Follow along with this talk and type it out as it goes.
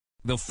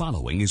The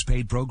following is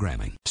paid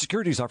programming.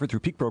 Securities offered through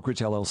Peak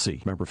Brokerage,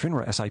 LLC. Member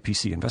FINRA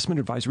SIPC. Investment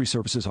advisory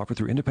services offered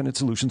through Independent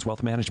Solutions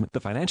Wealth Management.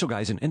 The Financial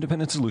Guys and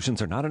Independent Solutions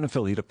are not an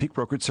affiliate of Peak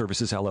Brokerage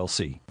Services,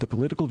 LLC. The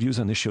political views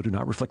on this show do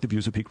not reflect the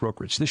views of Peak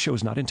Brokerage. This show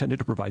is not intended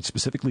to provide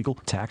specific legal,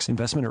 tax,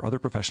 investment, or other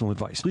professional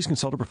advice. Please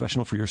consult a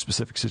professional for your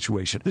specific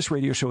situation. This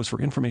radio show is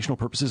for informational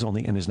purposes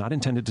only and is not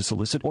intended to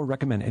solicit or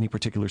recommend any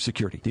particular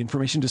security. The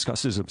information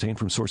discussed is obtained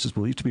from sources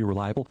believed to be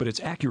reliable, but its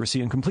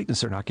accuracy and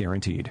completeness are not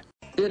guaranteed.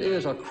 It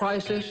is a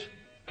crisis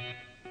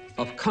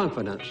of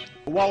confidence.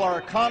 While our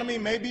economy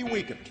may be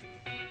weakened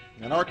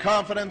and our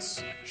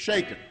confidence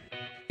shaken,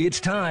 It's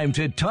time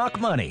to talk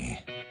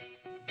money.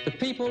 The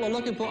people are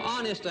looking for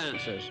honest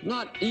answers,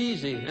 not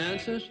easy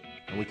answers.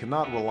 and we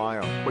cannot rely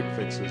on quick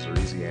fixes or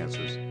easy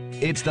answers.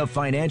 It's the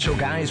Financial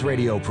Guys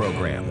radio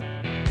program.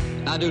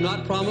 I do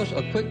not promise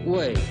a quick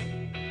way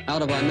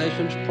out of our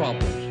nation's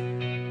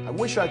problems. I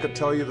wish I could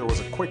tell you there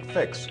was a quick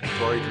fix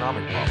to our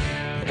economic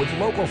problem. With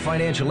local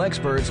financial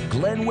experts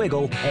Glenn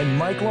Wiggle and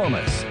Mike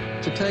Lomas.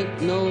 To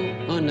take no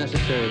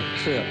unnecessary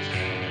trips.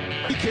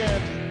 We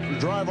can't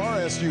drive our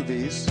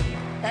SUVs.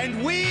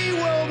 And we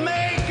will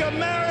make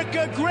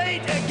America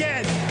great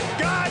again.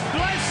 God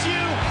bless you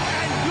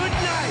and good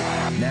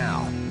night.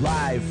 Now,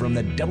 live from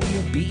the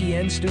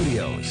WBEN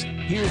studios,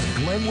 here's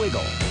Glenn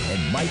Wiggle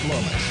and Mike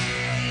Lomas.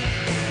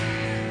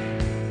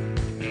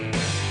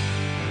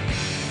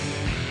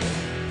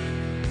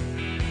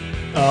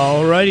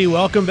 Alrighty,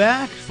 welcome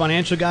back.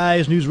 Financial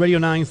Guys, News Radio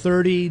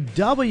 930,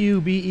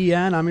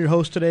 WBEN. I'm your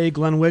host today,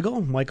 Glenn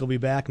Wiggle. Mike will be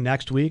back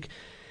next week.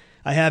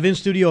 I have in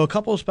studio a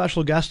couple of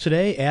special guests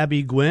today.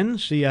 Abby Gwynn,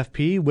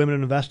 CFP, Women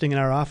in Investing in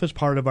our office,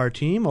 part of our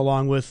team,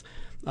 along with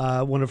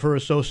one of her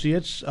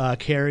associates,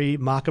 Carrie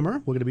Mockamer.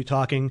 We're going to be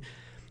talking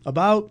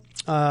about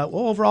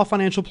overall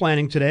financial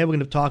planning today. We're going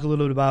to talk a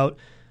little bit about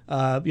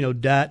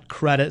debt,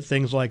 credit,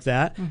 things like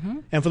that. Mm-hmm.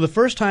 And for the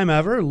first time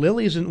ever,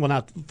 Lily's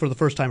not for the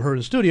first time her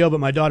in studio, but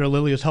my daughter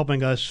Lily is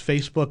helping us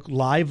Facebook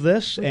Live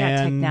this. We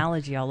got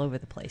technology all over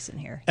the place in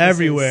here.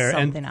 Everywhere. This is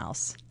something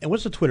else. And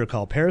what's the Twitter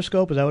called?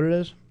 Periscope? Is that what it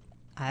is?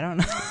 I don't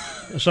know.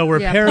 So we're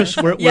Yes.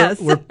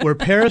 we're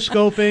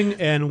periscoping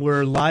and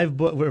we're live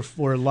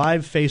we're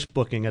live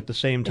Facebooking at the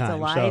same time. It's a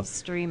live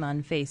stream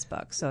on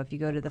Facebook. So if you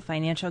go to the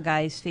Financial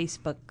Guys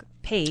Facebook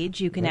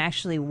page, you can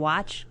actually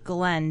watch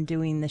Glenn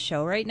doing the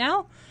show right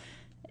now.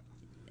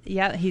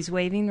 Yeah, he's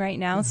waving right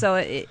now. So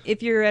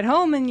if you're at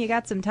home and you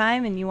got some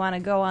time and you want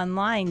to go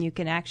online, you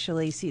can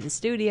actually see the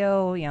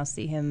studio,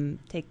 see him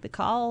take the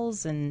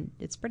calls, and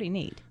it's pretty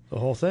neat. The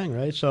whole thing,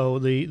 right? So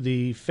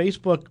the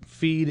Facebook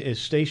feed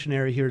is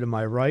stationary here to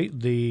my right.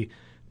 The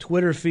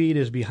Twitter feed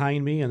is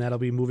behind me, and that'll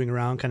be moving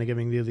around, kind of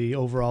giving you the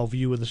overall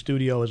view of the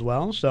studio as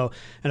well. So,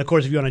 and of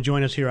course, if you want to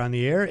join us here on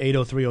the air,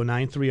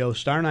 803-0930,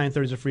 star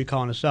 930 is a free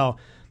call and a cell.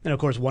 And, of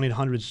course,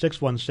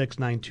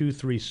 1-800-616-9236.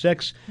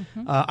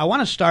 Mm-hmm. I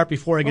want to start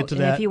before I get to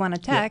that. If you want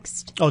to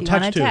text,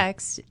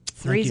 text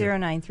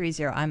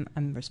 30930.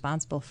 I'm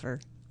responsible for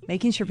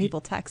making sure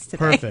people text today.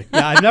 Perfect.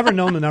 Yeah, I've never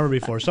known the number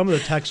before. Some of the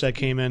texts that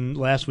came in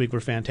last week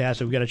were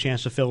fantastic. We got a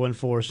chance to fill in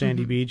for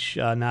Sandy Beach,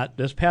 not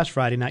this past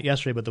Friday, not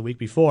yesterday, but the week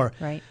before.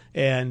 Right.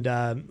 And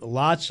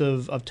lots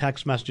of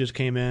text messages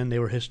came in. They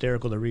were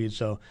hysterical to read,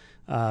 so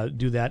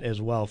do that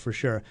as well for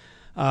sure.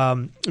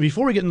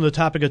 Before we get into the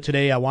topic of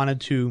today, I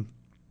wanted to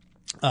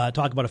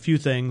talk about a few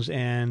things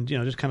and,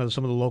 just kind of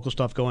some of the local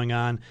stuff going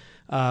on.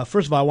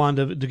 First of all, I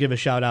wanted to give a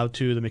shout out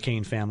to the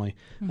McCain family.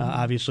 Mm-hmm.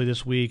 Obviously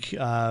this week,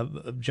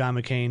 John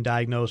McCain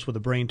diagnosed with a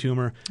brain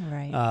tumor,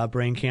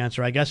 brain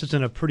cancer. I guess it's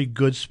in a pretty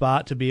good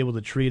spot to be able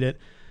to treat it.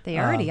 They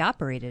already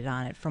operated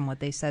on it from what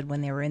they said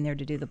when they were in there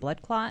to do the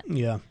blood clot.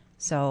 Yeah.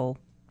 So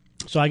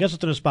I guess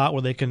it's in a spot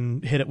where they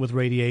can hit it with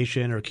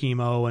radiation or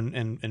chemo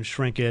and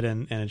shrink it,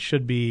 and it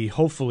should be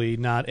hopefully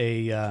not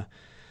a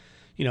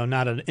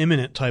not an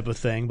imminent type of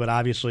thing, but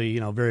obviously,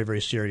 very,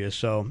 very serious.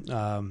 So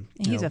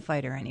he's a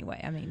fighter anyway.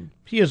 I mean,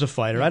 he is a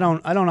fighter. Yeah.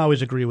 I don't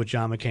always agree with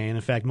John McCain.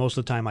 In fact, most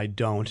of the time I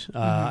don't.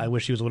 I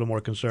wish he was a little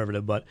more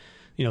conservative, but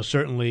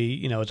certainly,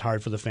 it's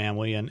hard for the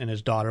family, and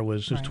his daughter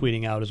was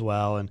tweeting out as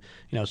well, and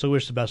so we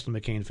wish the best to the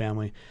McCain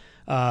family.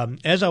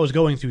 As I was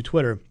going through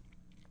Twitter,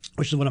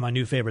 which is one of my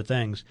new favorite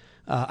things,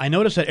 I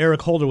noticed that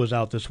Eric Holder was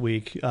out this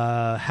week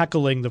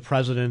heckling the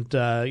president.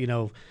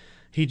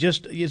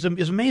 It's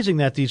amazing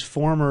that these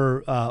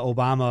former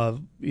Obama,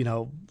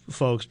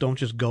 folks don't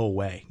just go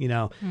away.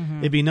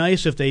 It'd be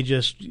nice if they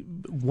just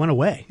went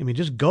away. I mean,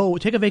 just go,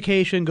 take a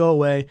vacation, go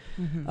away.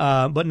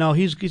 Mm-hmm. But no,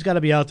 he's got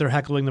to be out there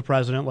heckling the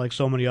president like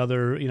so many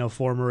other,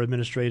 former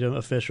administrative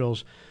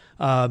officials.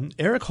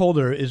 Eric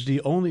Holder is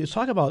the only. Let's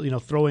talk about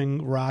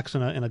throwing rocks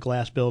in a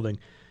glass building.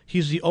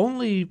 He's the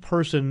only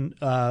person,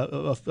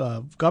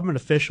 government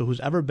official, who's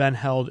ever been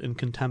held in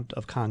contempt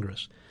of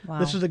Congress. Wow.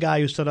 This is the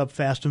guy who set up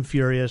Fast and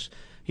Furious,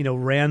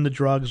 ran the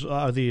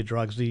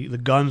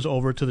guns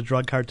over to the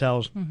drug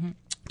cartels. Mm-hmm.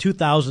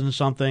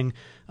 2,000-something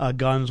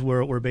guns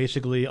were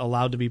basically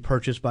allowed to be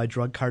purchased by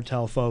drug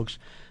cartel folks,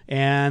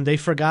 and they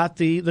forgot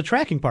the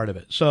tracking part of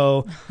it.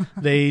 So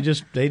they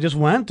just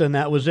went, and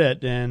that was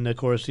it. And of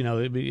course,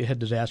 it had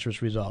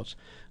disastrous results.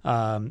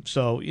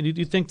 So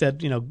you think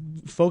that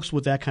folks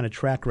with that kind of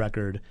track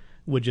record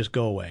would just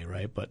go away,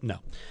 right? But no.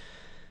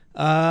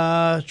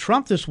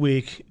 Trump this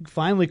week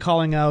finally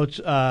calling out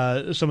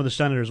some of the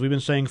senators. We've been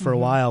saying for a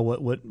while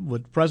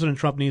what President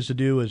Trump needs to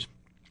do is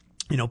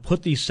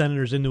put these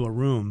senators into a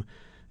room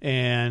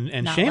and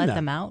not shame let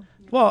them out.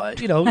 Well,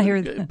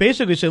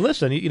 basically say,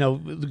 listen,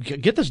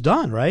 get this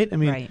done, right? I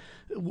mean, right.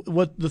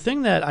 What the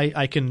thing that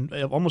I can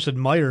almost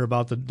admire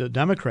about the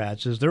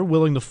Democrats is they're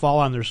willing to fall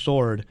on their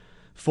sword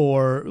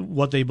for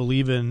what they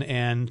believe in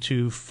and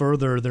to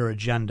further their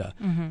agenda.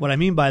 What I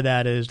mean by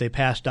that is they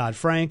passed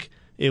Dodd-Frank.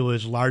 It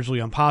was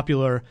largely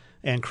unpopular,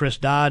 and Chris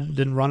Dodd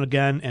didn't run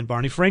again, and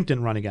Barney Frank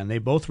didn't run again. They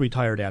both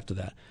retired after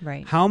that.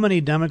 Right. How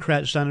many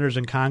Democrat senators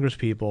and Congress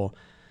people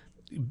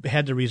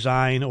had to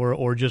resign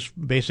or just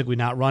basically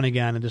not run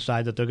again and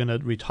decide that they're going to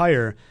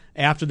retire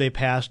after they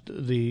passed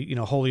the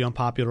wholly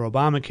unpopular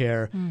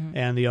Obamacare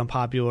and the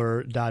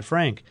unpopular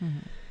Dodd-Frank?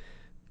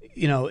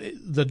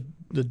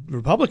 The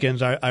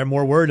Republicans are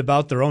more worried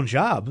about their own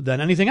job than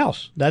anything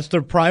else. That's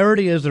their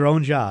priority, is their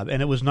own job.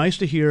 And it was nice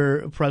to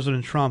hear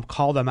President Trump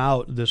call them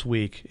out this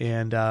week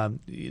and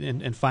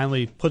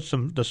finally put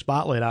the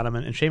spotlight on him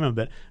and shame him a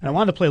bit. And I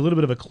wanted to play a little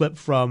bit of a clip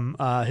from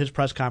his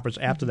press conference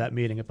after that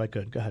meeting, if I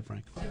could. Go ahead,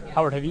 Frank.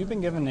 Howard, have you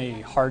been given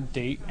a hard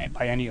date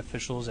by any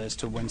officials as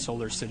to when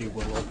Solar City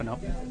will open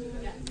up?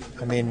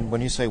 I mean,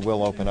 when you say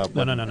will open up,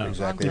 no.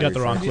 Exactly. You got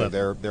the wrong clip. They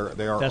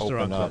are That's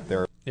open up.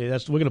 We're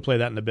going to play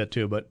that in a bit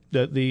too. But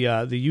the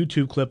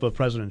YouTube clip of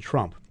President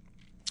Trump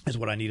is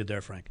what I needed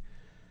there, Frank.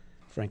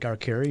 Frank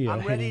Arcari.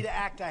 I'm ready to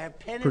act. I have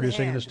pen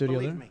producing in hand. in the studio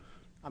believe there. me.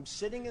 I'm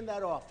sitting in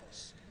that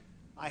office.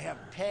 I have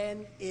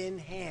pen in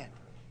hand.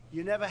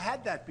 You never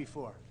had that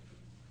before.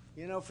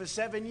 For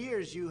 7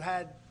 years you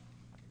had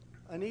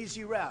an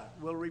easy route.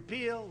 We'll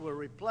repeal, we'll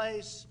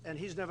replace, and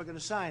he's never going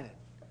to sign it.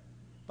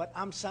 But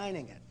I'm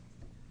signing it.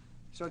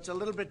 So it's a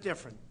little bit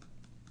different.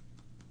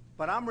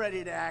 But I'm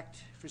ready to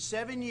act. For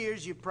 7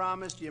 years, you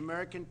promised the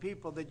American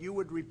people that you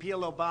would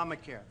repeal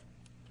Obamacare.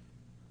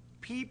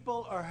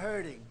 People are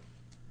hurting.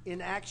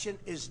 Inaction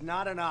is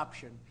not an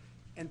option.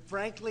 And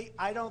frankly,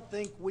 I don't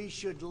think we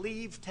should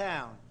leave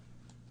town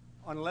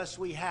unless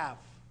we have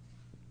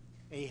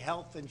a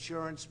health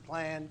insurance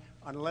plan,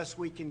 unless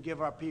we can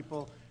give our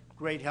people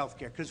great health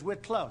care. Because we're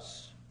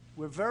close.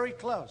 We're very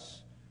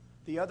close.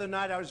 The other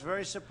night, I was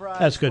very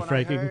surprised. That's good,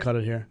 Frank. You can cut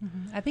it here.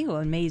 I think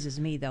what amazes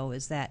me, though,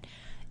 is that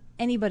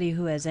anybody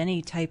who has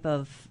any type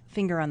of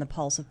finger on the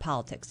pulse of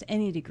politics to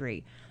any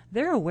degree,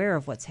 they're aware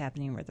of what's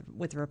happening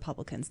with the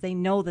Republicans. They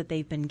know that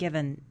they've been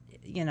given,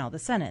 the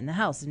Senate and the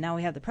House, and now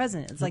we have the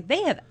president. It's like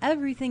they have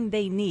everything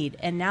they need,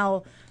 and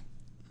now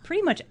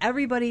pretty much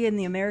everybody in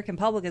the American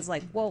public is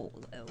like, well,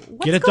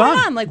 what's going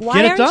on? Like,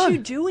 why aren't you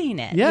doing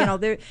it? Yeah.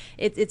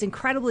 It's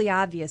incredibly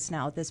obvious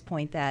now at this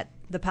point that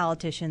the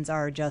politicians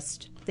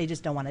they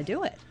just don't want to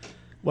do it.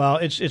 Well,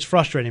 it's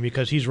frustrating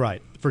because he's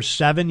right. For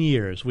 7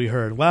 years, we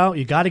heard, well,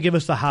 you got to give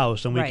us the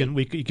House, and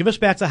we give us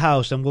back the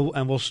House, and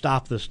we'll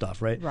stop this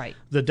stuff, right? Right.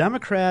 The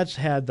Democrats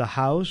had the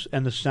House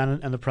and the Senate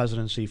and the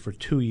presidency for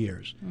 2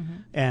 years,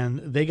 and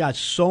they got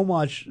so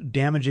much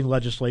damaging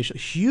legislation,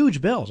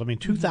 huge bills. I mean,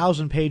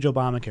 2,000-page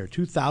Obamacare,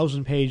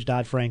 2,000-page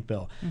Dodd-Frank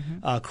bill,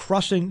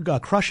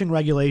 crushing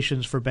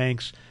regulations for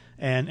banks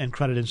and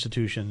credit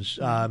institutions,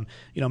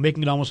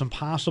 making it almost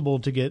impossible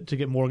to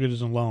get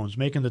mortgages and loans,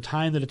 making the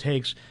time that it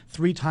takes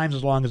 3 times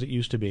as long as it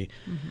used to be.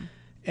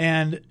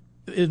 And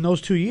in those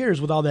 2 years,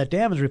 with all that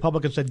damage,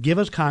 Republicans said, give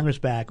us Congress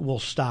back, we'll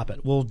stop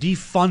it, we'll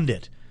defund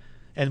it.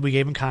 And we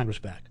gave them Congress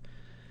back.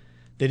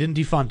 They didn't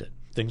defund it.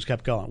 Things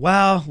kept going.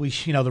 Well,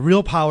 the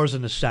real power's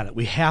in the Senate.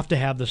 We have to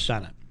have the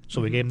Senate. So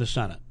we gave them the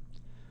Senate.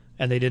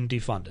 And they didn't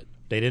defund it.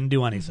 They didn't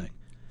do anything.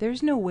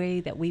 There's no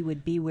way that we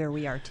would be where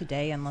we are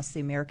today unless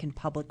the American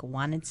public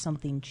wanted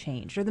something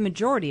changed, or the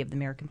majority of the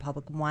American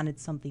public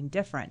wanted something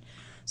different.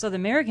 So the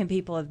American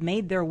people have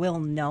made their will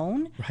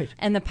known, right,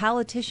 and the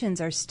politicians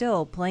are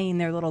still playing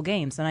their little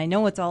games. And I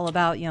know it's all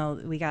about,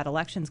 we got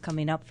elections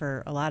coming up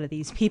for a lot of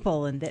these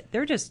people, and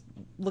they're just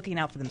looking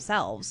out for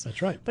themselves.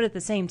 That's right. But at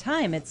the same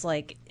time, it's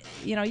like,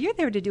 you're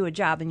there to do a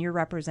job, and you're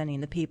representing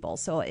the people.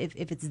 So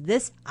if it's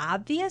this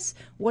obvious,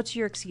 what's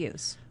your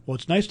excuse? Well,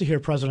 it's nice to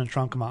hear President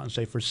Trump come out and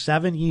say, for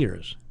 7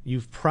 years,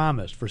 you've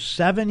promised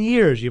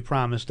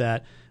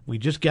that we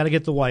just got to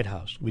get the White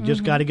House. We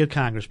just got to get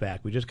Congress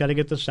back. We just got to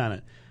get the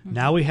Senate.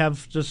 Now we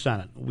have the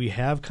Senate. We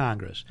have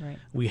Congress. Right.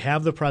 We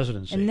have the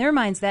presidency. In their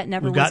minds, that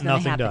never was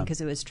going to happen because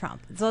it was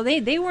Trump. So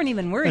they weren't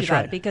even worried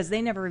about it because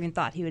they never even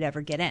thought he would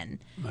ever get in.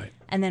 Right.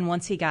 And then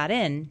once he got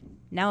in,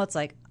 now it's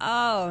like,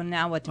 oh,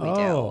 now what do we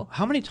do?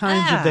 How many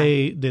times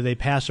did they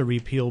pass a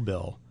repeal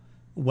bill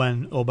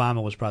when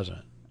Obama was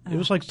president? It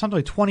was like something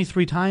like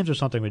 23 times or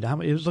something.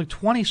 It was like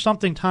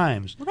 20-something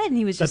times. Well, then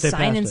he was just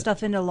signing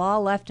stuff into law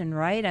left and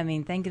right. I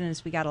mean, thank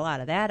goodness we got a lot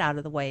of that out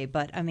of the way.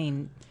 But, I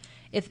mean,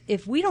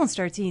 if we don't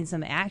start seeing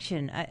some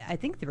action, I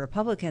think the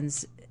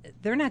Republicans,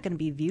 they're not going to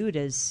be viewed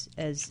as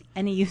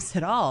any use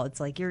at all.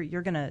 It's like you're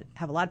going to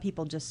have a lot of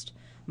people just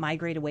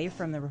migrate away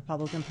from the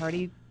Republican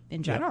Party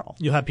in general.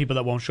 You'll have people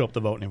that won't show up to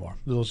vote anymore.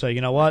 They'll say,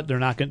 you know what, they're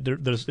not going.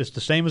 It's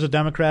the same as the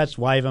Democrats.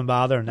 Why even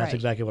bother? And that's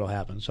exactly what will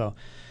happen. So,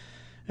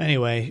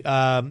 anyway,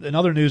 in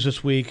other news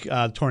this week,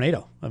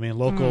 tornado. I mean,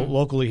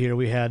 locally here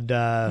we had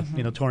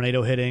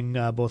tornado hitting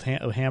both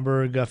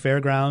Hamburg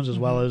Fairgrounds as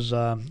well as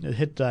it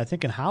hit I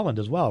think in Holland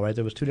as well. Right,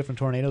 there was 2 different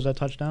tornadoes that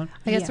touched down.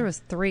 I guess there was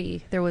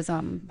 3. There was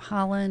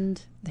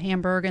Holland,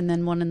 Hamburg, and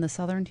then one in the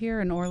southern tier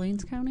in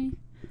Orleans County.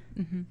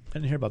 I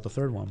didn't hear about the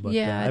third one, but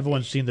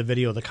everyone's seen the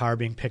video of the car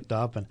being picked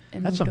up, and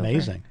that's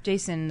amazing.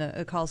 Jason,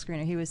 a call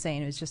screener, he was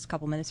saying it was just a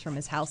couple minutes from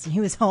his house, and he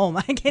was home.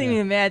 I can't even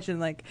imagine.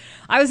 Like,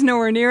 I was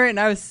nowhere near it, and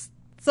I was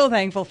so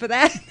thankful for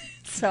that.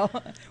 So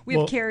we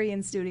have Carrie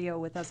in studio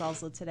with us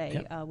also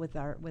today with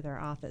our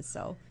office.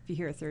 So if you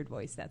hear a third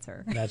voice, that's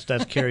her.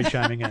 That's Carrie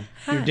chiming in.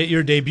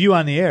 Your debut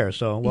on the air.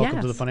 So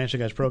welcome to the Financial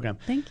Guys program.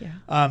 Thank you.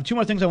 2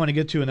 more things I want to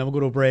get to, and then we'll go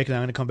to a break, and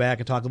I'm going to come back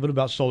and talk a little bit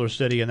about Solar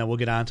City, and then we'll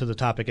get on to the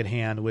topic at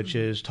hand, which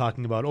is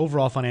talking about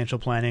overall financial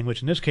planning,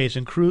 which in this case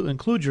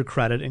includes your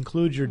credit,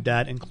 includes your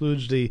debt,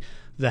 includes the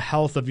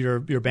health of your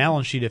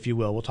balance sheet, if you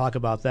will. We'll talk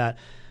about that.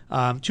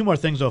 2 more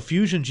things, though.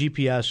 Fusion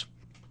GPS,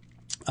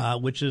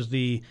 which is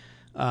the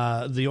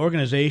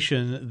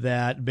organization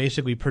that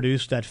basically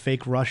produced that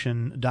fake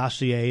Russian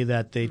dossier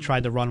that they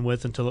tried to run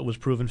with until it was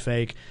proven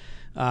fake.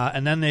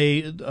 And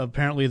then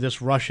apparently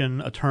this Russian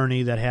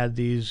attorney that had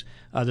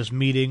this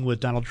meeting with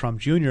Donald Trump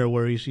Jr.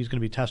 where he's going to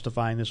be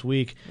testifying this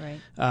week. Right.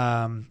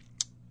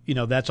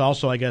 That's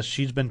also, I guess,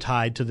 she's been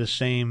tied to the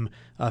same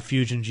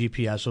Fusion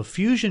GPS. So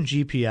Fusion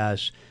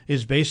GPS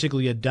is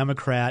basically a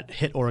Democrat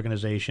hit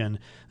organization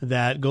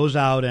that goes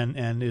out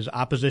and is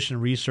opposition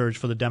research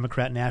for the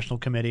Democrat National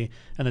Committee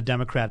and the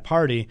Democrat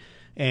Party.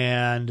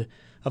 And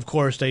of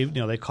course,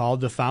 they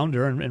called the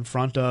founder and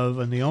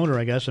the owner,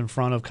 I guess, in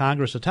front of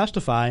Congress to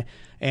testify.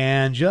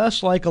 And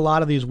just like a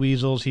lot of these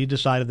weasels, he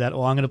decided that, I'm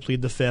going to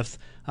plead the fifth.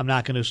 I'm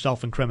not going to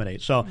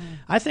self-incriminate. So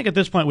I think at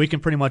this point we can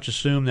pretty much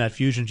assume that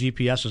Fusion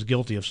GPS is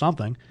guilty of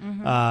something.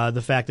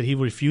 The fact that he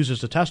refuses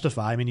to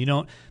testify. I mean,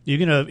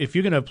 if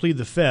you're gonna plead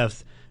the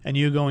fifth and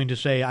you're going to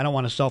say, I don't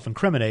want to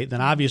self-incriminate,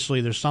 then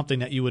obviously there's something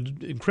that you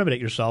would incriminate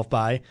yourself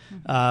by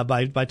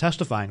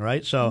testifying,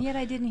 right? So, and yet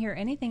I didn't hear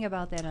anything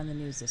about that on the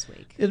news this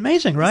week. It's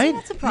amazing, right? Isn't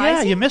that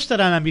surprising? Yeah, you missed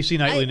it on NBC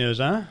Nightly News,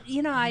 huh?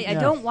 I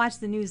don't watch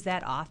the news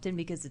that often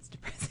because it's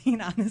depressing,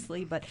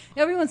 honestly. But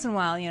every once in a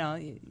while,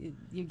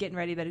 you're getting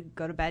ready to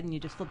go to bed and you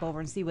just flip over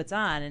and see what's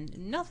on, and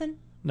nothing.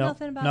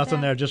 Nothing about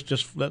nothing that. there.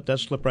 Just let that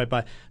slip right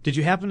by. Did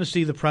you happen to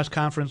see the press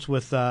conference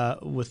with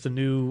the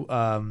new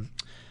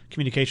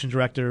communications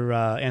director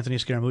Anthony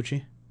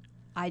Scaramucci?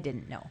 I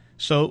didn't know.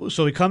 So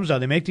he comes out.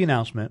 They make the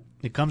announcement.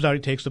 He comes out. He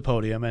takes the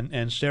podium,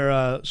 and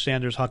Sarah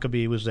Sanders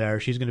Huckabee was there.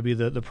 She's going to be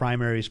the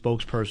primary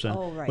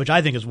spokesperson, which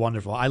I think is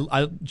wonderful.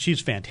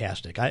 She's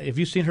fantastic. Have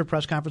you seen her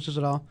press conferences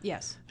at all?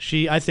 Yes.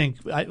 I think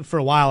for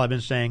a while I've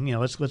been saying,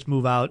 let's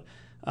move out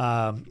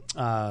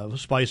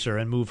Spicer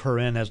and move her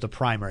in as the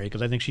primary,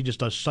 because I think she just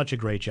does such a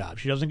great job.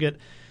 She doesn't get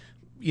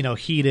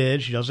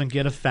heated. She doesn't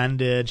get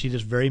offended. She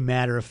just very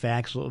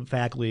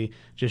matter-of-factly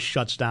just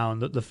shuts down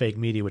the fake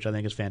media, which I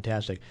think is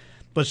fantastic.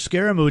 But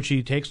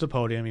Scaramucci takes the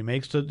podium. He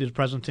makes his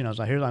presentation.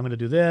 So here's I'm going to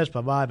do this,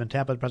 blah, blah. I've been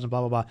tapped by the president, blah,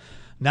 blah, blah.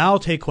 Now I'll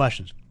take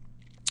questions.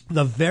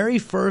 The very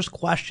first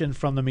question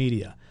from the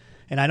media,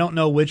 and I don't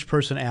know which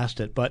person asked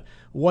it, but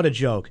what a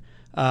joke.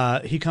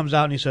 He comes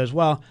out and he says,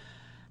 well,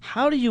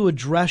 how do you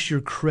address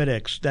your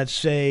critics that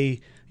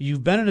say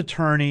you've been an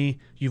attorney,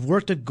 you've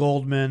worked at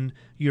Goldman,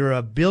 you're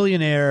a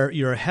billionaire,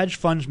 you're a hedge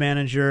funds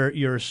manager,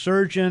 you're a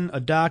surgeon, a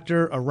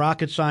doctor, a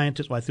rocket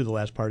scientist. Well, I threw the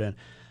last part in.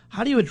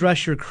 How do you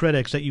address your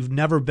critics that you've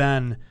never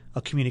been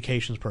a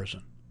communications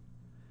person?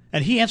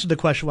 And he answered the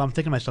question, well, I'm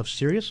thinking to myself,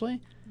 seriously?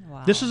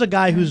 Wow. This is a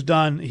guy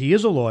he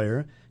is a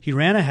lawyer, he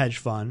ran a hedge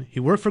fund, he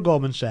worked for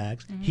Goldman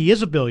Sachs, he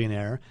is a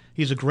billionaire,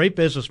 he's a great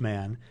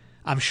businessman.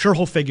 I'm sure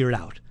he'll figure it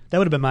out. That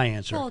would have been my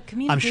answer. Well,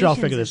 communications I'm sure I'll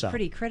figure this out. Is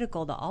pretty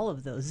critical to all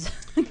of those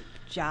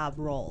job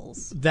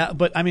roles.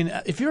 But I mean,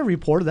 if you're a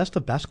reporter, that's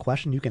the best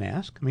question you can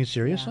ask. I mean,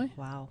 seriously?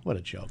 Yeah, wow. What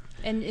a joke.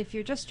 And if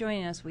you're just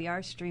joining us, we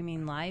are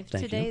streaming live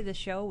today, the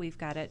show. We've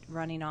got it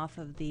running off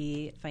of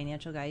the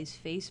Financial Guys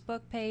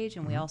Facebook page,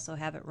 and we also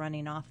have it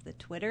running off the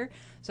Twitter.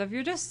 So if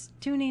you're just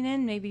tuning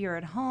in, maybe you're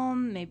at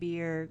home, maybe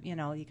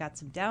you got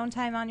some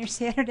downtime on your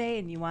Saturday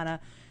and you want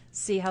to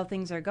see how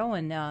things are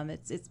going.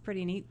 It's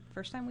pretty neat.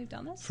 First time we've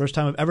done this? First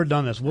time we've ever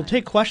done this. We'll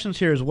take questions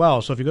here as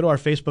well. So if you go to our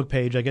Facebook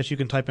page, I guess you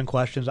can type in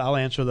questions. I'll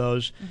answer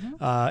those,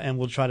 and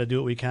we'll try to do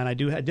what we can. I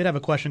did have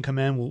a question come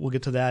in. We'll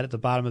get to that at the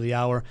bottom of the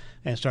hour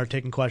and start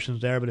taking questions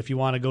there. But if you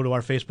want to go to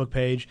our Facebook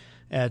page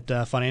at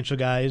Financial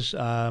Guys,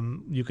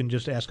 you can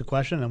just ask a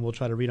question, and we'll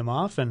try to read them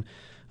off. And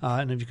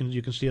if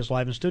you can see us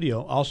live in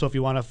studio. Also, if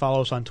you want to follow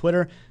us on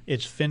Twitter,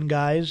 it's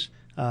FinGuys.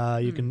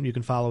 You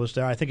can follow us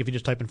there. I think if you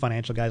just type in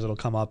Financial Guys, it'll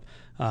come up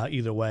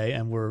either way,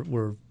 and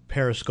we're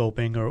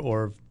periscoping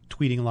or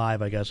tweeting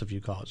live, I guess, if you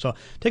call it. So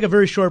take a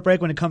very short break.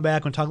 When we come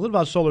back, we'll talk a little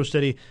about Solar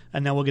City,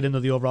 and then we'll get into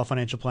the overall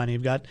financial planning.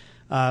 You've got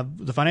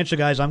the Financial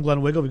Guys. I'm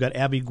Glenn Wiggle. We've got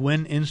Abby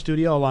Gwynn in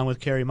studio, along with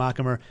Carrie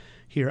Mockimer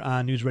here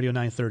on News Radio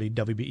 930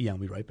 WBEN. We'll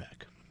be right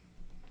back.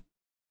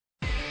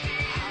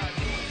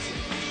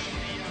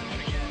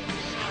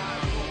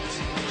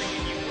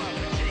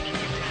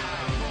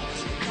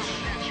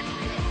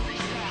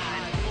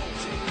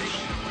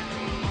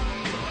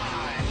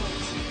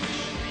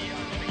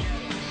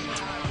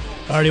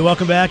 Alrighty,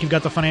 welcome back. You've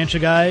got the Financial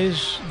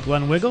Guys,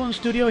 Glenn Wiggle in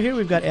studio here.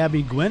 We've got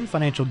Abby Gwynn,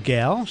 Financial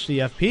Gal,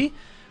 CFP.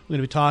 We're going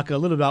to be talking a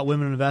little about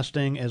women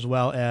investing as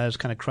well as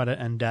kind of credit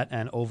and debt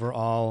and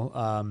overall.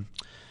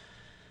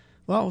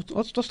 Well,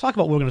 let's talk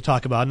about what we're going to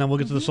talk about, and then we'll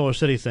get to the Solar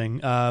City thing.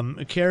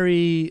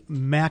 Carrie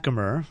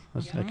McAmer.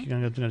 I'm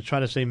going to try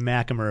to say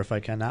McAmer if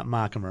I can, not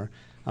Mockamer.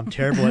 I'm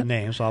terrible at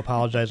names, so I'll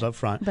apologize up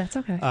front. That's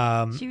okay.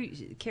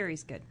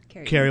 Carrie's good.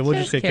 Carrie, we'll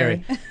just get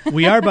Carrie.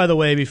 We are, by the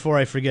way, before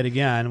I forget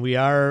again, we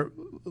are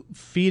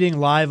feeding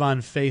live on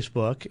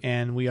Facebook,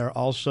 and we are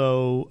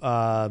also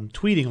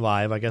tweeting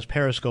live, I guess,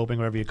 periscoping,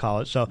 whatever you call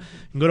it. So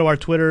you can go to our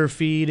Twitter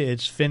feed.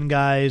 It's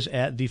FinGuys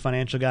at The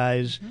Financial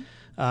Guys.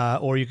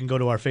 Or you can go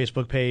to our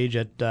Facebook page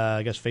at,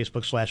 I guess,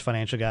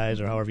 Facebook/Financial Guys,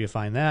 or however you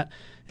find that.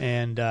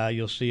 And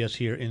you'll see us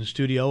here in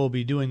studio. We'll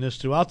be doing this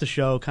throughout the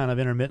show, kind of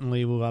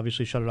intermittently. We'll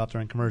obviously shut it off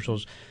during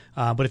commercials.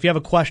 But if you have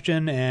a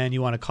question and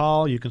you want to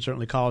call, you can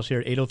certainly call us here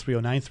at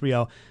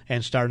 803-0930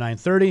 and star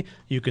 930.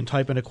 You can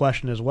type in a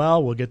question as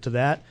well. We'll get to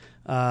that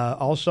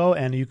also.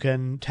 And you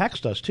can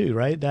text us too,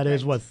 right? That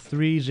is what,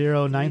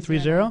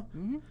 30930?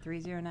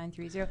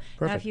 30930.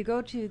 Perfect. Now, if you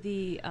go to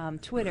the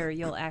Twitter,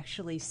 you'll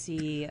actually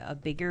see a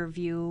bigger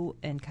view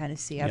and kind of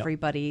see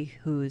everybody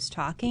who's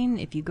talking.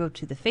 If you go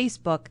to the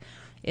Facebook,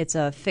 it's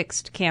a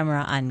fixed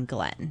camera on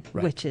Glenn,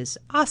 which is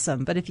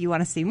awesome. But if you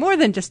want to see more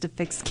than just a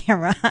fixed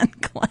camera on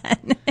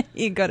Glenn,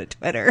 you go to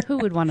Twitter. Who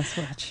would want to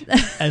switch?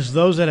 As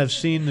those that have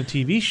seen the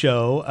TV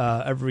show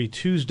every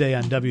Tuesday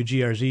on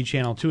WGRZ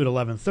Channel 2 at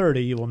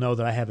 11:30, you will know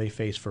that I have a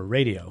face for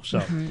radio. So,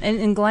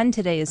 and Glenn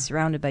today is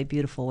surrounded by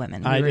beautiful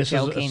women. We were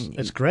joking.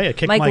 It's great. I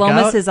kicked Mike Mike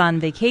Lomas out. is on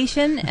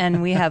vacation,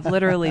 and we have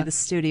literally the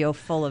studio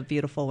full of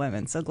beautiful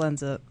women. So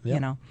Glenn's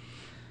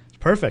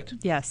perfect.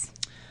 Yes.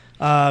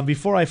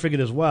 Before I forget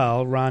as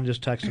well, Ron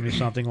just texted me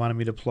something, wanted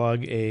me to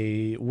plug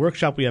a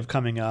workshop we have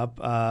coming up.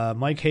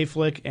 Mike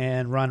Hayflick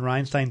and Ron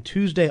Reinstein,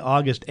 Tuesday,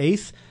 August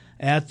 8th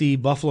at the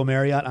Buffalo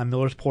Marriott on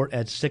Millersport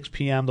at 6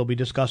 p.m. They'll be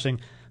discussing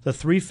the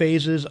 3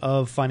 phases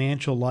of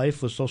financial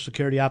life with Social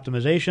Security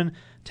optimization,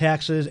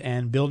 taxes,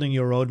 and building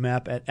your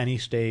roadmap at any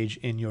stage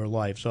in your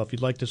life. So if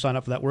you'd like to sign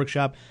up for that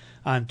workshop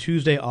on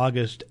Tuesday,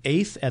 August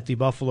 8th at the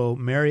Buffalo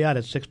Marriott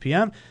at 6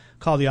 p.m.,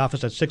 call the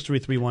office at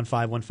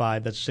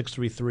 633-1515. That's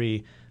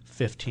 633-1515.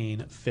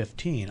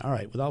 All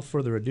right, without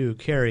further ado,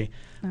 Carrie,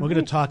 we're going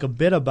to talk a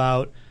bit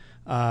about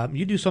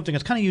you do something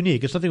that's kind of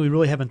unique. It's something we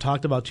really haven't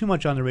talked about too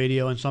much on the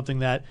radio, and something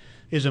that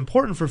is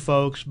important for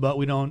folks, but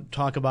we don't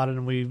talk about it,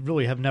 and we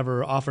really have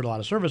never offered a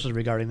lot of services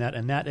regarding that,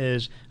 and that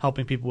is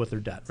helping people with their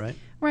debt, right?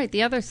 Right.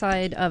 The other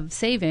side of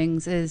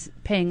savings is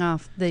paying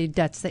off the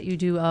debts that you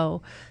do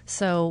owe.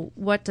 So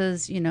what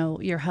does,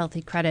 your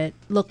healthy credit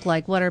look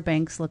like? What are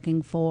banks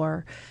looking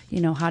for?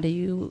 How do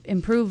you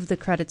improve the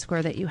credit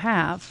score that you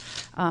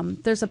have?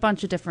 There's a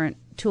bunch of different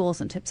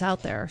tools and tips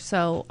out there.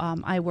 So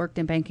I worked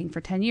in banking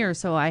for 10 years,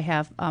 so I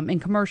have in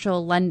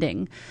commercial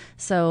lending.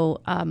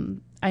 So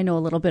I know a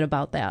little bit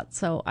about that.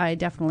 So I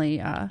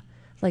definitely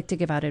like to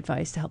give out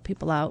advice to help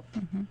people out.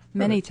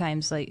 Many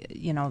times,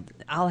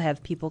 I'll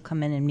have people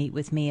come in and meet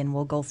with me, and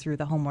we'll go through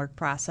the homework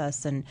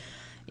process and,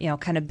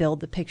 kind of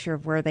build the picture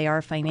of where they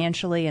are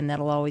financially, and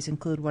that'll always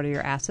include what are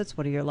your assets,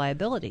 what are your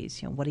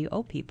liabilities, what do you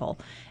owe people.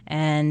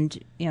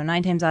 And,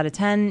 9 times out of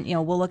 10,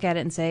 we'll look at it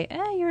and say,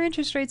 your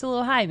interest rate's a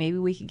little high. Maybe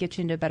we could get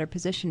you into a better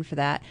position for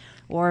that.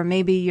 Or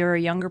maybe you're a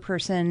younger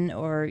person,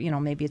 or,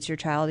 maybe it's your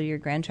child or your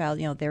grandchild,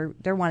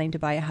 they're wanting to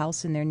buy a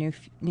house in their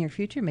near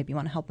future. Maybe you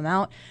want to help them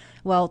out.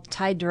 Well,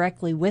 tied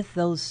directly with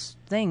those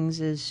things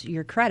is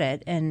your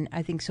credit. And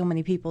I think so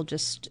many people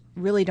just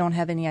really don't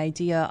have any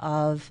idea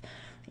of,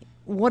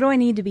 what do I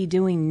need to be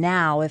doing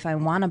now if I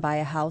want to buy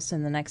a house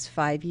in the next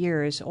 5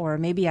 years? Or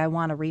maybe I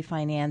want to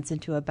refinance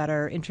into a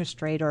better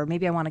interest rate, or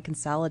maybe I want to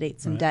consolidate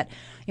some debt.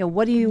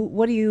 What do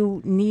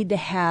you need to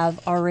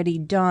have already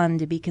done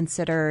to be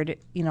considered,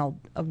 a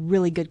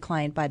really good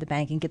client by the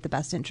bank and get the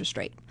best interest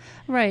rate?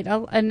 Right.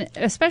 And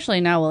especially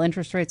now while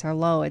interest rates are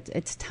low,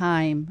 it's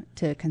time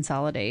to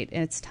consolidate.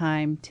 It's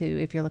time to,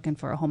 if you're looking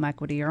for a home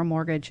equity or a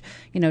mortgage,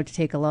 to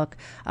take a look.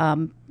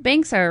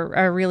 Banks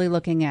are really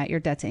looking at your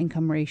debt to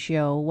income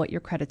ratio, what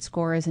your credit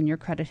score is, and your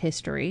credit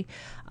history.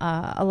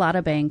 A lot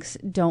of banks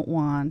don't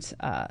want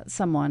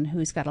someone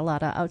who's got a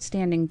lot of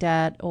outstanding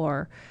debt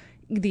or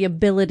the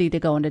ability to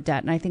go into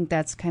debt. And I think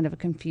that's kind of a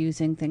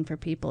confusing thing for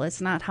people.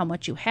 It's not how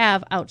much you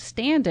have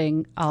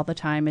outstanding all the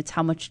time. It's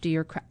how much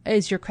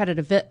is your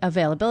credit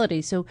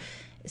availability. So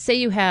say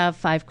you have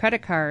 5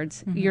 credit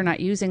cards, you're not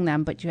using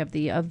them, but you have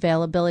the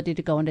availability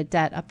to go into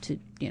debt up to,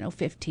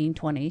 15,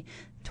 20,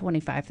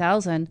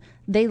 25,000,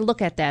 they look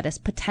at that as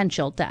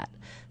potential debt.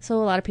 So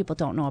a lot of people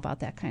don't know about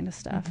that kind of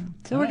stuff.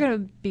 So we're going to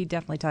be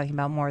definitely talking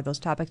about more of those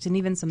topics, and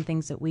even some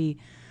things that we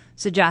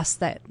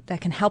suggest that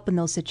can help in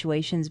those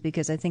situations,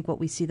 because I think what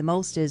we see the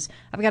most is,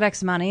 I've got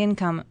X amount of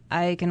income,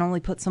 I can only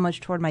put so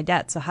much toward my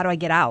debt, so how do I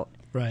get out?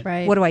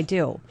 Right. What do I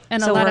do?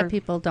 And so a lot of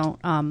people don't.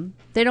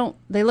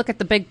 They look at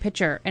the big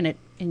picture and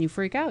you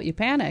freak out. You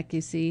panic.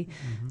 You see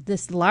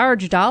this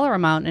large dollar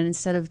amount, and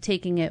instead of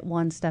taking it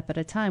one step at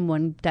a time,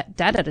 one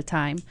debt at a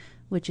time,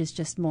 which is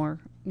just more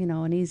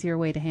an easier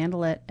way to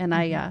handle it. And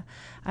I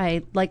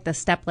like the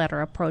stepladder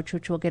approach,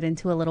 which we'll get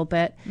into a little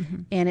bit,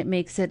 and it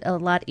makes it a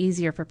lot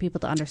easier for people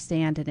to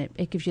understand, and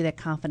it gives you that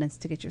confidence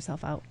to get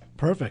yourself out.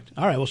 Perfect.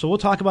 All right. Well, so we'll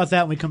talk about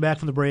that when we come back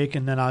from the break,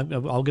 and then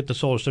I'll get the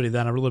Solar Study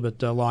then. I'm a little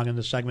bit long in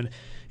this segment.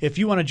 If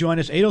you want to join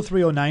us,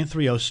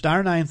 803-0930,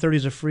 star 930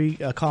 is a free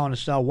call and a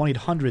cell,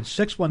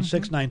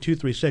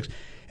 1-800-616-9236.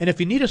 And if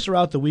you need us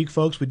throughout the week,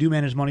 folks, we do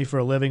manage money for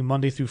a living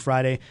Monday through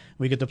Friday.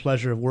 We get the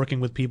pleasure of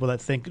working with people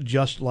that think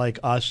just like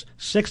us.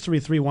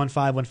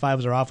 633-1515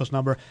 is our office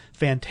number.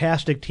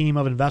 Fantastic team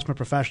of investment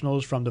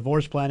professionals, from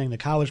divorce planning to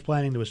college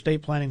planning to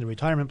estate planning to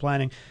retirement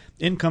planning,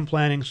 income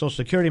planning, Social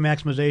Security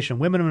maximization,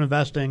 women in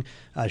investing,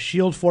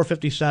 Shield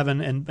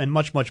 457, and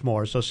much, much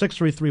more. So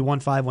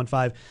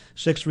 633-1515,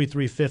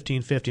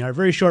 633-1515. All right,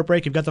 very short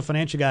break. You've got the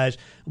Financial Guys.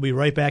 We'll be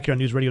right back here on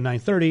News Radio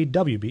 930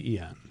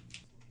 WBEN.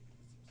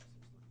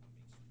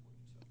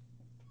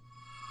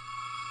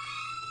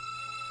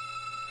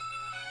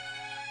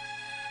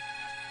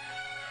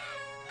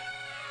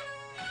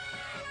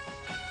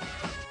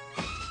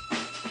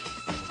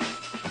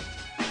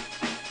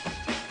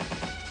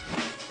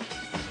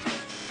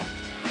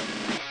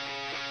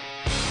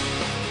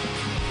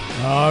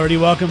 Alrighty,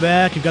 welcome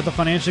back. You've got the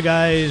Financial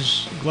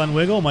Guys, Glenn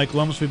Wiggle. Mike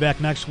Lomas will be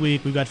back next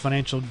week. We've got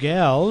Financial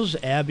Gals,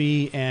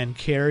 Abby and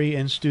Carrie,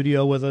 in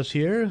studio with us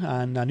here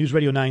on News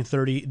Radio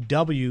 930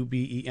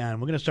 WBEN. We're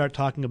going to start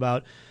talking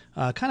about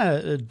kind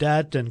of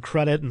debt and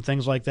credit and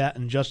things like that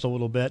in just a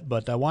little bit,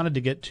 but I wanted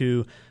to get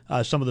to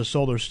some of the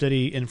Solar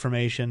City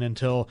information and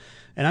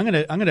I'm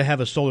going to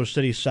have a Solar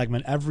City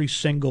segment every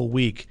single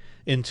week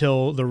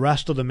until the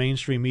rest of the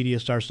mainstream media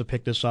starts to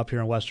pick this up here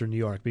in Western New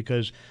York,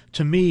 because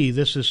to me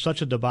this is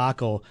such a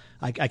debacle.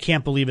 I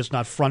can't believe it's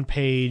not front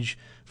page,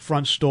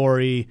 front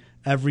story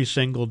every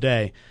single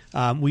day.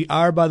 We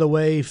are, by the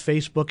way,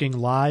 Facebooking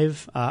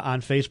live on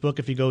Facebook.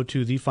 If you go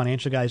to the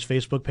Financial Guys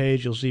Facebook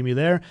page, you'll see me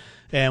there.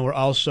 And we're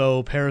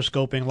also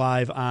periscoping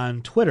live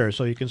on Twitter,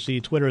 so you can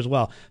see Twitter as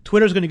well.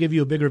 Twitter is going to give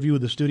you a bigger view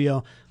of the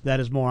studio. That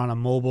is more on a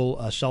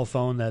mobile cell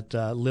phone that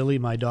Lily,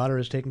 my daughter,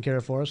 is taking care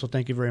of for us, so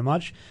thank you very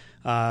much.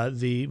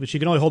 But you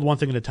can only hold one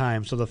thing at a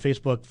time, so the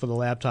Facebook for the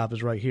laptop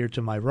is right here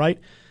to my right,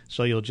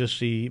 so you'll just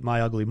see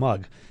my ugly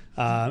mug.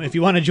 If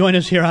you want to join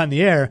us here on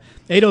the air,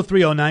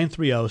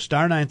 803-0930,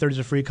 star 930 is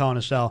a free call and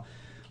a cell.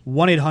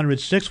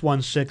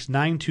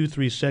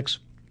 1-800-616-9236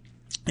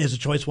 is a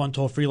Choice One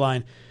toll-free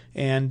line.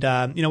 And,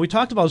 we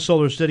talked about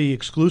Solar City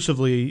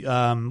exclusively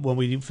when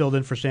we filled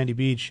in for Sandy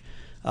Beach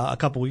a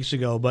couple weeks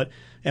ago.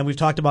 And we've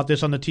talked about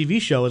this on the TV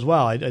show as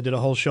well. I did a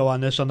whole show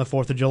on this on the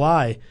 4th of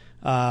July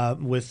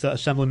with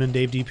Assemblyman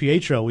Dave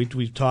DiPietro.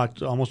 We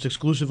talked almost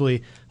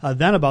exclusively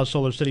then about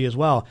Solar City as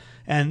well.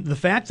 And the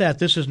fact that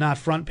this is not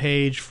front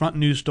page, front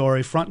news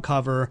story, front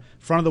cover,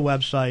 front of the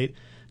website,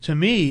 to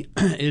me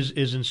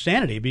is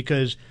insanity,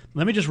 because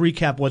let me just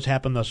recap what's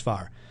happened thus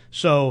far.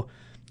 So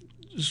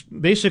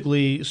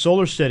basically,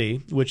 Solar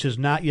City, which has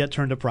not yet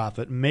turned a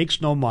profit, makes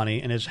no money,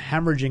 and is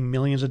hemorrhaging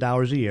millions of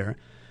dollars a year,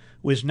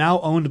 was now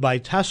owned by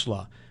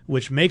Tesla,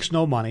 which makes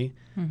no money,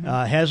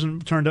 has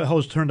turned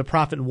a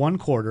profit in one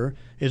quarter,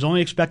 is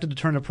only expected to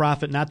turn a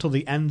profit not till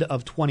the end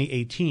of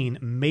 2018,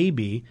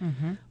 maybe,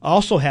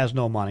 also has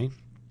no money,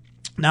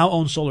 now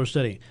owns Solar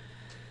City.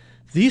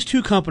 These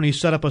two companies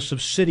set up a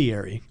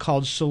subsidiary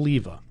called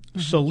Soliva.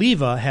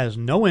 Soliva has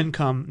no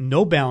income,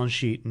 no balance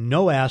sheet,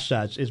 no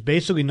assets. It's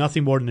basically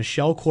nothing more than a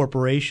shell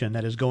corporation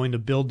that is going to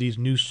build these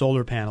new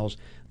solar panels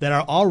that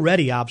are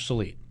already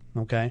obsolete.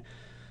 Okay,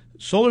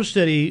 Solar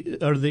City,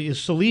 or the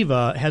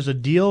Soliva, has a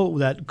deal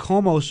that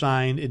Como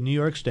signed in New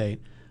York State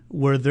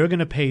where they're going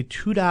to pay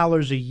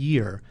 $2 a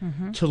year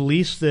to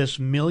lease this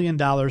 $1 million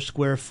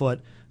square foot,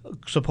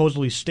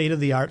 supposedly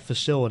state-of-the-art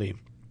facility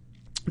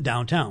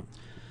downtown.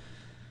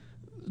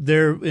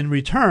 In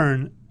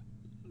return,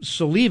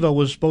 Soliva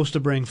was supposed to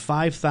bring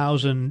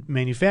 5,000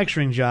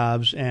 manufacturing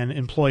jobs and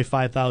employ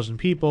 5,000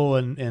 people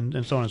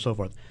and so on and so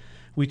forth.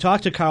 We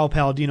talked to Carl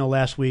Palladino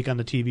last week on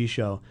the TV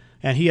show,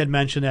 and he had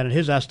mentioned that in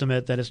his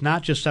estimate that it's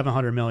not just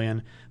 $700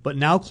 million, but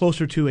now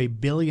closer to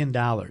 $1 billion.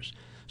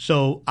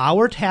 So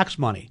our tax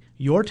money,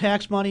 your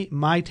tax money,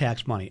 my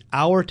tax money,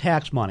 our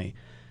tax money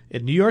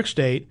in New York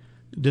State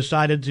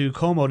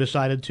Como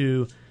decided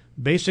to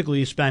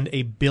basically spend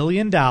 $1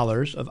 billion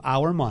of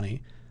our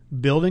money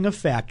building a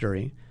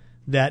factory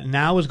that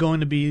now is going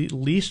to be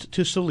leased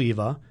to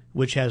Soliva,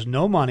 which has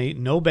no money,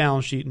 no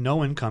balance sheet,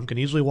 no income, can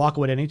easily walk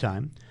away at any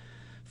time,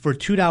 for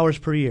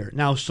 $2 per year.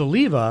 Now,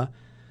 Soliva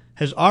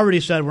has already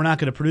said we're not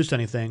going to produce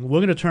anything. We're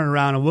going to turn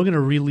around and we're going to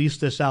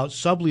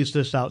sublease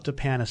this out to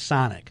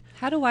Panasonic.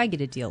 How do I get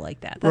a deal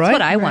like that? That's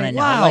what I want to know.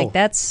 Wow. Like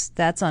that's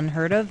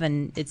unheard of,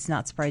 and it's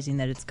not surprising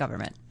that it's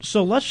government.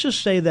 So let's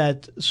just say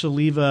that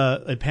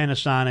Soliva and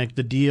Panasonic,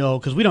 the deal,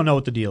 because we don't know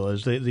what the deal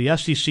is. The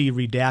SEC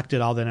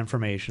redacted all that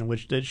information,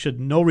 which there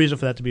should no reason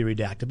for that to be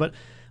redacted. But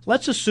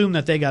let's assume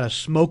that they got a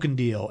smoking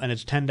deal and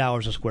it's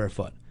 $10 a square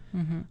foot.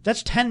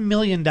 That's $10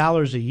 million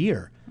a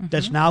year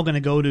that's now going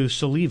to go to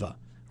Soliva,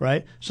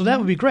 right? So that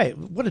would be great.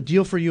 What a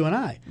deal for you and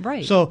I.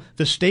 Right. So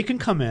the state can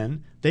come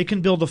in. They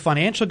can build the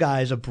financial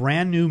guys a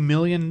brand new 1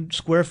 million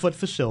square foot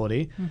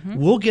facility.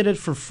 We'll get it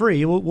for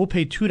free. We'll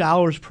pay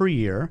 $2 per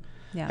year,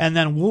 and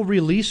then we'll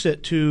release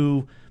it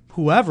to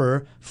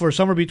whoever for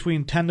somewhere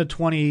between $10 to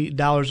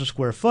 $20 a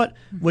square foot,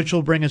 which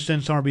will bring us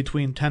in somewhere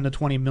between $10 to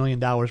 $20 million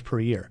per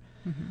year.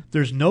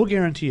 There's no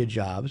guarantee of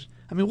jobs.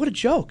 I mean, what a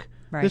joke!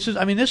 Right. This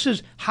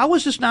is how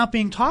is this not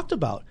being talked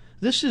about?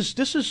 This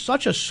is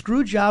such a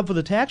screw job for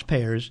the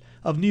taxpayers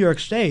of New York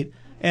State.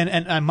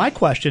 And my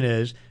question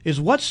is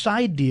what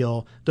side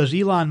deal does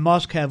Elon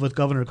Musk have with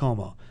Governor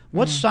Cuomo?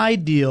 What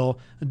side deal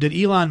did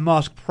Elon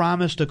Musk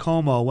promise to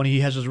Cuomo when he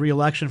has his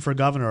re-election for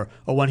governor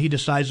or when he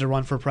decides to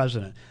run for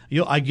president?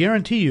 I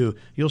guarantee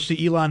you'll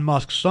see Elon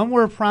Musk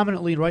somewhere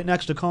prominently right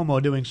next to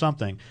Cuomo doing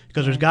something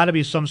because there's got to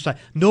be some side.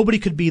 Nobody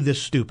could be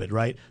this stupid,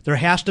 right? There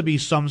has to be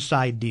some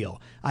side deal.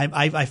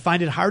 I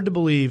find it hard to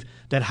believe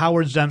that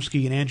Howard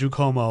Zemsky and Andrew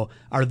Cuomo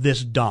are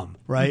this dumb,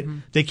 right?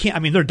 They can't. I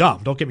mean, they're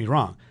dumb. Don't get me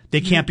wrong. They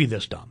can't be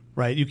this dumb,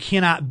 right? You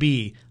cannot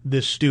be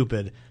this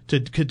stupid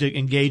to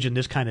engage in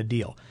this kind of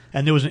deal.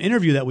 And there was an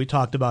interview that we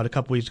talked about a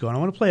couple weeks ago, and I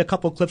want to play a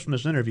couple of clips from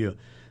this interview.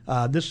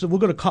 We'll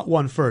go to cut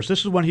one first. This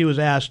is when he was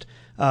asked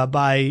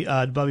by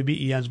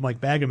WBEN's Mike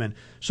Baggerman.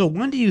 So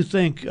when do you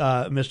think,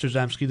 Mr.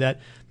 Zemsky,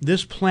 that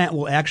this plant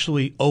will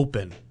actually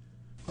open?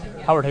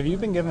 Howard, have you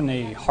been given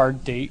a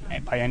hard date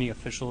by any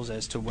officials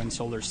as to when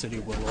Solar City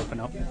will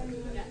open up?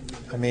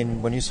 I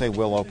mean, when you say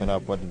will open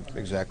up, what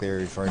exactly are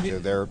you referring to?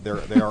 They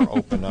are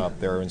open up.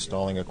 They're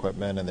installing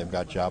equipment, and they've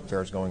got job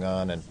fairs going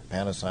on. And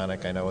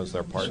Panasonic, I know, is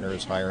their partner,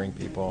 is hiring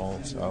people.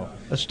 So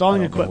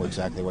installing I don't equipment. know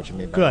exactly what you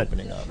mean by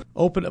opening up.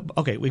 Open up.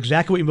 Okay,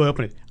 exactly what you mean by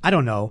opening. I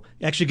don't know.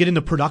 Actually, get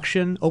into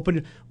production.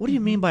 Open. What do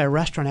you mean by a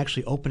restaurant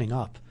actually opening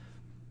up?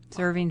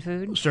 Serving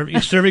food.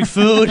 Serving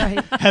food,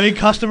 right. Having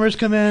customers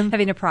come in.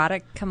 Having a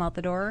product come out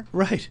the door.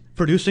 Right.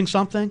 Producing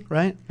something,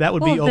 right? That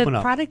would be open up.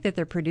 The product that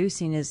they're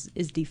producing is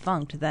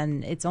defunct,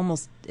 then it's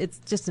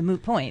just a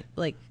moot point.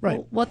 Like, right.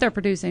 Well, what they're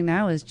producing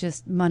now is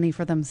just money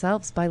for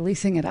themselves by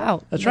leasing it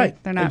out. That's right.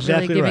 They're not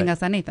exactly really giving right.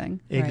 us anything.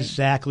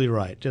 Exactly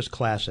right. Just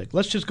classic.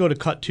 Let's just go to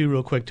cut 2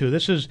 real quick, too.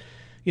 This is,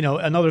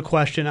 another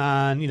question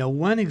on,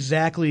 when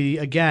exactly,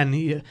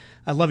 again,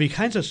 I love he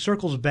kind of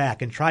circles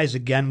back and tries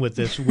again with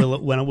this,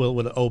 when it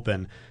will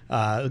open.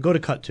 Go to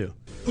cut 2.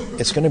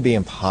 It's going to be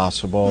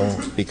impossible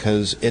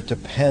because it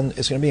depends.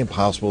 It's going to be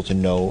impossible to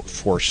know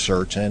for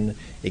certain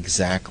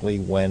exactly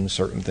when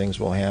certain things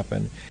will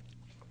happen.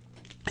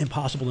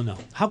 Impossible to know.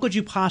 How could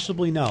you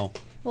possibly know?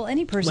 Well,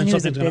 any person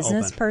who's a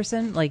business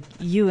person, like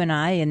you and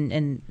I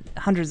and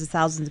hundreds of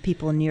thousands of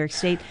people in New York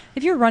State,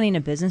 if you're running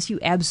a business, you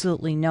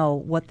absolutely know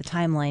what the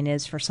timeline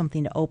is for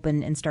something to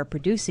open and start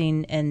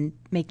producing and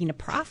making a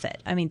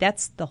profit. I mean,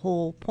 that's the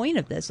whole point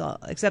of this,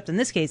 except in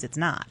this case, it's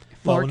not.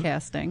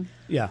 Forecasting.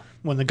 Yeah.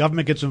 When the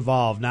government gets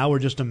involved, now we're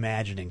just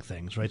imagining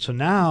things, right? So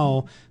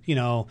now,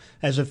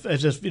 as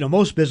if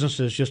most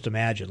businesses just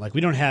imagine. Like, we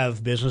don't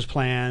have business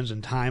plans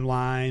and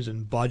timelines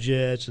and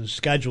budgets and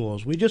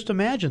schedules. We just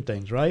imagine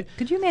things, right?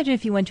 Could you imagine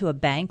if you went to a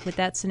bank with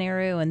that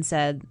scenario and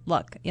said,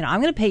 look,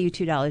 I'm going to pay you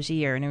 $2 a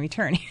year, and in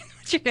return,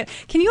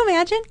 can you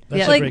imagine?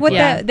 That's like what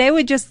question. they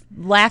would just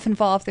laugh and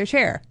fall off their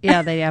chair.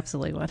 Yeah, they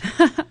absolutely would.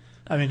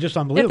 I mean, just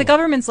unbelievable. If the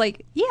government's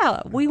like,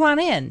 yeah, we want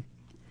in.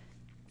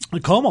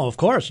 Como, of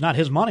course, not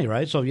his money,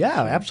 right? So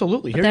yeah,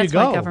 absolutely. But Here you go.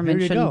 That's why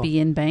government shouldn't go. be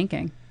in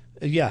banking.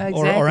 Yeah,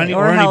 exactly.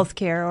 or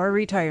healthcare, or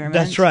retirement.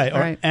 That's right,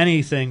 right. Or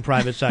anything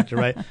private sector,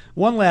 right?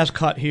 One last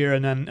cut here,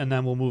 and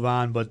then we'll move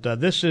on. But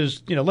this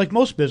is, like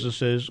most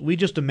businesses, we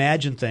just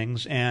imagine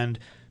things, and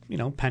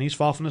pennies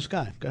fall from the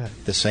sky. Go ahead.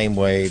 The same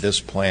way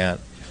this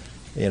plant,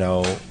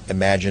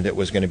 imagined it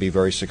was going to be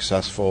very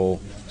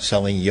successful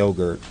selling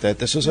yogurt. That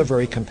this is a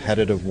very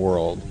competitive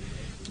world,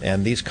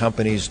 and these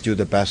companies do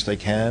the best they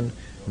can.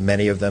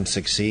 Many of them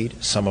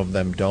succeed. Some of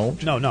them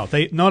don't. No,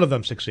 none of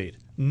them succeed.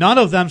 None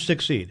of them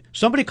succeed.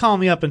 Somebody call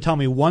me up and tell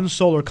me one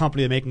solar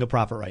company that's making a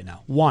profit right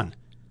now. One.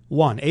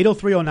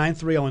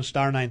 803-0930 and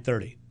star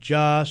 930.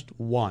 Just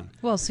one.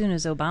 Well, as soon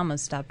as Obama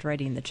stopped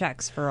writing the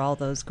checks for all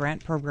those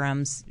grant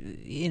programs,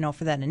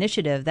 for that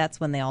initiative, that's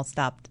when they all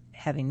stopped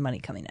having money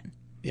coming in.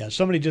 Yeah,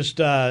 somebody just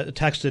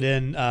texted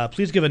in,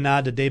 please give a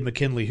nod to Dave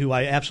McKinley, who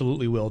I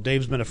absolutely will.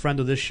 Dave's been a friend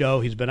of this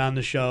show. He's been on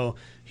the show.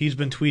 He's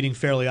been tweeting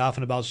fairly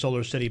often about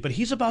Solar City, but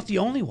he's about the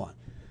only one.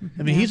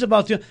 I mean, he's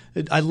about the.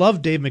 I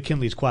love Dave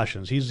McKinley's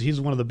questions.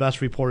 He's one of the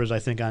best reporters, I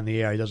think, on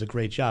the air. He does a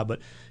great job, but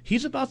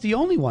he's about the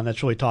only one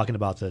that's really talking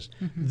about this.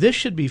 This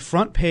should be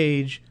front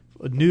page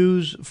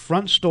news,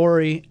 front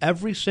story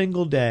every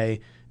single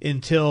day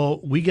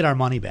until we get our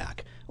money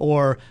back.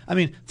 Or, I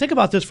mean, think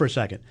about this for a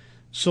second.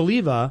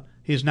 Saliva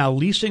is now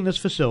leasing this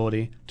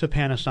facility to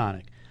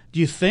Panasonic. Do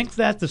you think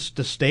that the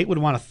state would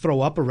want to throw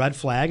up a red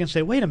flag and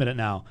say, wait a minute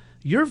now,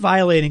 you're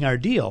violating our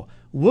deal.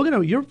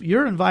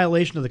 You're in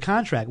violation of the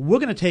contract. We're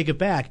going to take it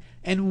back,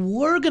 and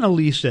we're going to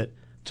lease it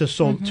to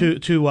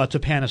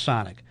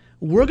Panasonic.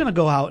 We're going to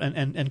go out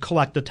and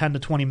collect the $10 to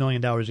 $20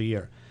 million a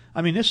year.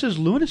 I mean, this is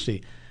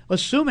lunacy.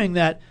 Assuming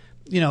that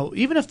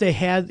even if they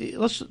had,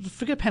 let's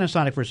forget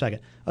Panasonic for a second.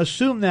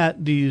 Assume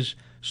that these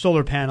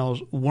solar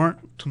panels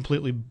weren't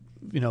completely,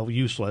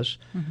 useless.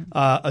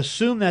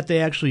 Assume that they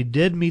actually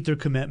did meet their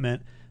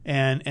commitment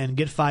and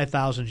get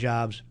 5,000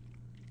 jobs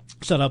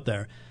set up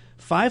there.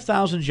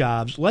 5,000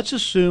 jobs. Let's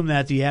assume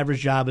that the average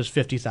job is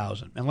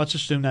 50,000, and let's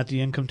assume that the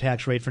income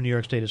tax rate for New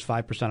York State is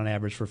 5% on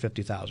average for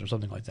 50,000 or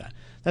something like that.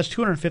 That's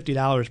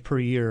 $250 per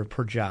year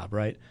per job,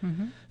 right?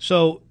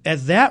 So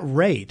at that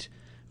rate,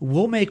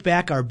 we'll make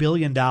back our $1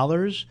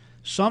 billion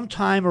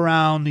sometime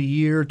around the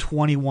year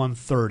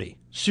 2130.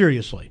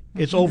 Seriously,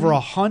 it's over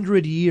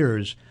 100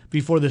 years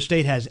before the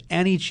state has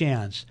any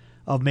chance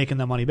of making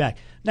the money back.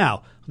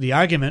 Now, the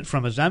argument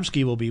from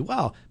Azemski will be,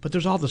 well, but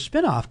there's all the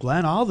spinoff,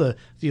 Glenn, all the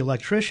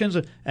electricians,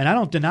 and I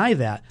don't deny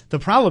that. The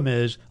problem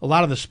is a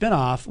lot of the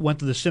spinoff went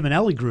to the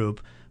Simonelli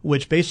Group,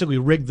 which basically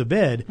rigged the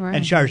bid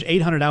and charged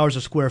 $800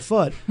 a square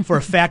foot for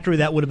a factory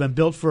that could have been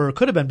built for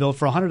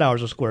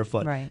 $100 a square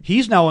foot. Right.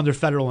 He's now under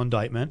federal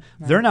indictment.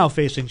 Right. They're now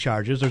facing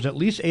charges. There's at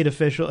least eight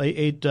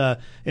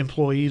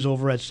employees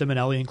over at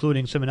Simonelli,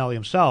 including Simonelli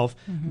himself,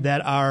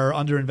 that are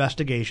under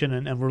investigation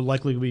and were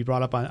likely to be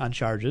brought up on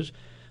charges.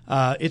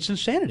 It's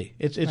insanity.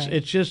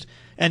 It's just,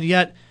 and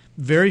yet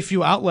very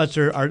few outlets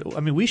are. I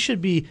mean, we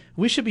should be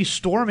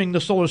storming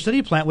the Solar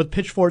City plant with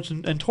pitchforks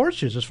and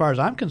torches, as far as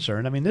I'm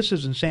concerned. I mean, this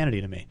is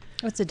insanity to me.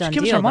 It's a done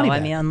deal, though. I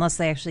mean, unless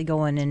they actually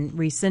go in and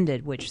rescind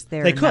it, which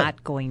they're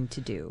not going to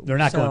do. They're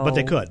not going, but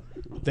they could.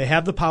 They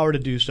have the power to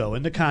do so.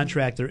 In the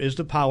contract, there is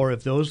the power.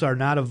 If those are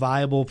not a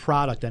viable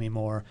product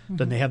anymore,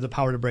 then they have the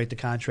power to break the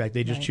contract.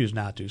 They just choose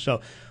not to.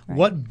 So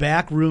what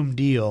backroom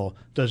deal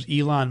does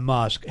Elon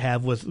Musk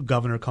have with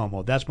Governor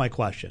Cuomo? That's my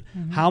question.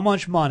 How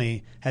much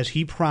money has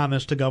he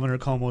promised to Governor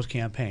Cuomo's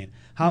campaign?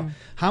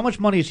 How much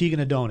money is he going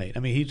to donate? I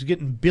mean, he's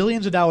getting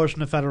billions of dollars from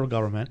the federal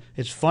government.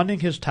 It's funding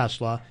his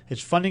Tesla.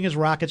 It's funding his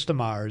rockets to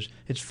Mars.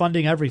 It's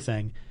funding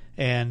everything.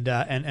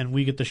 And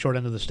we get the short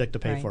end of the stick to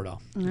pay for it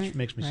all, which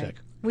makes me sick.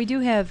 We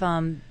do have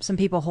some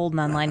people holding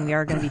online. We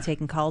are going to be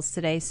taking calls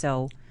today,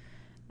 so...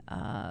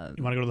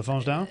 you want to go to the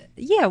phones now?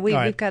 Yeah,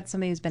 we've got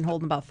somebody who's been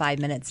holding about 5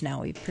 minutes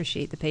now. We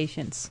appreciate the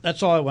patience.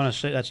 That's all I want to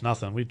say. That's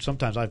nothing.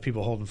 Sometimes I have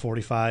people holding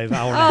 45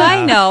 hours.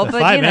 I know,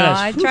 but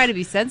I try to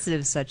be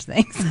sensitive to such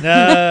things.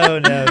 No.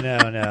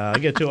 I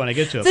get to it when I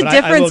get to it. It's a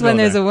difference when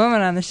there's a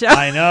woman on the show.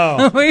 I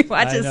know. We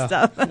watch his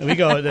stuff. We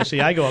go. See,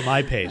 I go at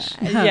my pace.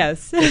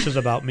 Yes. This is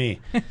about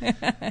me.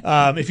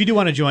 If you do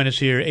want to join us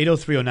here,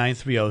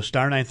 803-0930,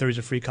 star 930 is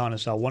a free call in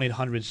cell,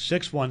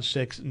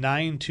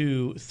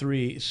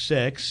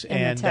 1-800-616-9236.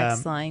 And the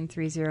text line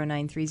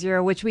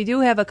 30930, which we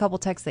do have a couple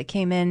texts that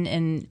came in,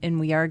 and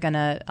we are going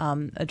to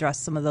address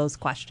some of those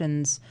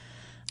questions.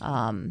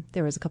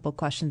 There was a couple of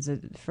questions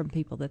from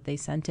people that they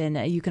sent in.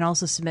 You can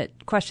also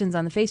submit questions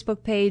on the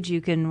Facebook page.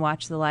 You can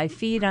watch the live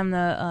feed on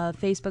the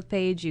Facebook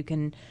page. You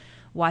can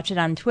watch it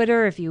on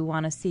Twitter if you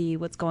want to see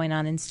what's going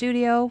on in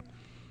studio.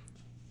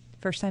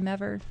 First time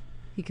ever.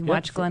 You can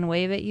watch Glenn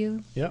wave at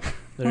you. Yep,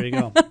 there you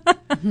go.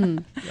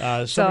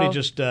 Somebody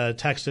just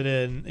texted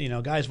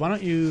in, guys, why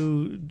don't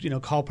you,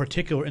 call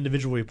particular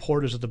individual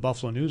reporters at the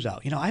Buffalo News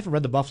out? I haven't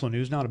read the Buffalo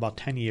News now in about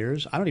 10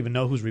 years. I don't even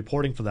know who's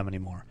reporting for them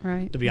anymore.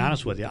 Right. To be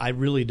honest with you, I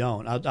really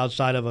don't.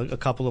 Outside of a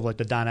couple of like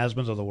the Don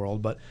Esmonds of the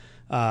world, but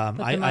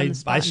I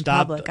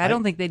stopped. I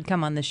don't think they'd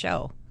come on the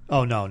show.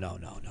 Oh no.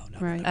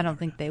 Right. I don't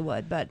think they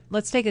would. But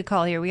let's take a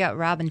call here. We got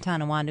Rob in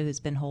Tonawanda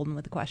who's been holding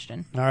with a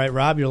question. All right,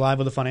 Rob, you're live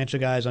with the Financial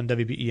Guys on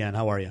WBEN.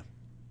 How are you?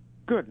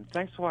 Good.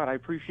 Thanks a lot. I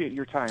appreciate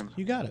your time.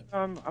 You got it.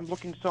 I'm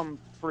looking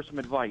for some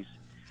advice.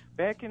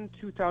 Back in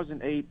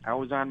 2008, I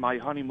was on my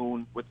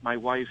honeymoon with my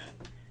wife,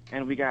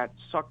 and we got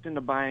sucked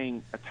into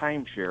buying a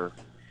timeshare.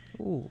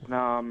 Ooh.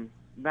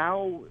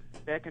 Now,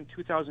 back in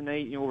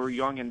 2008, we were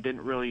young and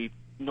didn't really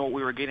know what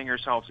we were getting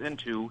ourselves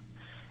into.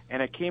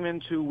 And it came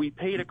into, we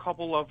paid a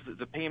couple of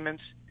the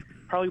payments,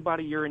 probably about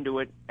a year into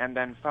it, and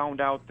then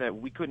found out that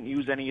we couldn't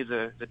use any of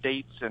the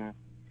dates, and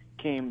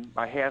came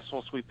a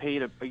hassle, so we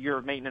paid a year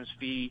of maintenance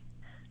fee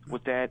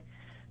with that.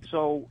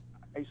 So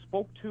I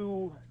spoke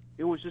to,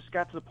 it was just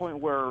got to the point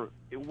where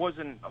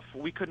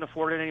we couldn't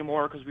afford it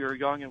anymore because we were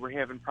young and we're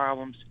having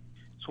problems.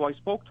 So I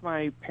spoke to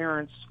my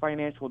parents'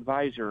 financial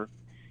advisor,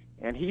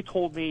 and he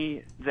told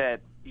me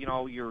that,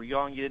 you're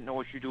young, you didn't know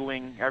what you're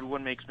doing,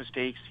 everyone makes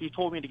mistakes. He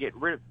told me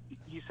to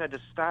he said to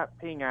stop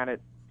paying on it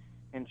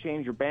and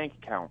change your bank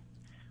account,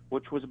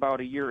 which was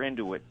about a year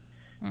into it.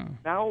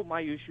 Now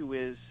my issue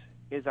is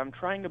I'm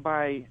trying to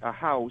buy a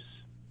house,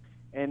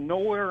 and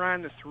nowhere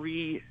on the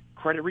 3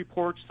 credit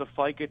reports, the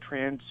FICA,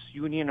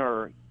 TransUnion,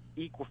 or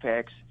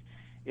Equifax,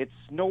 it's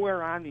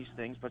nowhere on these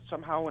things, but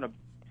somehow in a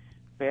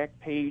back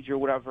page or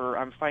whatever,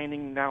 I'm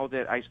finding now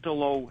that I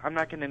still owe. I'm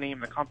not going to name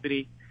the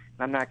company,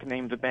 and I'm not going to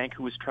name the bank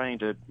who was trying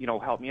to,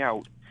 help me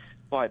out,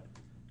 but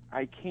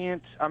I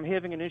can't. I'm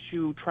having an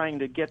issue trying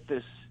to get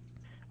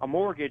a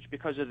mortgage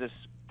because of this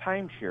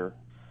timeshare.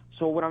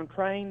 So what I'm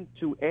trying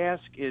to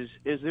ask is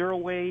there a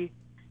way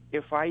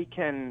if I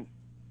can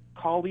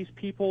call these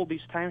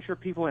timeshare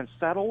people, and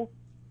settle,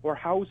 or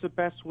how's the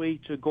best way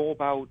to go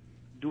about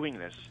doing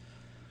this?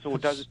 So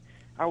it doesn't.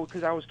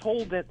 because I was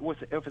told that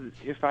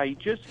if I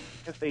just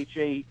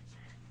FHA,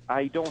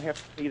 I don't have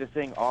to pay the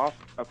thing off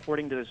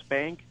according to this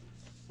bank.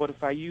 But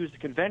if I use the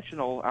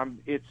conventional,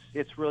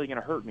 it's really going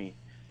to hurt me.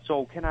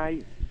 So can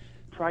I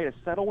try to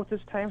settle with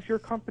this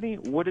timeshare company?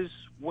 What is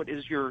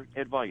your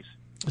advice?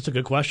 That's a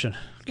good question.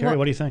 Carrie,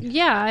 what do you think?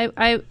 Yeah,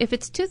 if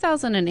it's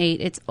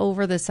 2008, it's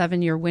over the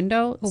 7-year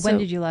window. Well, when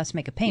did you last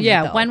make a payment?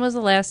 Yeah, though? when was the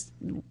last?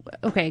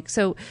 Okay,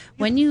 so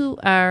when you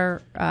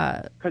are...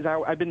 Because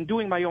I've been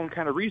doing my own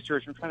kind of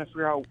research and trying to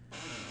figure out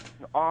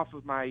off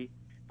of my...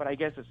 But I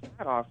guess it's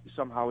not off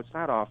somehow. It's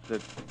not off the...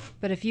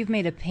 But if you've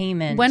made a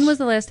payment... When was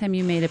the last time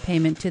you made a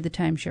payment to the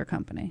timeshare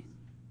company?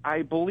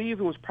 I believe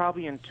it was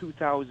probably in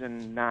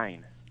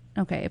 2009.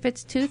 Okay, if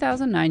it's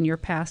 2009, you're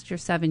past your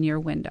 7-year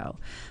window.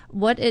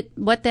 What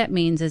that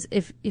means is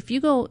if you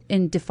go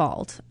in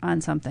default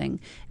on something,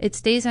 it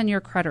stays on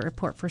your credit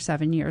report for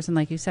 7 years, and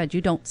like you said,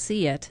 you don't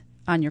see it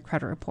on your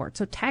credit report.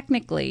 So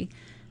technically,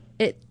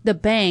 the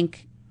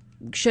bank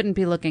shouldn't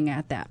be looking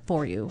at that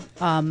for you.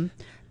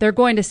 They're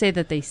going to say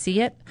that they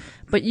see it,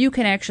 but you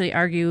can actually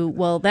argue,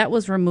 well, that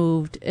was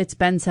removed. It's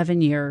been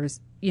 7 years.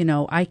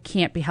 I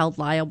can't be held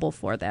liable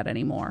for that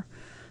anymore.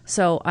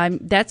 So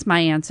that's my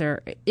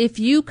answer. If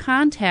you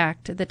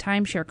contact the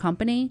timeshare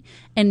company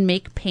and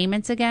make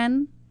payments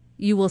again,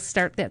 you will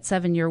start that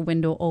 7-year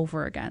window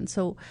over again.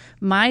 So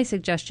my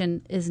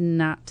suggestion is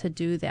not to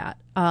do that.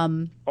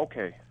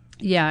 Okay.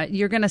 Yeah,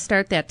 you're going to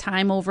start that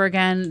time over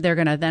again. They're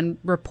going to then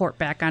report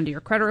back onto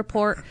your credit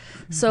report.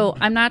 So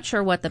I'm not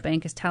sure what the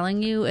bank is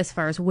telling you as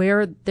far as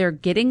where they're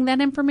getting that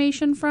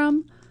information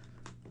from.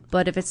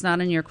 But if it's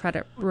not in your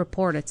credit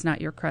report, it's not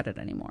your credit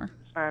anymore.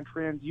 It's on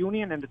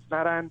TransUnion, and it's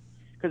not on...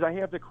 Because I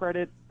have the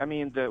credit, what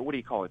do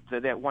you call it?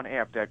 That one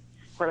app, that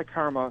Credit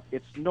Karma.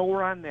 It's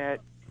nowhere on that.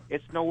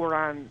 It's nowhere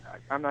on,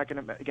 I'm not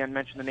going to, again,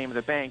 mention the name of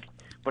the bank,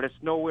 but it's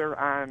nowhere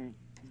on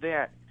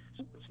that.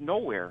 It's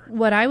nowhere.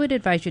 What I would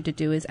advise you to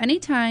do is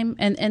anytime,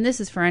 and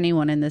this is for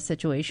anyone in this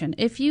situation,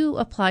 if you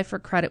apply for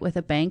credit with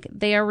a bank,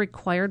 they are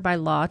required by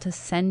law to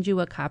send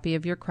you a copy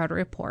of your credit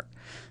report.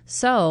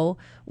 So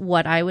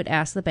what I would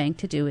ask the bank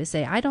to do is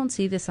say, I don't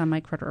see this on my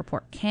credit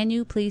report. Can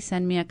you please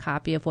send me a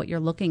copy of what you're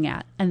looking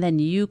at? And then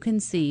you can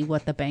see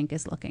what the bank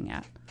is looking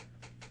at.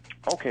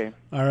 Okay.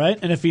 All right.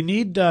 And if you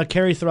need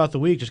Carrie throughout the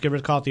week, just give her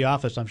a call at the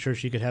office. I'm sure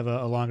she could have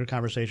a longer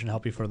conversation to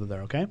help you further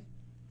there, okay?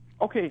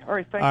 Okay. All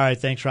right. Thanks. All right.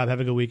 Thanks, Rob.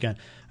 Have a good weekend.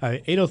 All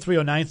right.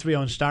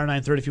 803-0930 and star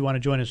 930 if you want to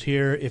join us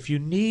here. If you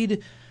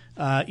need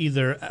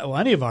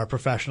any of our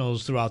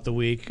professionals throughout the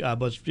week,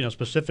 but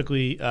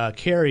specifically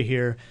Carrie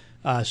here,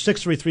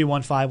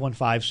 633-1515,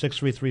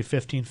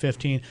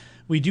 633-1515.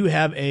 We do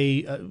have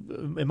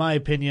in my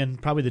opinion,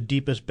 probably the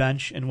deepest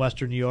bench in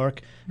Western New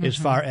York as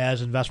far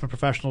as investment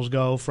professionals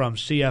go, from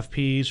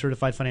CFPs,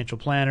 certified financial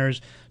planners,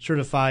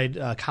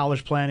 certified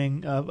college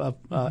planning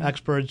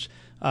experts,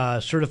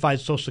 certified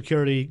Social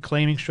Security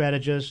claiming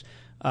strategists,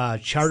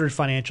 chartered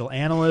financial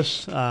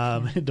analysts,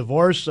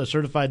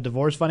 certified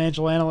divorce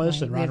financial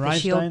analyst, and Ron we have the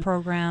Reinstein. SHIELD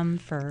program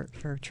for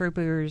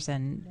troopers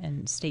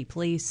and state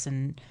police,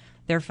 and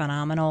they're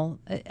phenomenal.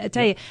 I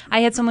tell you, I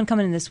had someone come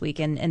in this week,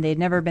 and they'd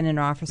never been in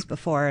an office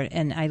before,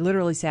 and I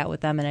literally sat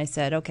with them and I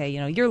said, okay,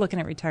 you're looking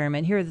at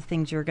retirement. Here are the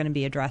things you're going to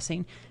be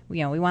addressing.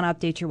 We want to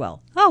update your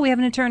will. Oh, we have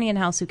an attorney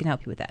in-house who can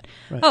help you with that.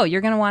 Right. Oh,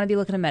 you're going to want to be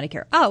looking at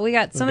Medicare. Oh, we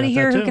got somebody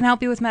here who can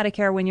help you with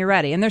Medicare when you're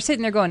ready. And they're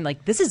sitting there going,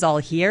 like, this is all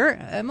here?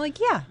 I'm like,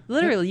 yeah,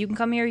 literally. You can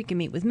come here. You can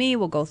meet with me.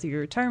 We'll go through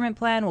your retirement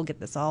plan. We'll get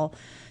this all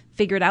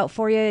figured out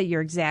for you,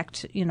 your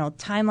exact,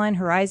 timeline,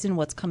 horizon,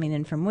 what's coming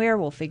in from where.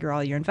 We'll figure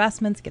all your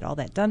investments, get all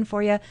that done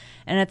for you.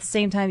 And at the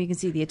same time, you can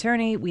see the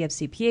attorney. We have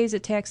CPAs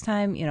at tax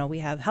time. We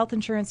have health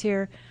insurance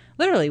here.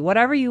 Literally,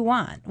 whatever you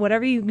want,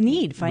 whatever you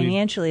need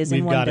financially is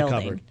in one building. We've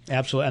got it covered.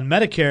 Absolutely. And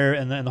Medicare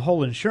and the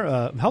whole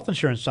health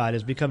insurance side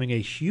is becoming a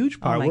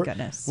huge part. Oh, my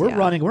goodness. We're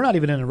running. We're not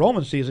even in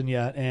enrollment season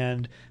yet.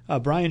 And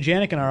Brian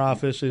Janik in our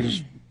office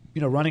is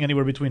running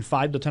anywhere between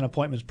 5 to 10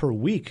 appointments per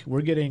week.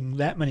 We're getting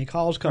that many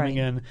calls coming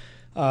in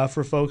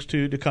for folks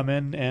to come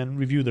in and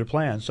review their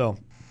plan. So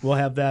we'll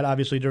have that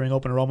obviously during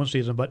open enrollment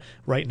season. But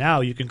right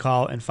now you can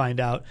call and find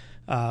out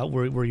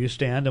where you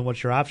stand and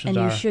what your options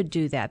are. And you should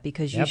do that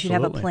because you should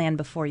have a plan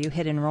before you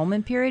hit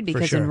enrollment period,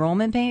 because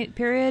enrollment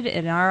period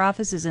in our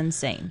office is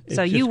insane.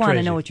 So you want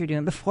to know what you're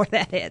doing before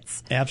that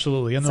hits.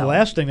 Absolutely. And the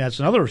last thing that's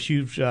another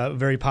huge,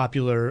 very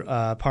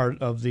popular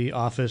part of the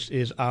office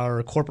is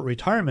our corporate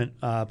retirement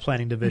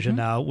planning division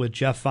now with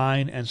Jeff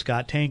Fine and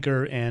Scott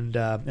Tanker and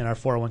our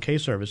 401k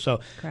service.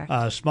 So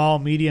small,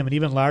 medium, and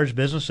even large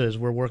businesses,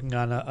 we're working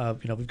on,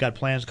 we've got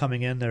plans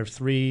coming in. They're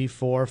 $3, $4,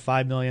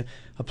 $5 million.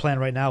 A plan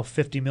right now,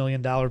 $50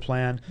 million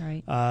plan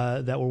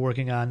that we're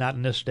working on, not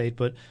in this state,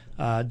 but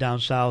down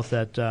south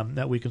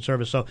that we can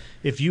service. So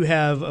if you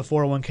have a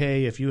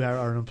 401k, if you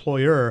are an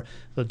employer,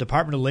 the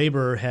Department of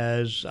Labor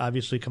has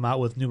obviously come out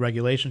with new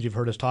regulations. You've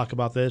heard us talk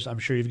about this. I'm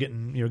sure you're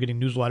getting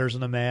newsletters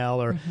in the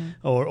mail or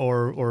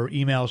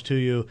emails to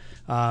you.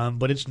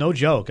 But it's no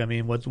joke. I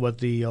mean, what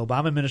the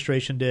Obama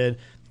administration did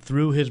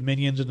through his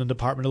minions in the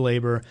Department of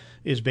Labor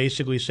is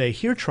basically say,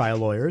 here, trial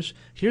lawyers,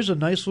 here's a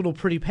nice little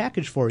pretty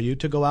package for you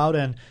to go out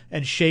and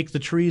shake the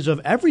trees of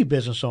every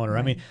business owner. Right.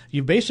 I mean,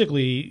 you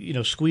basically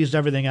squeezed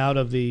everything out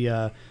of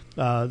the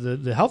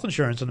health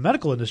insurance and the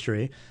medical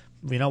industry.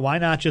 Why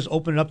not just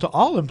open it up to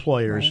all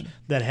employers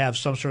that have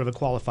some sort of a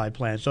qualified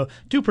plan? So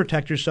do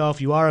protect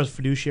yourself. You are a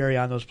fiduciary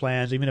on those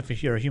plans. Even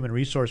if you're a human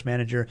resource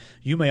manager,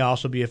 you may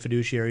also be a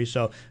fiduciary.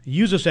 So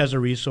use us as a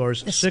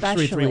resource,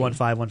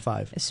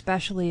 633-1515.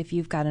 Especially if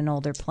you've got an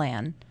older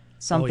plan.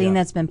 Something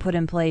that's been put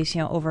in place,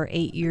 over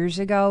 8 years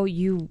ago,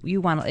 you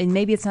want to, and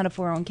maybe it's not a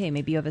 401k,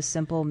 maybe you have a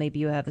simple, maybe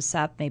you have a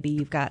SEP, maybe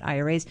you've got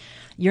IRAs.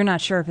 You're not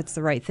sure if it's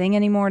the right thing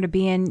anymore to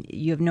be in.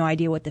 You have no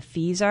idea what the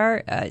fees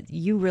are.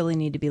 You really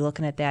need to be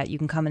looking at that. You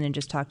can come in and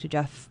just talk to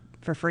Jeff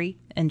for free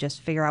and just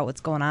figure out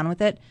what's going on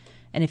with it.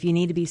 And if you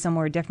need to be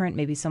somewhere different,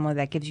 maybe somewhere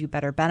that gives you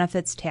better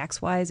benefits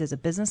tax-wise as a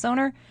business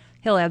owner,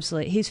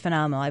 he's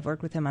phenomenal. I've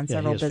worked with him on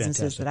several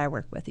businesses that I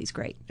work with. He's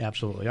great.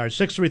 Absolutely. All right,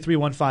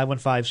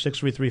 633-1515,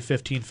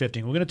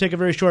 633-1515. We're going to take a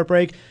very short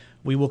break.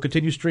 We will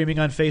continue streaming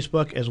on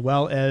Facebook as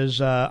well as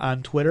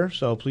on Twitter,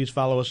 so please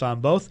follow us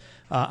on both.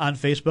 On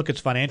Facebook, it's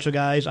Financial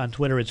Guys. On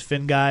Twitter, it's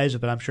Fin Guys,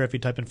 but I'm sure if you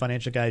type in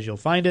Financial Guys, you'll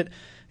find it.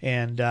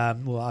 And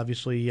we'll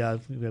obviously we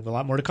have a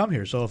lot more to come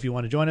here. So if you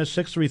want to join us,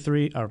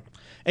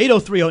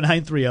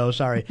 803-0930,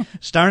 sorry.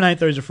 Star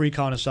 930 is a free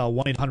call and a cell,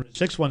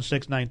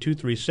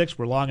 1-800-616-9236.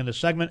 We're long in this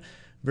segment.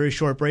 Very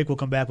short break. We'll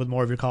come back with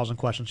more of your calls and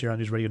questions here on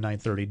News Radio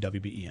 930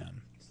 WBEN.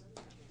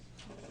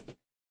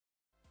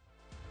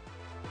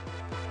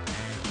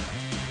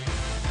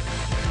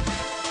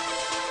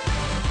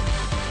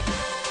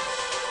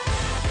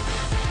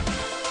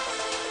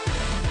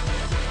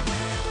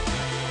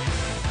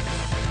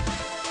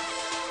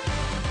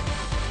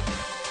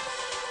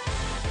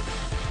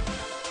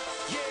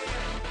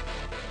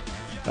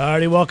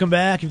 Alrighty, welcome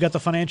back. You've got the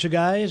Financial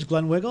Guys,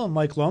 Glenn Wiggle and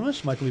Mike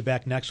Lomas. Mike will be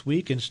back next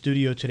week. In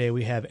studio today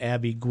we have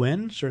Abby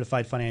Gwynn,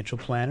 Certified Financial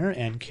Planner,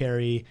 and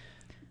Carrie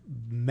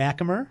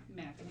McAmer.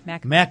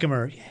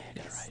 McAmer. Yeah, I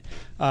got it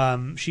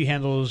right. She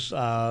handles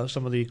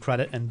some of the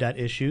credit and debt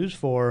issues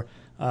for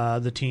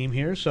the team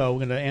here. So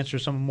we're going to answer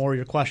some more of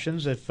your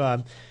questions.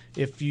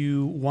 If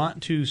you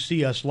want to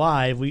see us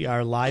live, we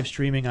are live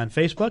streaming on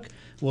Facebook.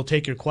 We'll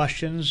take your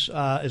questions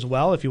as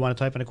well. If you want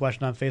to type in a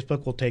question on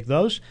Facebook, we'll take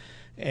those.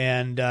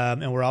 And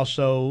we're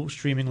also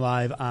streaming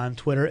live on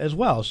Twitter as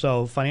well.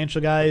 So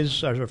Financial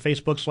Guys, or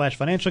Facebook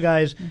 /Financial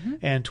Guys,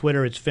 and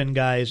Twitter, it's Fin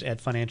Guys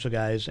at Financial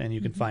Guys, and you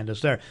can find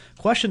us there.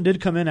 Question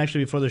did come in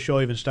actually before the show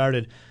even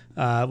started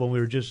when we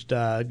were just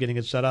getting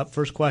it set up.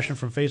 First question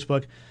from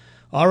Facebook.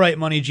 All right,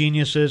 money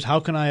geniuses, how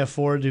can I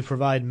afford to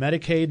provide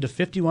Medicaid to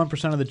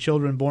 51% of the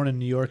children born in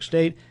New York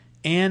State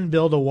and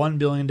build a $1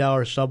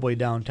 billion subway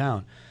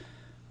downtown?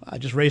 I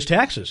just raised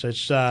taxes.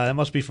 That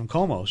must be from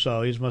Como,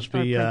 so he must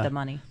be print the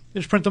money.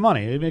 Just print the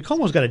money. I mean,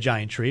 Como's got a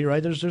giant tree,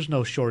 right? There's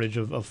no shortage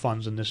of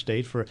funds in this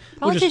state for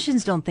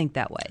politicians. Don't think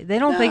that way. They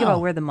don't think about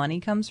where the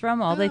money comes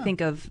from. All they think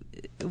of,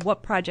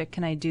 what project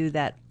can I do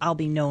that I'll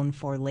be known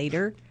for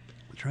later.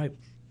 That's right.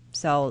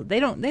 So they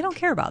don't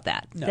care about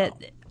that. No.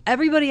 That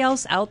everybody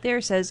else out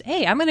there says,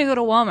 "Hey, I'm going to go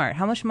to Walmart.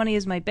 How much money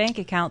is my bank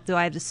account? Do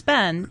I have to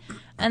spend?"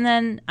 And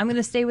then I'm going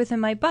to stay within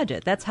my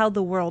budget. That's how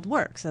the world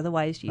works.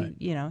 Otherwise,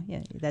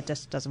 that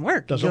just doesn't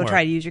work. You go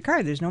try to use your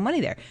card. There's no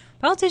money there.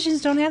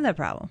 Politicians don't have that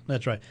problem.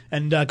 That's right.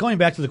 And going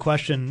back to the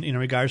question in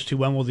regards to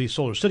when will the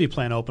Solar City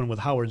plant open with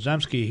Howard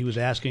Zemsky, he was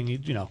asking,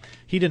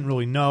 he didn't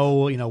really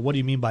know, what do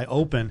you mean by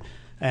open?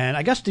 And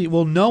I guess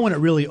we'll know when it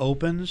really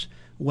opens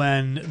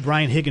when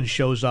Brian Higgins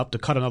shows up to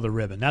cut another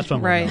ribbon. That's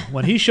when we'll know.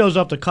 When he shows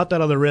up to cut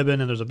that other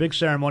ribbon and there's a big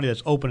ceremony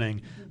that's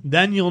opening,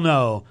 then you'll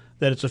know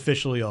that it's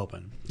officially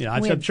open.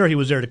 I'm sure he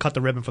was there to cut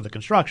the ribbon for the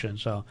construction.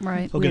 So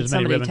right. We had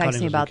somebody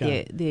texting about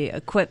the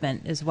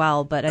equipment as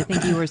well, but I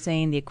think you were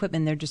saying the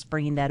equipment, they're just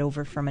bringing that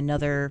over from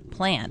another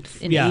plant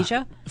in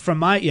Asia? From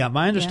my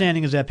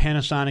understanding is that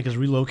Panasonic is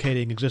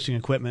relocating existing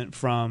equipment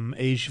from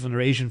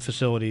their Asian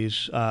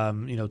facilities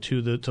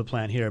to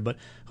plant here. But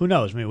who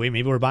knows?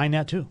 Maybe we're buying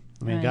that too.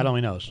 God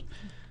only knows.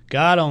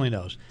 God only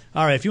knows.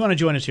 All right, if you want to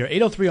join us here,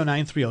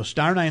 803-0930,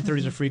 star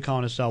 930 is a free call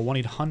and a cell,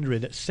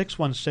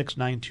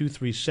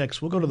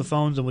 1-800-616-9236. We'll go to the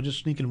phones, and we'll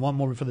just sneak in one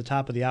more before the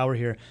top of the hour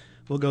here.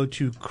 We'll go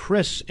to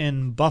Chris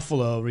in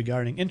Buffalo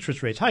regarding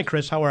interest rates. Hi,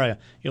 Chris. How are you?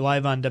 You're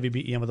live on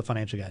WBEN with the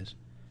Financial Guys.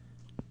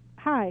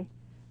 Hi.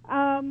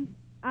 I'm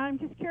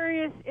just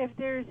curious if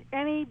there's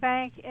any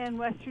bank in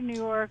Western New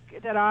York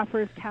that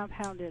offers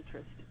compound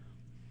interest.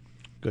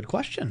 Good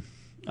question.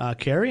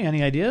 Carrie,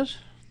 any ideas?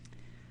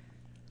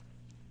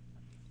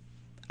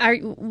 Are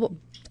you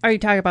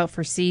talking about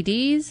for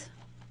CDs?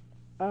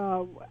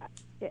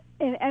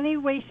 in any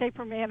way, shape,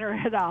 or manner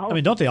at all. I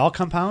mean, don't they all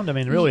compound? I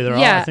mean, really, they're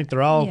all. I think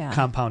they're all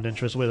compound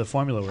interest the way the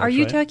formula works. Are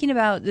you right? talking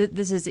about?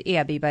 This is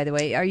Abby, by the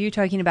way. Are you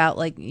talking about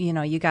like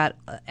you got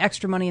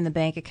extra money in the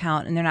bank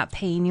account and they're not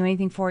paying you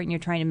anything for it, and you're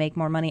trying to make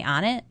more money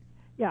on it?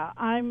 Yeah,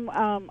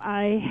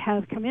 I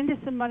have come into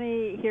some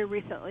money here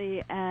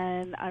recently,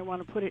 and I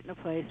want to put it in a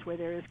place where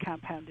there is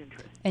compound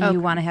interest. And you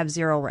want to have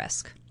zero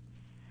risk.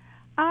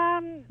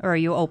 Or are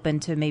you open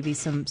to maybe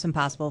some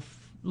possible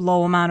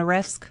low amount of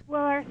risk?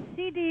 Well, our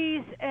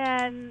CDs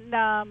and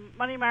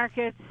money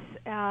markets,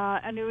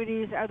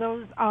 annuities, are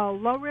those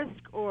low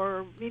risk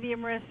or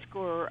medium risk,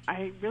 or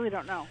I really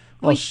don't know.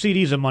 Well,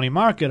 CDs and money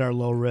market are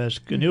low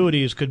risk.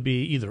 Annuities could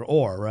be either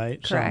or,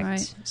 right?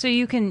 Correct. So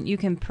you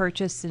can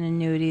purchase an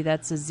annuity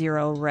that's a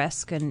zero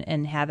risk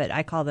and have it.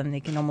 I call them,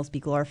 they can almost be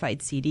glorified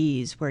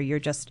CDs, where you're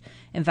just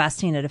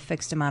investing at a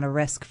fixed amount of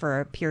risk for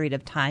a period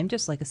of time,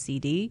 just like a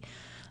CD.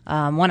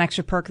 One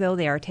extra perk, though,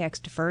 they are tax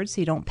deferred, so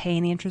you don't pay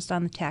any interest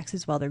on the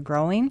taxes while they're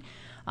growing.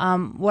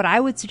 What I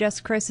would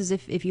suggest, Chris, is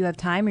if you have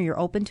time or you're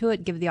open to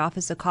it, give the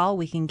office a call.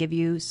 We can give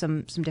you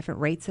some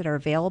different rates that are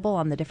available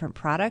on the different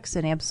products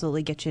and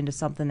absolutely get you into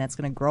something that's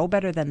going to grow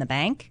better than the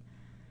bank.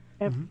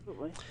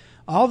 Absolutely.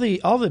 All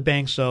the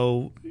banks,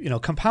 though,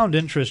 compound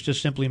interest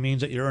just simply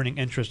means that you're earning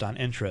interest on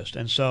interest.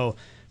 And so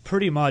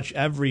pretty much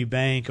every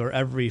bank or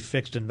every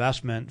fixed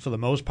investment, for the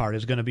most part,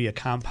 is going to be a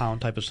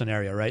compound type of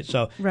scenario, right?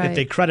 So if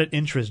they credit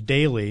interest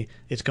daily,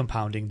 it's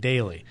compounding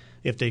daily.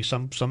 If they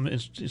some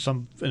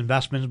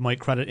investments might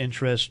credit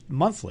interest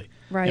monthly,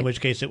 in which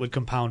case it would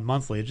compound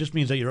monthly. It just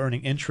means that you're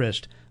earning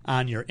interest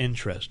on your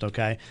interest,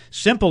 okay?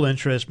 Simple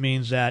interest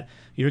means that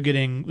you're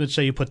getting, let's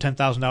say you put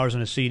 $10,000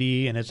 in a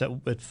CD and it's at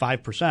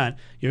 5%,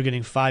 you're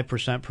getting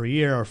 5% per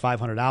year or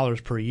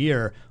 $500 per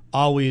year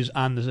always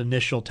on the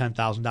initial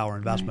 $10,000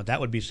 investment. That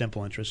would be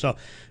simple interest. So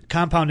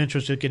compound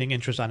interest is getting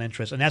interest on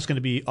interest, and that's going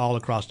to be all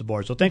across the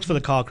board. So thanks for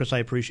the call, Chris. I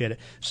appreciate it.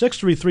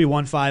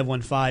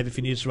 633-1515 if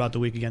you need us throughout the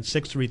week. Again,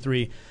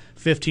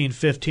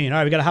 633-1515. All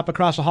right, we got to hop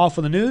across the hall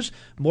for the news.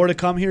 More to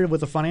come here with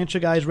the Financial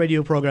Guys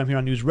radio program here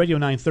on News Radio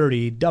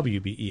 930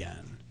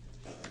 WBEN.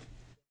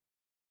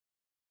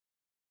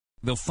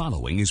 The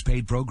following is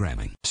paid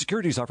programming.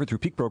 Securities offered through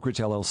Peak Brokerage,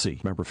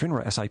 LLC. Member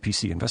FINRA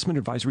SIPC. Investment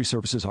advisory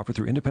services offered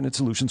through Independent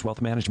Solutions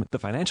Wealth Management. The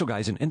Financial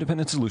Guys and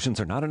Independent Solutions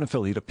are not an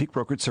affiliate of Peak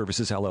Brokerage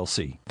Services,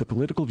 LLC. The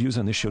political views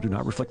on this show do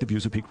not reflect the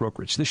views of Peak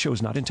Brokerage. This show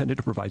is not intended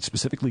to provide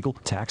specific legal,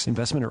 tax,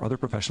 investment, or other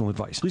professional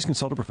advice. Please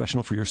consult a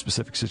professional for your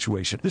specific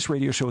situation. This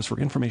radio show is for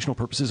informational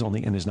purposes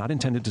only and is not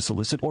intended to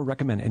solicit or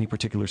recommend any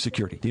particular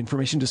security. The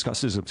information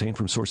discussed is obtained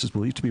from sources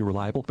believed to be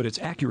reliable, but its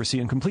accuracy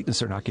and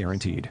completeness are not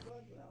guaranteed.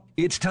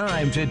 It's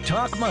time to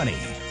talk money.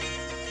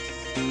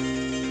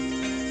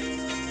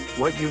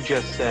 What you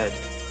just said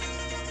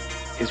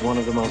is one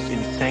of the most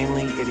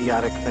insanely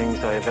idiotic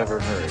things I have ever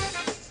heard.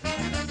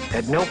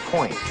 At no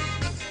point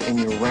in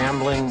your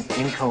rambling,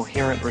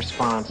 incoherent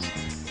response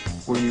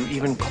were you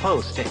even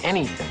close to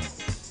anything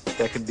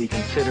that could be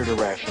considered a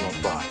rational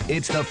thought.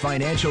 It's the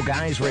Financial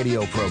Guys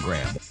radio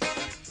program.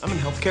 I'm in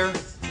healthcare.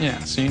 Yeah,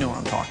 so you know what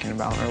I'm talking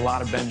about. There are a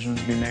lot of Benjamins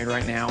to be made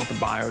right now with the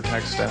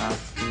biotech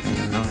stuff. I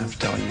don't have to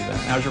tell you that.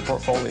 How's your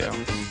portfolio?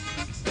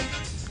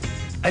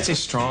 I'd say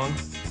strong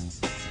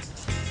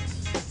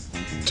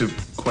to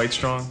quite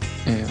strong.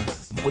 Yeah.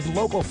 With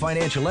local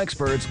financial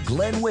experts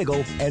Glenn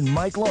Wiggle and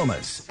Mike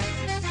Lomas.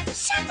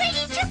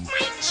 Somebody took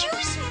my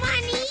juice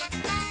money.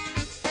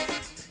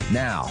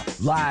 Now,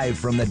 live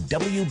from the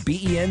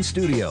WBEN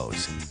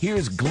studios,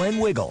 here's Glenn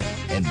Wiggle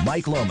and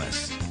Mike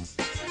Lomas.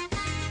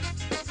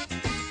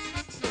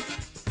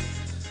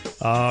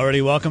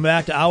 Alrighty, welcome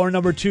back to hour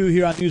number 2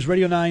 here on News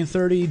Radio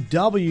 930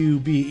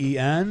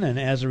 WBEN. And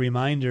as a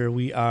reminder,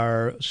 we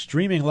are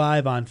streaming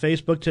live on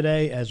Facebook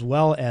today as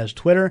well as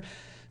Twitter.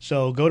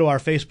 So go to our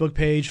Facebook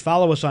page,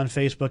 follow us on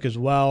Facebook as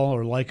well,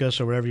 or like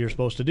us or whatever you're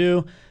supposed to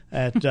do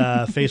at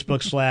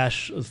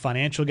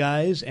Facebook/Financial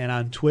Guys. And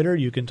on Twitter,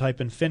 you can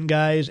type in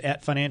FinGuys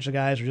at Financial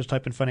Guys or just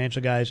type in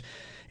Financial Guys,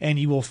 and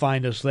you will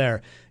find us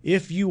there.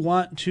 If you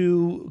want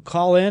to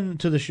call in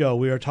to the show,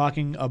 we are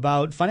talking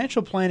about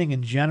financial planning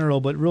in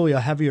general, but really a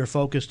heavier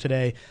focus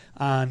today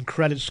on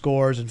credit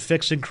scores and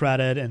fixing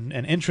credit and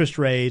interest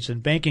rates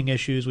and banking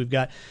issues. We've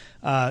got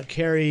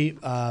Carrie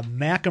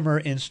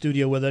McAmer in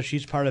studio with us.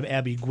 She's part of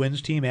Abby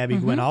Gwynn's team. Abby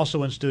Gwynn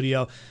also in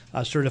studio,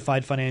 a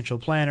certified financial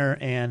planner.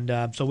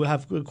 And so we'll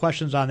have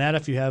questions on that.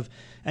 If you have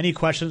any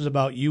questions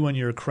about you and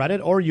your credit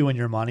or you and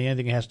your money,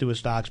 anything that has to do with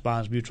stocks,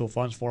 bonds, mutual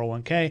funds,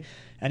 401k,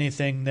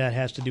 anything that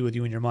has to do with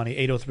you and your money,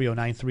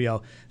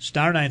 803-0930.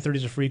 Star 930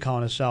 is a free call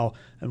and a cell,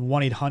 and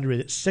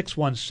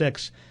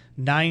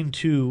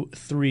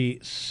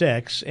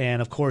 1-800-616-9236.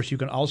 And, of course, you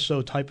can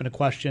also type in a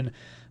question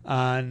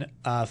on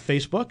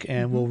Facebook,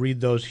 and we'll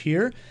read those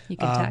here. You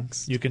can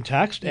text. You can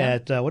text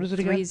at, what is it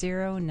again?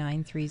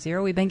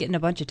 30930. We've been getting a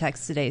bunch of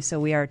texts today, so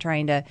we are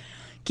trying to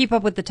keep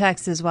up with the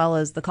texts as well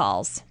as the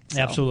calls.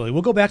 So. Absolutely.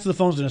 We'll go back to the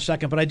phones in a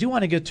second, but I do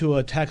want to get to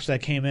a text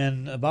that came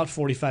in about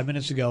 45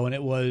 minutes ago, and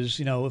it was,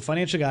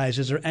 Financial Guys,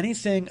 is there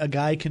anything a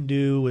guy can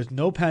do with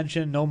no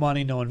pension, no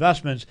money, no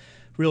investments,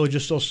 really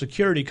just Social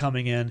Security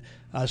coming in,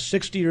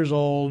 60 years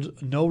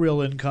old, no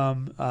real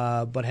income,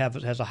 but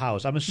has a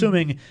house. I'm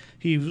assuming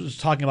he was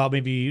talking about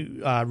maybe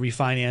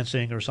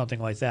refinancing or something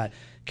like that.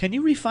 Can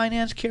you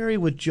refinance, Carrie,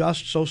 with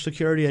just Social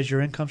Security as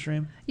your income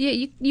stream?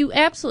 Yeah, you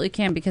absolutely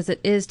can, because it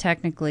is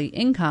technically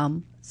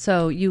income.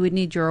 So you would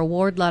need your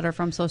award letter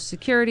from Social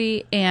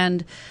Security,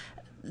 and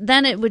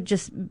then it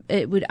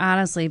would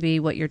honestly be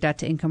what your debt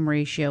to income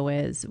ratio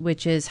is,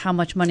 which is how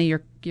much money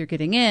you're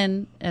getting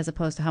in as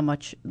opposed to how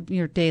much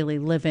your daily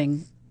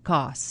living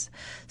costs.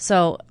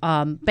 So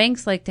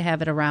banks like to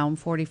have it around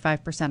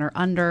 45% or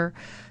under.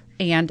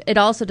 And it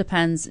also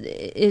depends,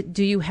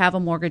 do you have a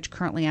mortgage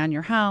currently on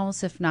your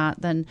house? If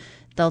not, then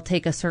they'll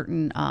take a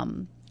certain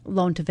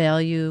loan to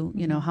value,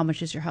 how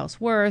much is your house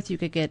worth? You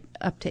could get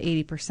up to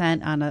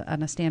 80% on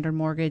a standard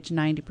mortgage,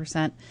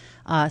 90%.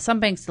 Some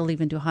banks will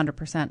even do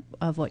 100%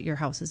 of what your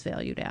house is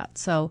valued at.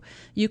 So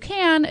you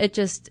can,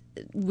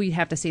 we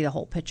have to see the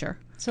whole picture.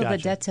 So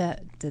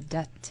gotcha. the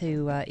debt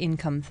to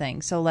income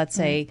thing. So let's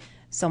say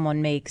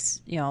someone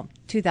makes,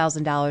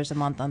 $2,000 a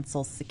month on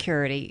Social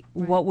Security.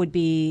 Right. What would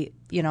be,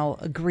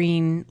 a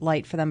green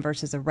light for them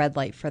versus a red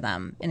light for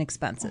them in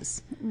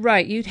expenses?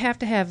 Right. You'd have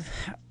to have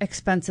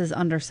expenses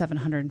under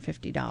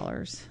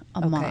 $750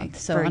 a month.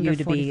 So for under you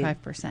to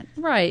 45%.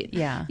 Right.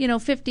 Yeah.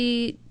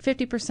 50%,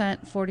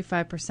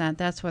 45%,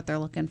 that's what they're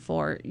looking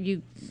for.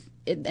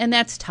 And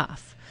that's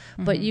tough.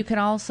 But you can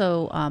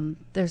also,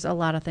 there's a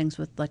lot of things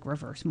with like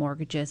reverse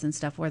mortgages and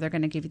stuff where they're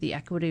going to give you the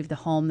equity of the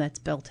home that's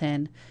built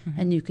in,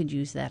 and you could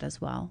use that as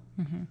well.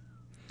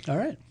 All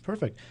right,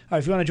 perfect. All right,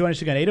 if you want to join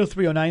us again,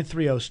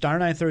 803-0930, star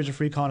 930 is a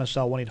free call on a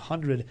cell,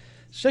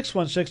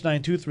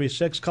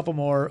 1-800-616-9236. Couple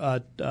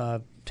more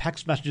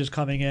text messages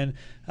coming in.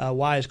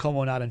 Why is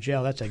Cuomo not in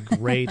jail? That's a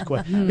great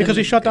question. Because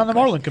he shut down the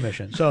Marlin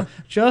Commission. So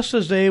just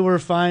as they were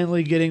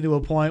finally getting to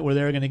a point where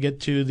they were going to get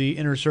to the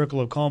inner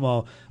circle of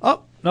Cuomo,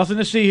 nothing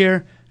to see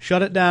here,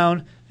 shut it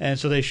down. And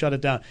so they shut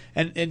it down.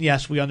 And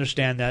yes, we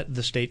understand that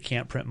the state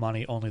can't print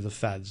money, only the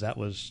feds. That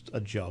was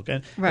a joke.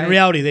 And in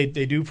reality,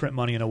 they do print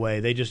money in a way.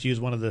 They just use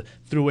one of the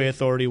Thruway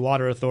Authority,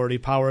 Water Authority,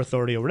 Power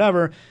Authority, or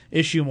whatever,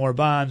 issue more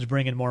bonds,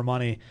 bring in more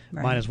money.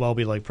 Right. Might as well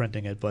be like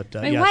printing it. But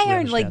yes, why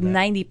aren't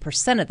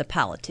 90% of the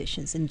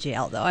politicians in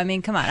jail, though? I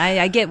mean, come on.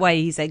 I get why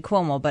he said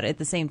Cuomo, but at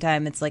the same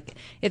time, it's like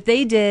if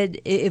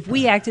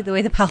we acted the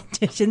way the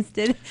politicians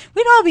did,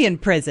 we'd all be in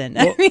prison.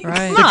 Well, I mean, come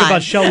think on.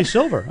 about Shelley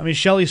Silver. I mean,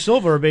 Shelley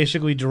Silver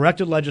basically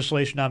directed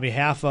legislation on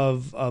behalf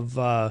of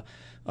the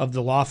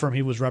law firm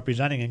he was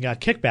representing and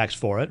got kickbacks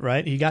for it,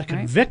 right? He got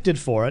convicted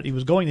for it. He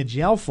was going to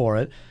jail for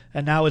it,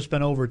 and now it's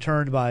been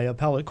overturned by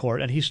appellate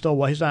court, and he's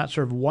not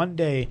served 1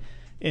 day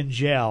in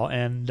jail,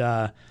 and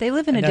they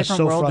live in a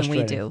different world than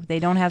we do. They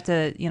don't have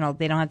to,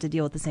 they don't have to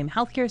deal with the same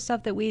healthcare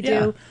stuff that we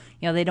do.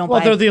 They don't. Well,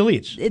 they're the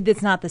elites.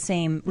 It's not the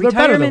same They're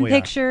retirement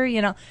picture.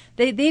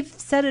 They've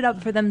set it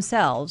up for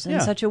themselves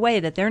in such a way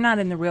that they're not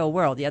in the real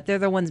world yet. They're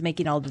the ones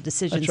making all the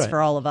decisions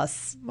for all of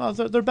us. Well,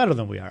 they're better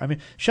than we are. I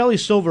mean, Shelley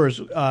Silver's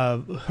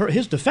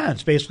his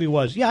defense basically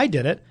was, I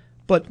did it,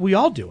 but we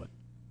all do it.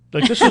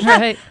 Like this is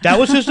that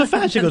was his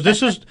defense. He goes,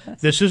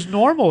 "This is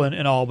normal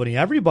in Albany.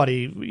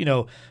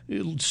 Everybody,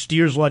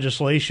 steers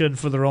legislation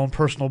for their own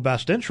personal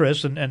best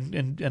interests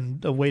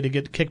and a way to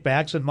get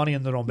kickbacks and money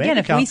in their own bank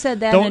account." If we said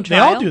that in a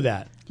trial, they all do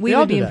that. We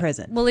would be in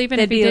prison. Well, even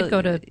if he did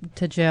go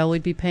to jail,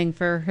 we'd be paying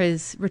for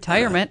his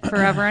retirement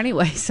forever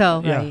anyway.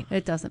 So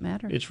it doesn't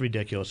matter. It's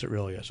ridiculous. It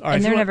really is. All right,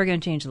 and they're never going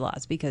to change the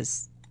laws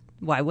because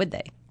why would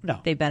they? No.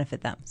 They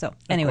benefit them. So,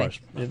 anyway. Of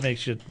course. It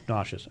makes you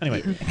nauseous.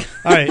 Anyway.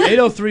 All right.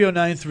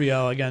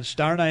 803-0930. Again,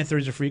 star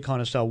 930 is a free call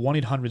on a cell.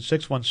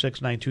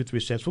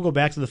 1-800-616-9236. We'll go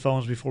back to the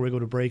phones before we go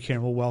to break here,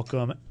 and we'll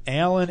welcome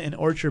Alan in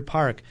Orchard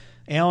Park.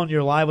 Alan,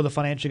 you're live with the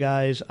Financial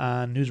Guys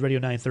on News Radio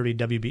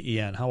 930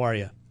 WBEN. How are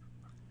you?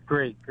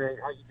 Great. How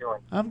you doing?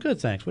 I'm good,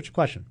 thanks. What's your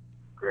question?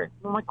 Great.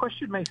 Well, my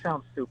question may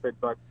sound stupid,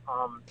 but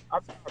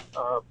I've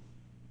got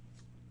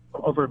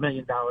over $1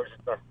 million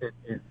invested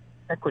in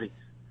equities,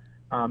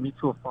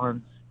 mutual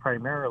funds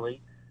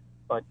primarily,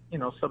 but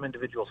some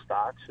individual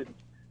stocks. And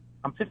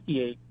I'm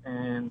 58,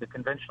 and the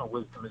conventional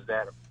wisdom is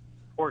that a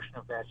portion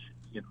of that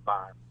should be in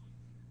bonds.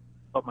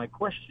 But my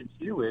question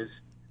to you is,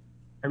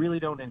 I really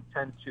don't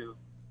intend to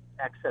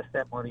access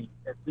that money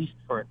at least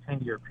for a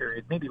 10-year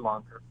period, maybe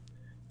longer,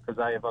 because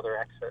I have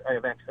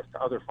access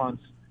to other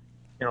funds,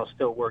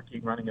 still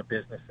working, running a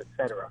business,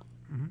 etc.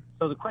 Mm-hmm.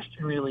 So the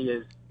question really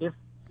is, if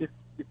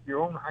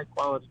you own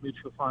high-quality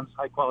mutual funds,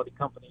 high-quality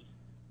companies,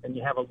 and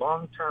you have a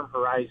long-term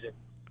horizon,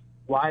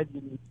 why do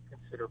you need to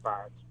consider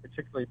bonds,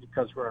 particularly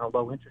because we're in a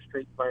low-interest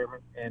rate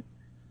environment, and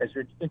as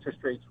your interest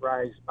rates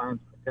rise,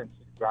 bonds tend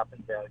to drop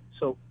in value.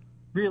 So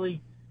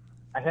really,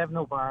 I have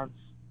no bonds,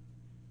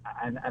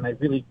 and I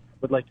really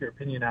would like your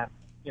opinion on,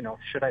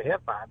 should I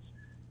have bonds,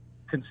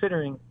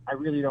 considering I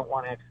really don't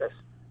want to access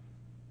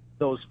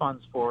those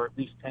funds for at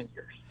least 10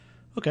 years.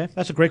 Okay,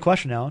 that's a great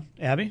question, Alan.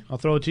 Abby, I'll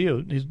throw it to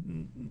you.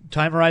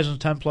 Time horizon is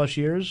 10-plus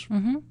years.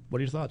 Mm-hmm. What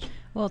are your thoughts?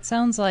 Well, it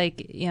sounds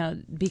like,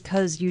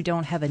 because you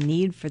don't have a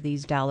need for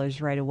these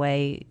dollars right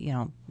away,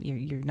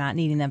 you're not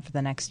needing them for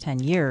the next 10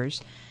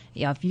 years.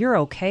 if you're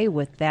okay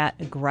with that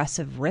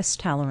aggressive risk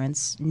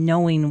tolerance,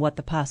 knowing what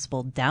the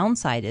possible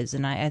downside is,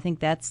 and I think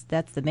that's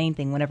the main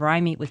thing. Whenever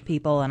I meet with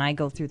people and I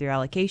go through their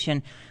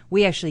allocation,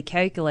 we actually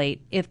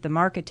calculate if the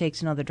market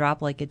takes another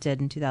drop like it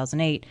did in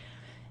 2008,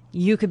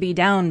 you could be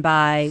down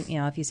by,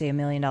 if you say $1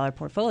 million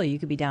portfolio, you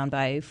could be down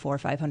by $400,000 or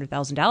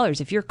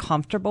 $500,000. If you're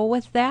comfortable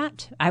with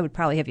that, I would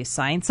probably have you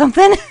sign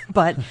something,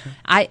 but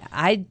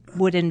I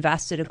would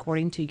invest it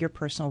according to your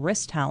personal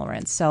risk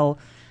tolerance. So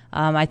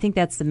I think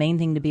that's the main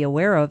thing to be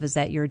aware of, is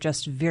that you're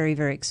just very,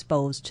 very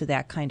exposed to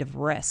that kind of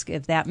risk.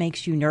 If that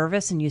makes you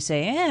nervous and you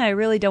say, I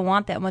really don't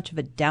want that much of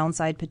a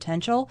downside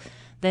potential,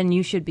 then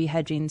you should be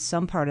hedging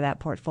some part of that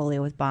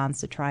portfolio with bonds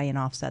to try and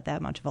offset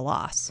that much of a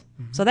loss.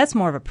 Mm-hmm. So that's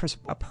more of a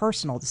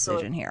personal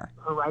decision here.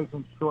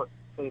 Horizon short,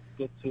 safe to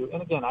get to.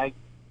 And again, I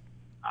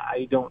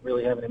don't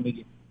really have an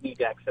immediate need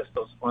to access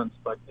those funds,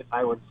 but if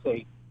I were to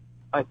say,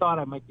 I thought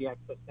I might be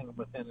accessing them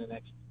within the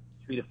next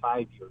 3 to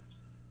 5 years,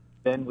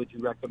 then would you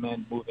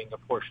recommend moving a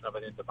portion of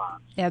it into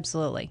bonds?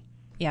 Absolutely.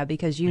 Yeah,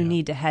 because you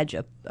need to hedge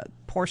a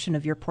portion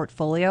of your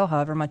portfolio,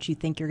 however much you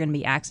think you're going to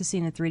be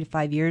accessing in 3 to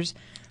 5 years.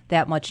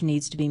 That much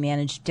needs to be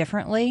managed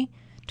differently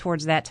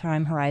towards that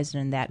time horizon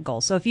and that goal.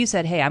 So if you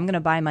said, hey, I'm going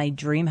to buy my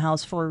dream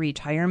house for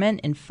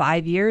retirement in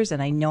 5 years,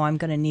 and I know I'm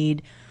going to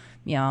need,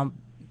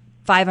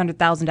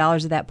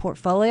 $500,000 of that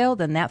portfolio,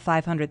 then that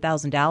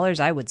 $500,000,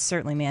 I would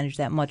certainly manage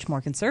that much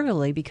more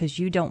conservatively, because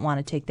you don't want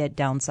to take that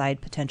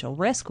downside potential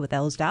risk with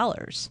those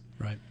dollars.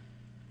 Right.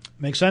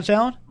 Make sense,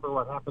 Alan? For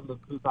what happened in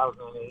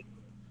 2008,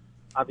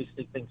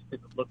 obviously things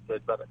didn't look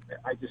good, but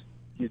I just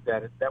viewed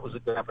that was a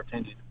good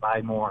opportunity to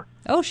buy more.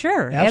 Oh,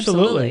 sure.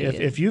 Absolutely.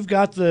 If you've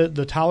got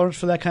the tolerance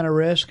for that kind of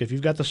risk, if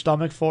you've got the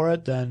stomach for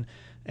it, then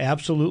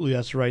absolutely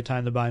that's the right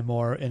time to buy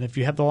more. And if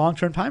you have the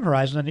long-term time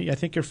horizon, then I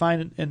think you're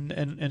fine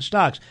in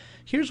stocks.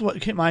 Here's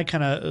what my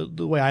kind of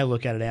the way I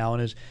look at it, Alan,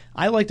 is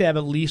I like to have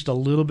at least a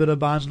little bit of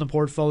bonds in the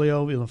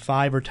portfolio,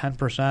 5 or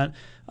 10%.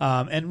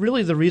 And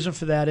really the reason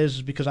for that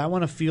is because I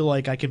want to feel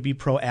like I can be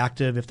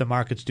proactive if the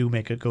markets do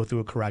go through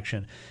a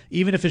correction,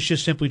 even if it's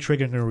just simply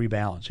triggering a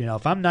rebalance.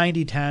 If I'm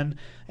 90-10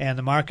 and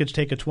the markets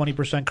take a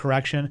 20%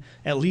 correction,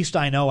 at least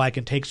I know I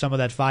can take some of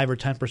that 5 or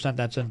 10%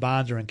 that's in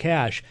bonds or in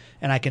cash,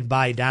 and I can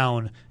buy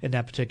down in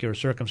that particular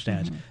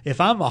circumstance. Mm-hmm.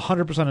 If I'm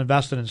 100%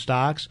 invested in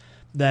stocks,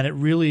 then it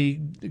really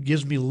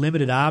gives me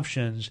limited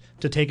options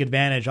to take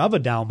advantage of a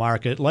down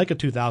market like a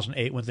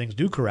 2008 when things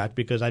do correct,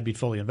 because I'd be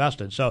fully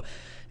invested. So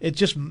it's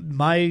just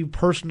my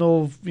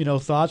personal,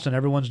 thoughts, and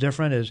everyone's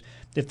different, is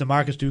if the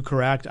markets do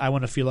correct, I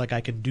want to feel like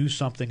I can do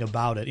something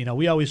about it.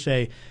 We always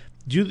say,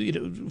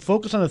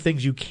 focus on the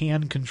things you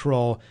can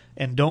control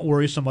and don't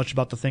worry so much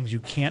about the things you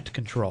can't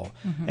control.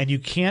 Mm-hmm. And you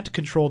can't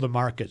control the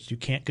markets. You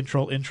can't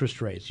control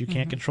interest rates. You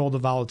can't control the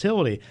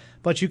volatility.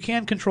 But you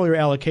can control your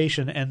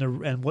allocation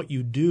and what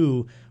you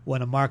do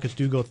when the markets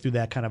do go through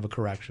that kind of a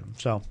correction.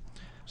 So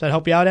does that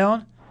help you out,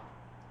 Alan?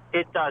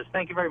 It does.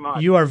 Thank you very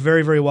much. You are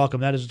very, very welcome.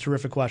 That is a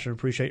terrific question.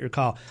 Appreciate your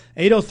call.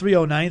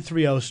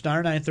 803-0930, star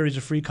 930 is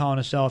a free call and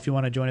a cell if you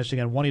want to join us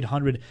again.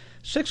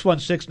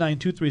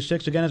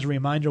 1-800-616-9236. Again, as a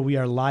reminder, we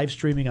are live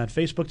streaming on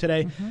Facebook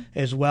today,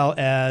 as well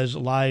as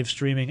live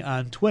streaming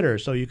on Twitter.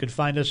 So you can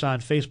find us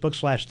on Facebook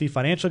 /The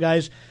Financial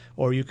Guys,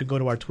 or you can go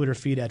to our Twitter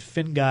feed at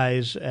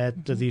FinGuys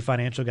at The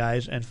Financial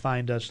Guys and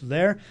find us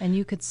there. And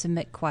you could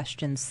submit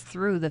questions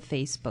through the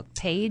Facebook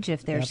page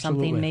if there's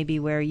Absolutely. something maybe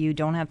where you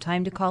don't have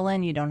time to call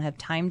in, you don't have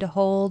time to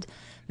hold,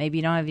 maybe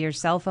you don't have your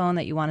cell phone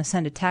that you want to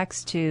send a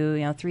text to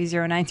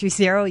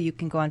 30930. You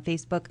can go on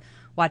Facebook,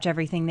 watch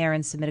everything there,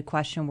 and submit a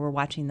question. We're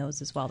watching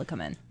those as well to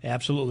come in.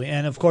 Absolutely.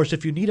 And, of course,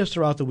 if you need us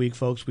throughout the week,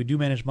 folks, we do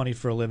manage money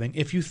for a living.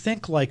 If you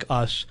think like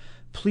us,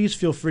 please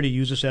feel free to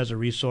use us as a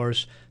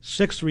resource.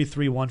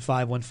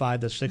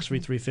 633-1515. That's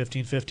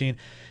 633-1515.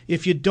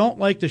 If you don't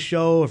like the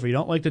show, if you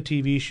don't like the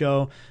TV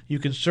show, you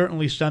can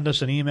certainly send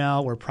us an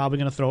email. We're probably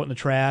going to throw it in the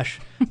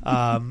trash.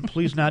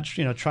 Please not,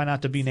 try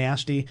not to be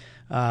nasty.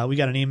 We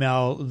got an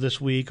email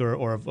this week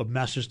or a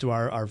message through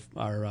our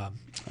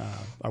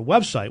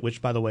website,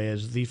 which, by the way,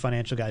 is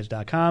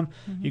thefinancialguys.com.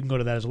 You can go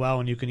to that as well,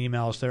 and you can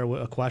email us there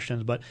with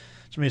questions. But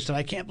somebody said,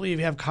 I can't believe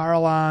you have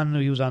Carl on.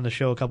 He was on the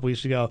show a couple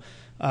weeks ago.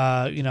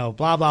 Blah,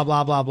 blah,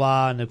 blah, blah,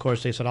 blah. And, of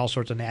course, they said all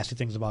sorts of nasty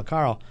things about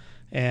Carl.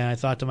 And I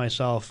thought to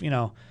myself,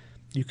 you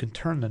can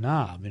turn the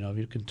knob.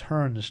 You can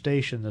turn the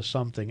station to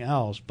something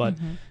else. But,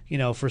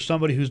 for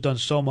somebody who's done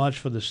so much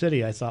for the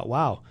city, I thought,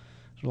 wow,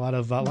 there's a lot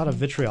of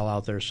vitriol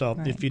out there. So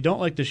if you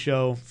don't like the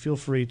show, feel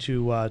free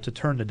to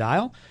turn the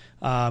dial.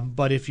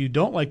 But if you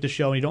don't like the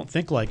show and you don't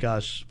think like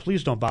us,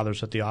 please don't bother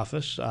us at the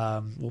office.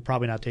 We'll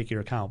probably not take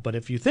your account. But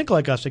if you think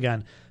like us,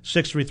 again,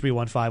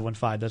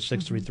 633-1515. That's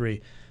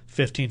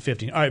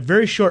 633-1515. All right,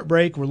 very short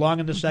break. We're long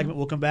in this segment.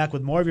 We'll come back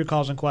with more of your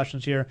calls and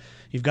questions here.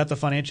 You've got the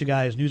Financial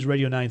Guys, News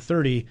Radio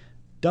 930,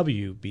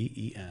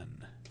 WBEN.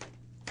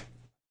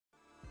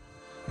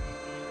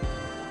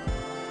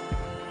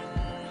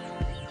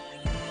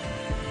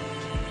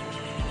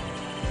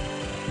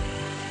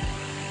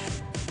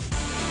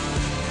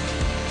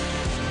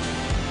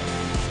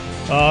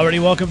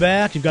 Alrighty, welcome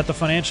back. You've got the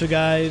Financial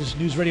Guys,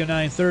 News Radio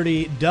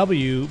 930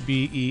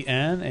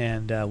 WBEN,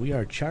 and we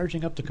are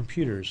charging up the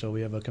computer. So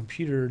we have a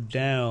computer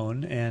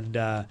down, and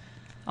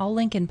all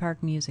Linkin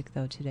Park music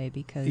though today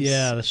because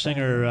the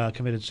singer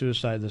committed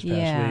suicide this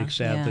past week.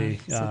 Sadly,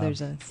 so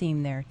there's a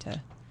theme there to.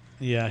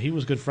 Yeah, he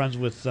was good friends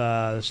with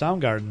the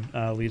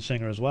Soundgarden lead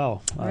singer as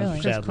well.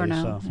 Really, sadly, Chris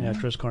Cornell. So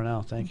Chris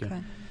Cornell. Thank you.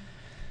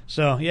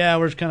 So,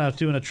 we're just kind of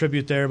doing a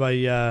tribute there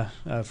by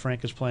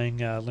Frank is playing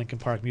Linkin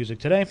Park music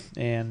today.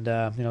 And,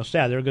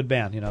 sad. They're a good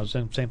band.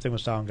 Same thing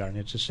with Soundgarden.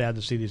 It's just sad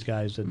to see these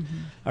guys that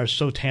are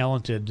so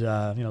talented,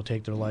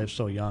 take their lives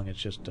so young. It's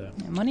just...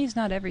 money's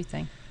not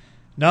everything.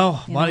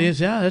 No, money is,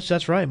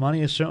 that's right.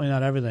 Money is certainly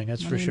not everything.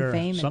 That's for sure.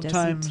 Fame,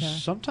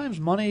 sometimes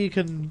money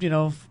can,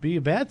 be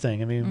a bad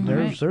thing. I mean,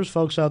 there's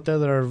folks out there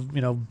that are,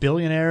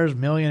 billionaires,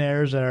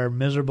 millionaires that are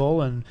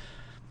miserable and...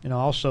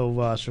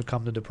 also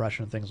succumb to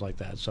depression and things like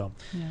that. So,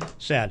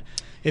 sad.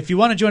 If you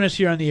want to join us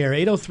here on the air,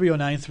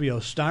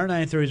 803-0930, star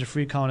 930 is a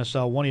free call and a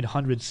cell,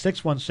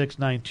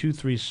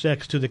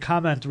 1-800-616-9236. To the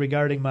comment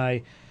regarding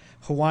my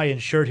Hawaiian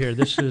shirt here,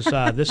 this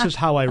is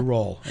how I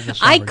roll in the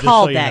summer. I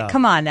called that. Know.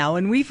 Come on now.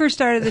 When we first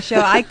started the show,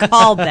 I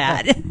called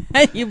that.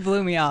 You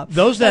blew me off.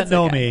 Those that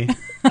know me,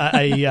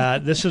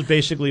 this is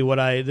basically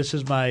this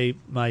is my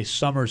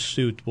summer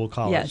suit, we'll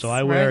call it. So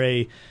I wear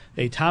a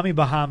Tommy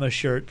Bahama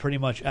shirt pretty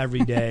much every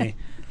day.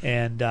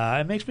 And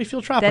it makes me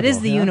feel tropical. That is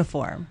the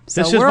uniform.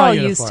 So we're all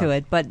uniform. used to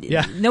it. But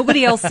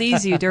nobody else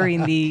sees you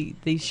during the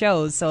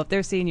shows. So if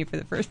they're seeing you for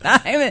the first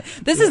time,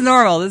 this is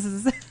normal.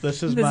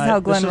 This is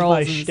how Glenn rolls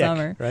in the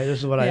summer. Right? This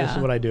is what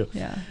I do.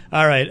 Yeah.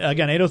 All right.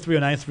 Again,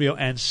 803-0930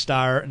 and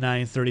star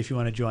 930 if you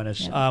want to join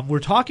us. Yeah. We're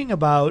talking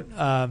about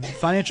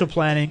financial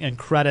planning and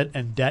credit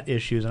and debt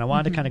issues. And I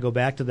wanted to kind of go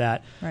back to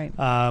that. Right.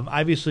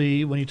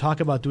 Obviously, when you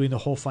talk about doing the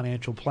whole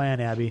financial plan,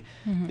 Abby,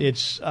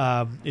 it's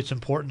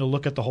important to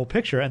look at the whole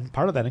picture. And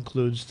part of that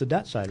includes the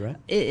debt side, right?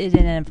 It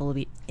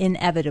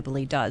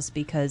inevitably does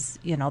because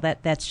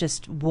that's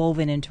just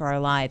woven into our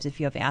lives. If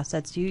you have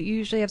assets, you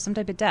usually have some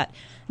type of debt.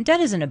 And debt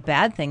isn't a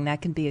bad thing.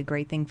 That can be a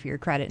great thing for your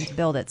credit and to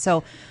build it.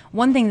 So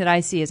one thing that I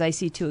see is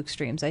two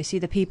extremes. I see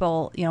the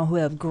people who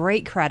have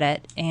great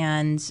credit,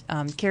 and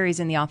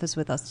Carrie's in the office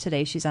with us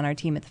today. She's on our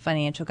team at the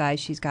Financial Guys.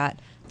 She's got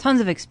tons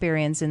of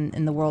experience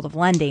in the world of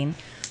lending.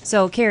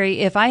 So, Carrie,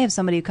 if I have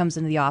somebody who comes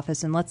into the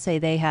office and let's say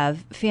they have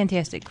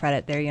fantastic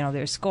credit,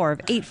 their score of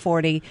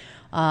 840,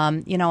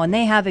 and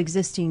they have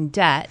existing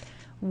debt,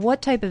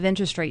 what type of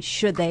interest rate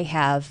should they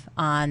have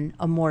on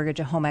a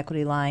mortgage, a home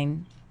equity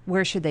line?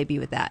 Where should they be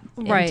with that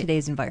in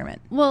today's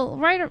environment? Well,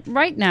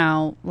 right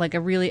now, like a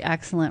really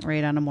excellent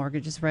rate on a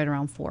mortgage is right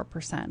around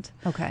 4%.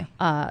 Okay.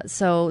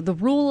 So the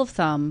rule of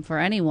thumb for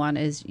anyone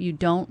is you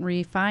don't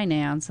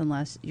refinance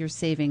unless you're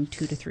saving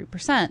 2 to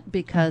 3%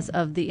 because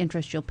of the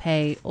interest you'll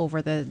pay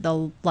over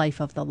the life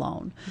of the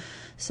loan.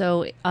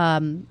 So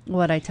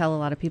what I tell a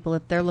lot of people,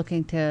 if they're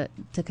looking to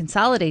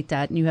consolidate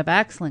debt and you have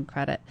excellent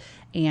credit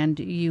and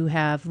you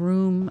have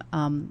room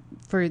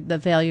for the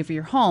value of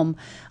your home,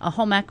 a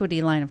home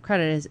equity line of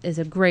credit is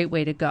a great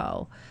way to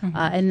go.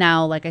 And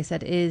now, like I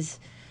said, is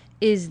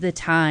the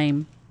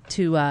time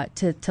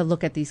to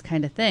look at these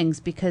kind of things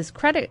because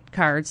credit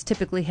cards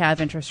typically have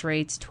interest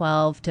rates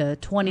 12 to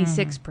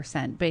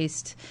 26%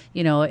 based,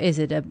 is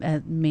it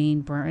a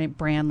main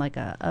brand like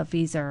a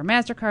Visa or a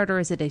MasterCard, or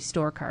is it a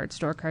store card?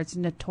 Store cards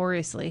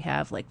notoriously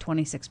have like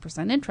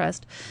 26%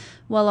 interest.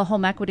 Well, a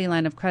home equity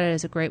line of credit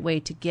is a great way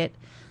to get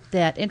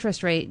that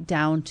interest rate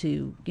down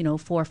to 4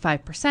 or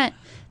 5%.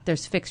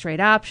 There's fixed rate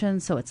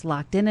options, so it's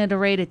locked in at a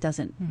rate. It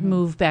doesn't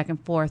move back and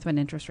forth when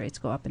interest rates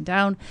go up and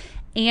down.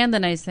 And the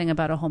nice thing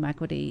about a home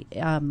equity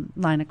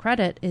line of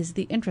credit is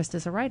the interest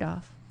is a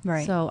write-off.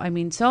 Right. So,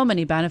 so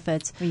many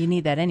benefits. Well, you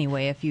need that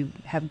anyway. If you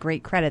have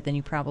great credit, then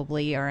you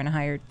probably are in a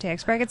higher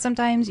tax bracket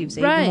sometimes. You've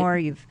saved more.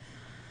 You've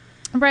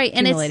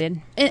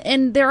accumulated.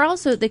 And they're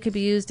also, they could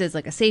be used as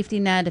like a safety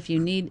net if you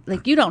need,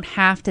 like you don't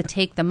have to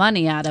take the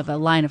money out of a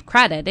line of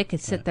credit. It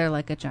could sit there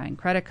like a giant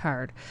credit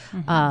card.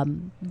 But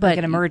like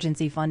an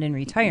emergency fund in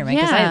retirement.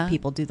 Because I have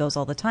people do those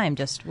all the time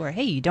just where,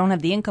 hey, you don't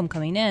have the income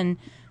coming in.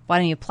 Why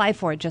don't you apply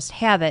for it? Just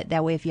have it.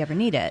 That way if you ever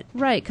need it.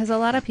 Right, because a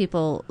lot of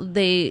people,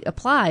 they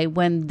apply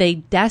when they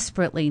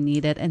desperately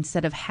need it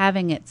instead of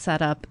having it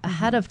set up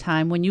ahead of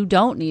time when you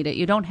don't need it.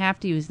 You don't have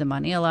to use the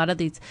money. A lot of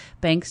these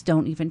banks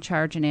don't even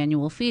charge an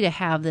annual fee to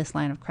have this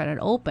line of credit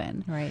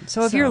open. Right.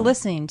 So if you're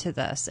listening to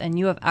this and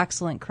you have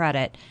excellent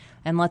credit,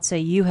 and let's say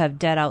you have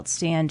debt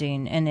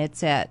outstanding and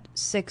it's at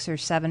 6 or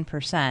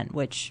 7%,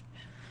 which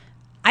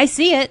I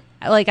see it.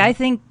 Like, I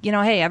think,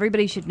 hey,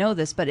 everybody should know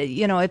this. But,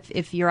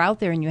 if you're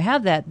out there and you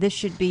have that, this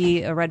should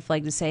be a red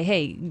flag to say,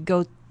 hey,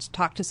 go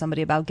talk to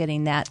somebody about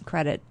getting that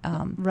credit,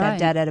 that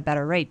debt at a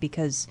better rate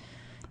because,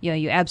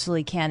 you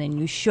absolutely can and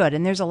you should.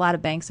 And there's a lot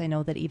of banks I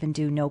know that even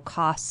do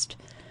no-cost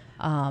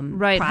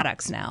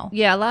products now.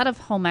 Yeah, a lot of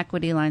home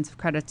equity lines of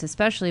credits,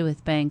 especially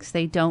with banks,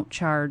 they don't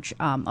charge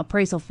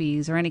appraisal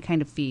fees or any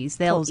kind of fees.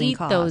 They'll Closing eat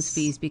costs. those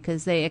fees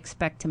because they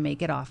expect to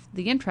make it off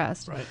the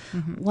interest. Right.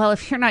 Well,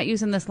 if you're not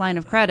using this line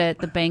of credit,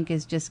 the bank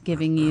is just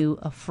giving you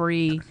a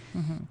free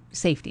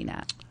safety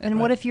net. And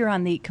what if you're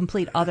on the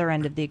complete other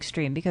end of the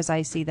extreme? Because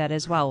I see that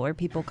as well, where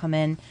people come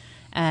in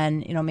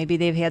and, maybe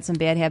they've had some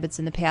bad habits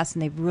in the past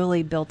and they've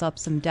really built up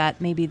some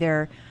debt. Maybe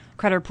their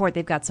credit report,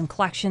 they've got some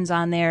collections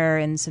on there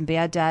and some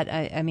bad debt.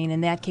 I mean,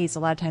 in that case, a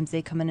lot of times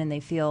they come in and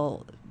they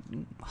feel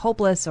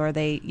hopeless, or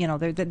they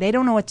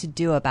don't know what to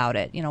do about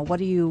it. What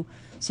do you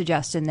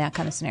suggest in that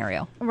kind of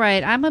scenario?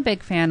 Right. I'm a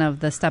big fan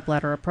of the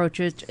stepladder approach,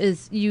 which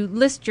is you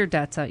list your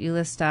debts out. You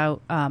list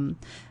out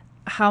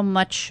how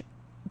much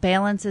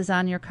balance is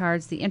on your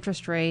cards, the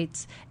interest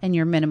rates, and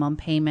your minimum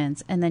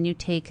payments. And then you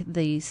take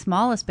the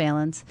smallest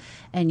balance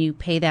and you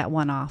pay that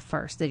one off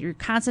first. That you're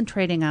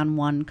concentrating on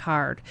one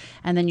card,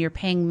 and then you're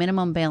paying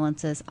minimum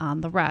balances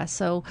on the rest.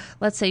 So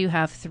let's say you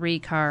have 3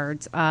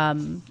 cards.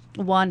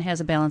 One has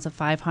a balance of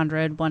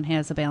 $500, one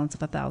has a balance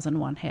of $1,000,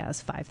 one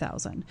has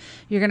 $5,000.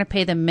 You're going to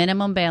pay the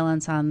minimum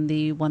balance on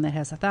the one that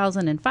has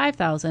 $1,000 and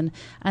 $5,000,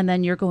 and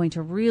then you're going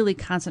to really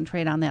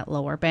concentrate on that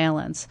lower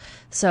balance.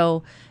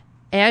 So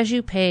as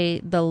you pay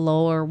the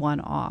lower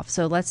one off,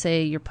 so let's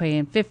say you're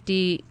paying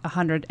 $50,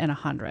 $100, and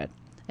 $100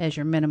 as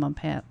your minimum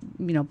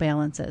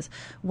balances.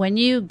 When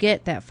you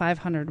get that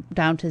 $500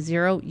 down to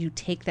zero, you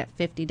take that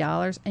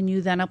 $50 and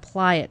you then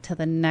apply it to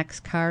the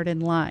next card in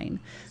line.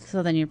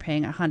 So then you're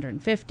paying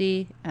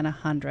 $150 and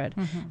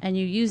 $100, and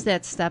you use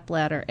that step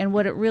ladder. And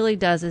what it really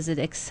does is it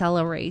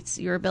accelerates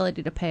your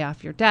ability to pay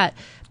off your debt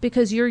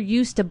because you're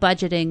used to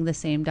budgeting the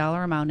same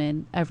dollar amount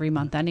in every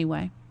month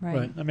anyway.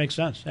 Right. That makes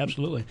sense.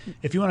 Absolutely.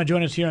 If you want to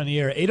join us here on the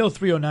air,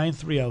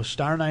 803-0930,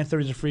 star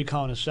 930 is a free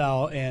call and a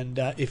cell. And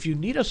if you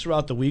need us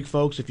throughout the week,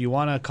 folks, if you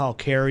want to call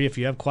Carrie, if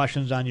you have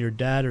questions on your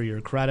debt or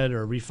your credit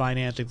or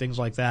refinancing, things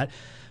like that,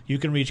 you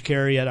can reach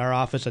Carrie at our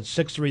office at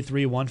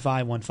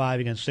 633-1515.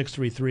 Again,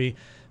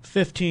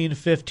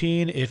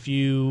 633-1515. If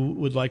you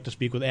would like to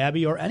speak with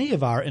Abby or any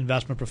of our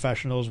investment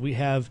professionals, we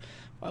have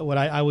what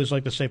I always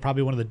like to say,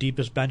 probably one of the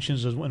deepest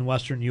benches in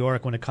Western New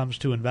York when it comes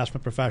to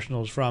investment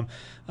professionals, from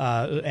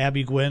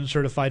Abby Gwynn,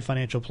 certified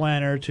financial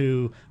planner,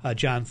 to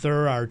John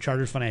Thur, our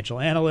chartered financial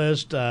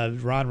analyst,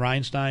 Ron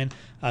Reinstein,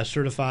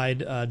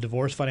 certified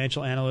divorce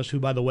financial analyst, who,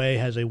 by the way,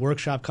 has a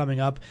workshop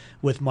coming up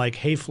with Mike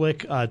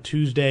Hayflick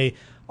Tuesday,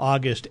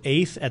 August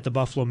 8th at the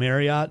Buffalo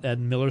Marriott at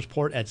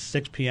Millersport at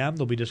 6 p.m.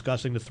 They'll be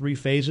discussing the 3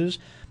 phases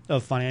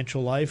of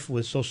financial life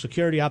with Social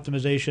Security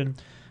optimization,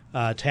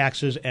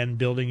 taxes, and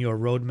building your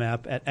roadmap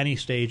at any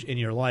stage in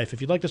your life.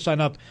 If you'd like to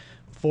sign up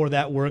for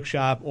that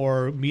workshop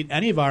or meet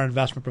any of our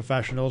investment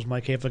professionals,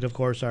 Mike Hayflick, of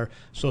course, our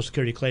Social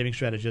Security claiming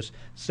strategist,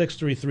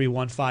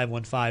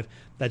 633-1515.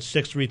 That's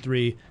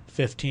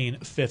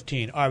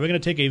 633-1515. All right, we're going to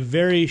take a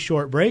very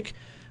short break.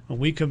 When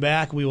we come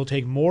back, we will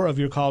take more of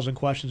your calls and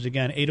questions.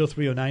 Again,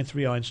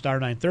 803-0930 and star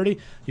 930.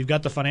 You've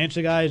got the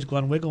Financial Guys,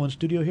 Glenn Wiggle in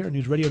studio here at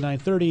News Radio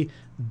 930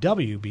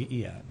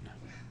 WBEN.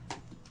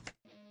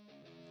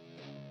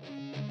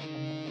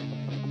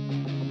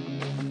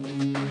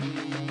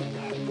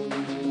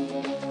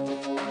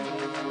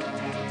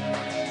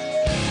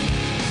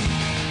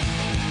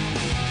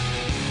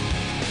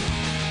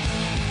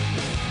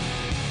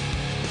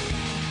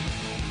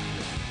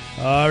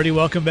 Alrighty,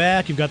 welcome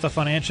back. You've got the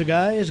Financial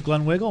Guys,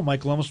 Glenn Wiggle.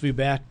 Mike Lomas will be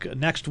back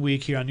next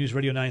week here on News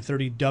Radio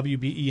 930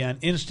 WBEN.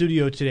 In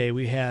studio today,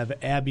 we have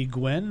Abby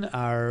Gwynn,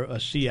 our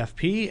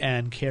CFP,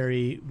 and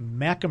Carrie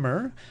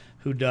McAmer,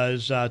 who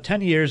does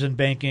 10 years in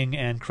banking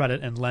and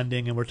credit and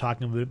lending, and we're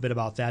talking a bit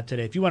about that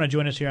today. If you want to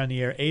join us here on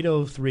the air,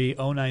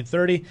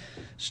 803-0930.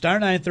 Star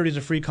 930 is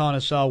a free call and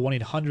a cell,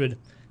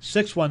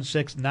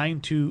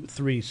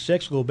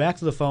 1-800-616-9236. We'll go back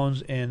to the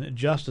phones in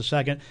just a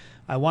second.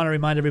 I want to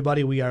remind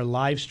everybody we are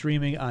live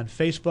streaming on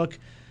Facebook.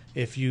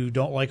 If you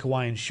don't like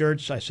Hawaiian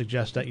shirts, I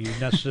suggest that you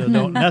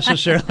don't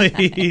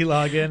necessarily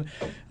log in.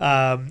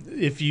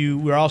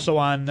 We're also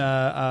on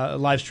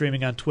live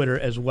streaming on Twitter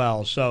as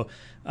well. So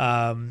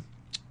I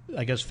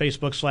guess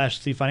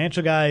Facebook / The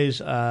Financial Guys.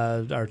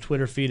 Our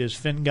Twitter feed is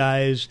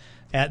FinGuys,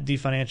 at The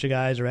Financial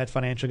Guys, or at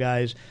Financial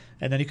Guys.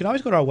 And then you can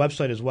always go to our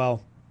website as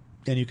well,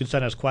 and you can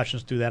send us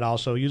questions through that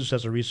also. Use us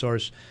as a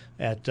resource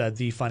at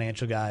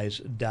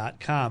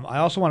thefinancialguys.com. I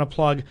also want to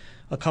plug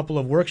a couple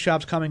of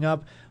workshops coming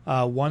up.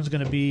 One's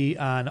going to be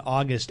on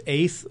August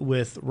 8th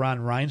with Ron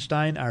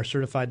Reinstein, our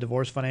certified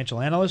divorce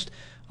financial analyst,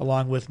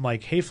 along with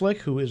Mike Hayflick,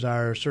 who is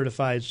our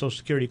certified Social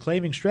Security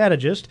claiming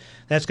strategist.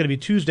 That's going to be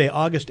Tuesday,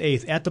 August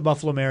 8th at the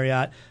Buffalo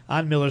Marriott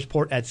on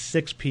Millersport at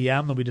 6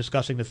 p.m. They'll be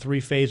discussing the 3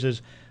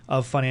 phases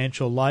of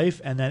financial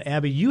life. And then,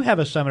 Abby, you have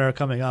a seminar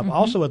coming up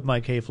also with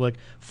Mike Hayflick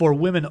for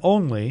women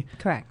only.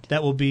 Correct.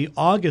 That will be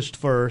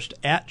August 1st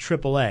at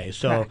AAA.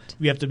 So Correct.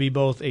 You have to be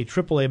both a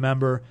AAA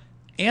member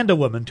and a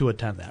woman to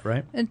attend that,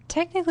 right? And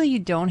technically, you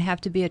don't have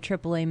to be a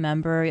AAA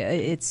member.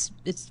 It's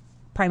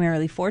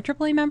primarily for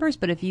AAA members,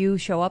 but if you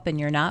show up and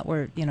you're not,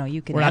 you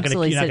can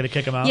absolutely you're not going to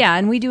kick them out? Yeah,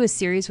 and we do a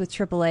series with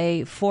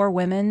AAA for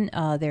women.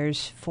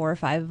 There's 4 or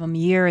 5 of them a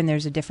year, and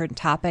there's a different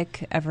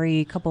topic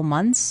every couple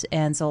months.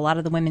 And so a lot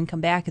of the women come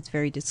back. It's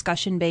very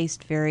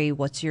discussion-based, very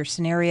what's your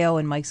scenario,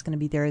 and Mike's going to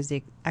be there as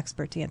the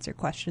expert to answer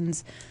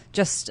questions.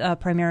 Just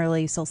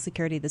primarily Social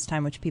Security this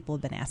time, which people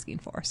have been asking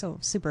for. So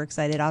super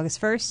excited. August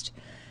 1st.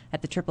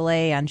 At the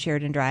AAA on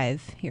Sheridan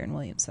Drive here in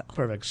Williamsville.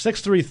 Perfect.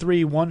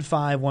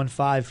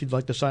 633-1515 if you'd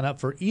like to sign up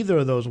for either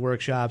of those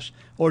workshops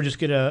or just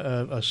get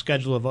a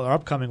schedule of our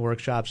upcoming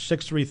workshops,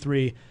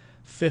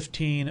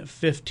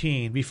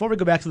 633-1515. Before we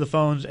go back to the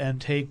phones and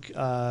take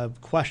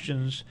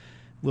questions,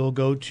 we'll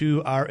go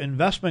to our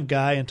investment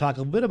guy and talk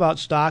a bit about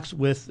stocks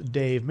with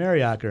Dave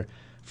Mariacker.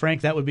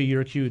 Frank, that would be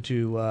your cue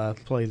to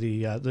play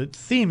the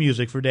theme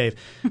music for Dave.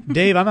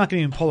 Dave, I'm not going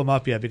to even pull him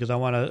up yet because I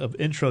want to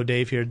intro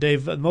Dave here.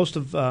 Dave, most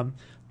of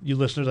you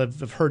listeners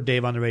have heard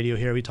Dave on the radio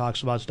here. He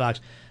talks about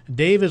stocks.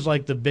 Dave is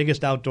like the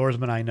biggest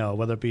outdoorsman I know,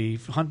 whether it be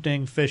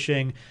hunting,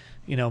 fishing,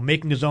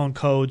 making his own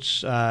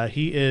coats.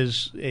 He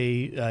is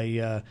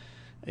a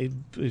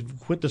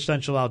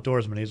quintessential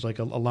outdoorsman. He's like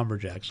a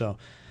lumberjack. So,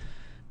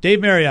 Dave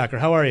Mariacker,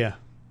 how are you?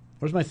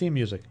 Where's my theme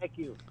music? Thank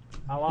you.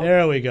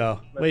 There we go.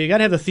 Well, you got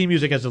to have the theme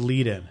music as a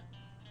lead-in.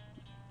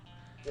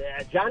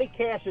 Yeah, Johnny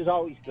Cash is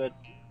always good.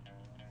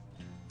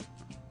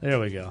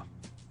 There we go.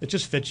 It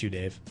just fits you,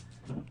 Dave.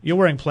 You're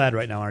wearing plaid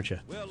right now, aren't you?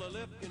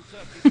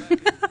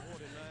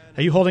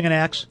 Are you holding an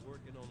axe?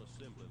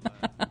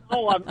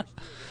 Oh, I'm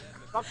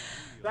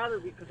better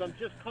because I'm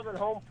just coming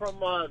home from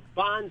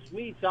Bond's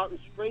Meats out in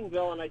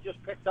Springville, and I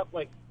just picked up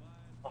like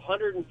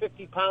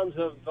 150 pounds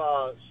of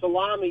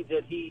salami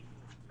that he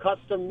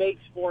custom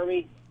makes for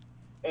me,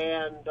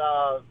 and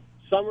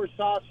summer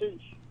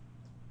sausage.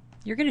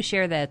 You're going to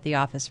share that at the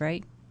office,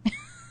 right?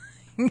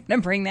 You're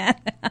going to bring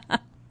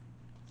that?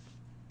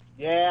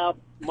 Yeah,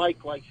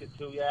 Mike likes it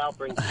too. Yeah, I'll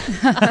bring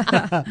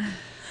it.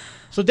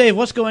 So, Dave,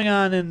 what's going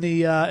on in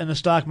the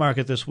stock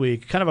market this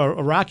week? Kind of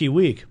a rocky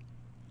week.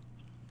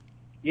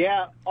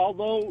 Yeah,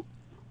 although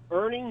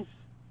earnings,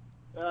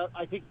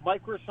 I think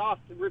Microsoft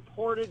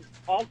reported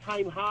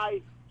all-time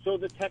high, so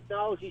the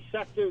technology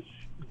sector is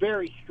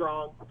very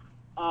strong.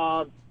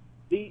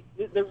 The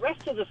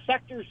rest of the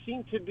sectors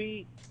seem to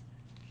be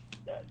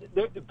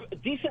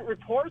decent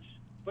reports,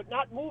 but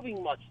not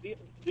moving much. The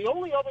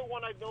only other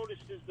one I've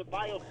noticed is the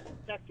bio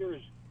sector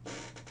has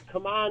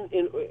come on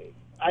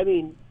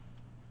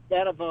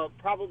out of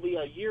probably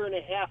a year and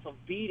a half of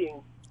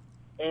beating,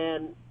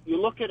 and you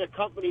look at a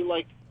company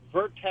like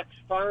Vertex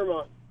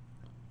Pharma,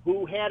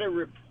 who had a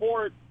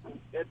report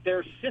that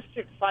their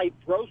cystic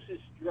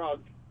fibrosis drug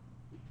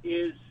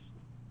is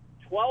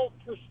 10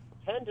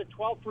 to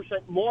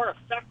 12% more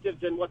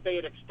effective than what they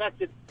had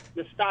expected.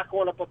 The stock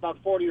went up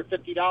about $40 or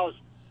 $50.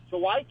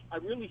 So I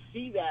really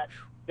see that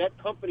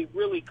company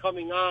really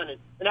coming on,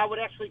 and I would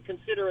actually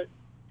consider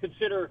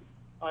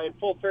in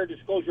full fair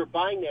disclosure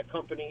buying that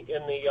company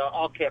in the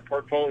all-cap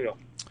portfolio.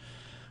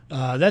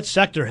 That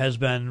sector has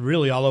been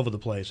really all over the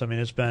place. I mean,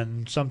 it's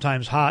been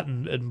sometimes hot,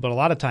 but a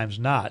lot of times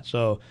not.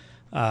 So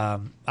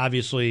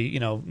obviously,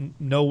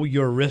 know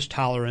your risk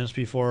tolerance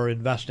before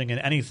investing in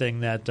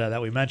anything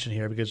that we mention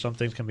here, because some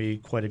things can be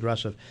quite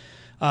aggressive.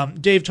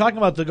 Dave, talking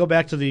about go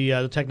back to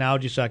the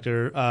technology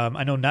sector,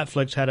 I know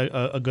Netflix had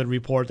a good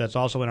report that's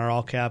also in our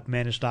all-cap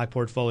managed stock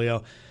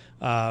portfolio.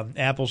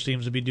 Apple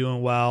seems to be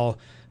doing well.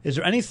 Is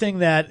there anything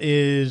that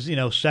is,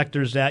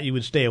 sectors that you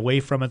would stay away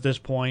from at this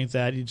point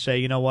that you'd say,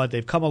 you know what,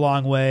 they've come a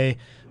long way,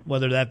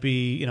 whether that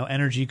be,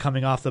 energy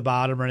coming off the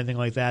bottom or anything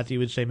like that you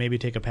would say maybe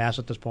take a pass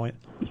at this point?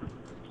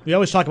 We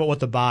always talk about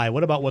what to buy.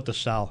 What about what to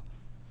sell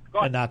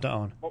and not to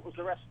own? What was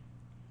the rest?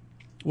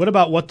 What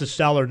about what to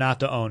sell or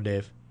not to own,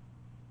 Dave?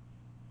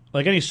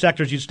 Like any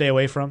sectors you'd stay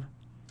away from?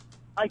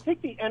 I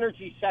think the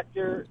energy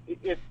sector,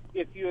 if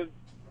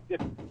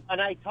and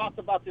I talked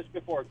about this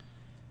before,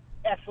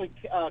 actually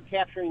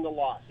capturing the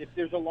loss. If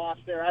there's a loss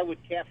there, I would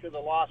capture the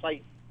loss.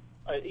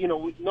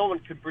 No one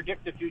could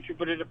predict the future,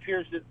 but it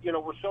appears that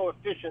we're so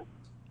efficient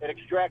at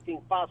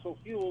extracting fossil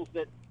fuels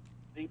that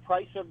the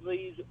price of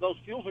those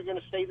fuels are going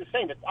to stay the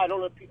same.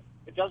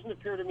 It doesn't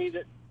appear to me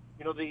that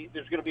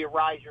there's going to be a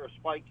rise or a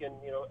spike in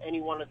any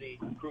one of the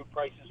crude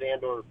prices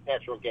and or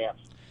natural gas.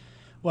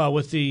 Well,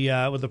 with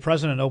the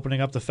president opening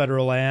up the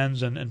federal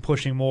lands and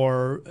pushing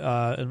more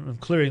and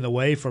clearing the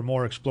way for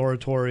more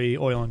exploratory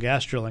oil and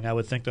gas drilling, I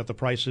would think that the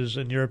prices,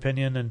 in your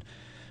opinion,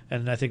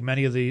 and I think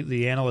many of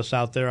the analysts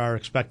out there are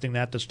expecting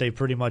that to stay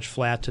pretty much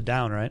flat to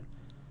down, right?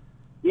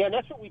 Yeah, and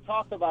that's what we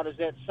talked about, is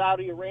that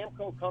Saudi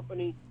Aramco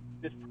company,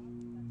 this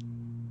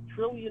 $1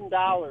 trillion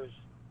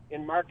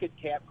in market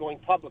cap going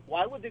public.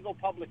 Why would they go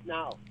public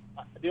now?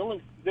 The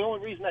only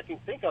reason I can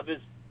think of is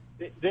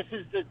this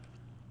is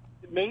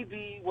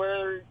maybe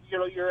where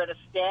you're at a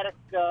static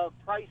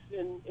price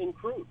in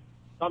crude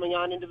coming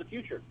on into the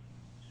future.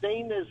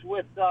 Same as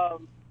with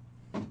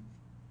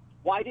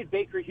why did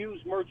Baker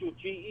Hughes merge with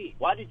GE?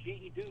 Why did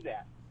GE do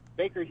that?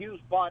 Baker Hughes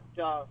bought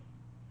a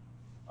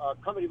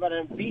company by the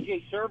name of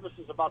BJ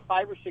Services about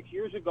 5 or 6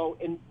 years ago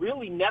and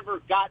really never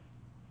got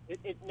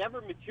It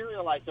never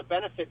materialized a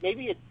benefit.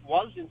 Maybe it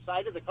was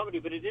inside of the company,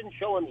 but it didn't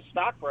show in the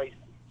stock price.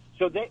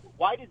 So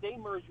why did they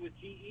merge with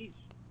GE's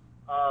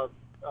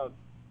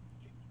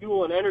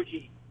fuel and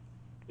energy?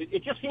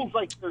 It just seems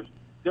like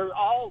they're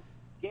all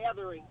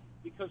gathering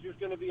because there's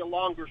going to be a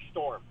longer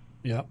storm.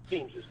 Yeah,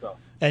 seems as though.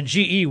 And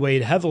GE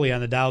weighed heavily on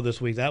the Dow this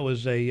week. That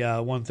was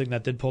a one thing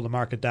that did pull the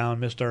market down.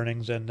 Missed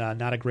earnings and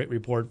not a great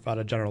report out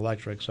of General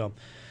Electric. So,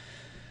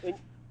 and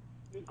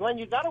Glenn,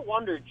 you got to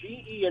wonder,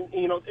 GE, and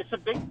it's a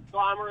big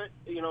conglomerate.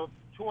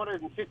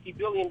 $250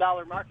 billion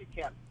market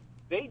cap.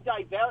 They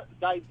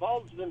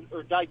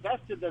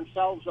divested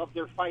themselves of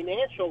their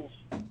financials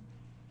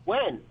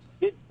when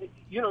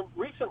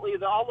recently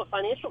all the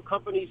financial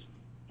companies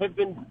have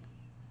been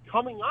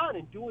coming on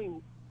and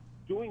doing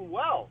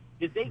well.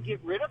 Did they get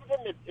rid of them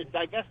and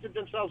divested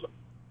themselves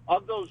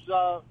of those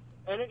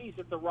entities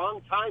at the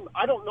wrong time?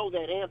 I don't know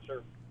that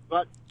answer,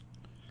 but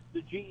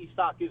the GE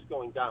stock is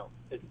going down.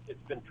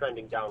 It's been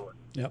trending downward.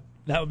 Yep,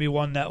 that would be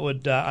one that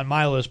would, on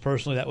my list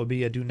personally, that would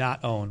be a do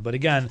not own. But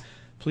again,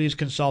 please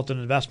consult an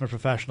investment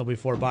professional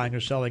before buying or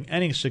selling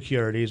any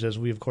securities, as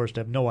we, of course,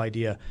 have no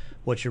idea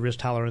what your risk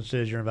tolerance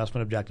is, your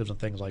investment objectives, and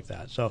things like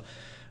that. So,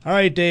 all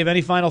right, Dave,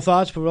 any final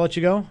thoughts before we let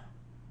you go?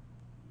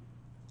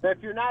 If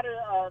you're not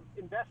an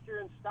investor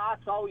in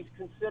stocks, always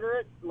consider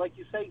it. Like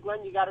you say,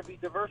 Glenn, you got to be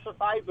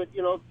diversified. But,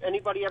 if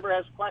anybody ever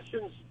has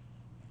questions,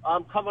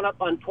 I'm coming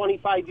up on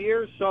 25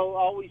 years, so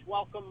always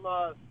welcome,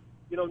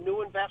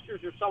 new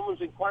investors or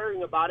someone's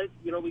inquiring about it.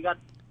 We got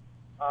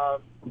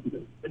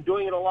been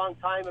doing it a long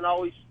time and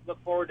always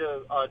look forward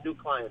to new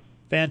clients.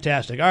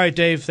 Fantastic. All right,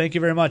 Dave, thank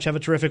you very much. Have a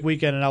terrific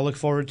weekend, and I'll look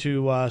forward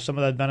to some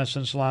of that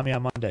venison salami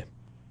on Monday.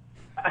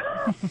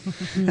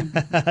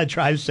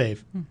 Drive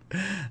safe.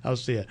 I'll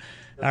see you.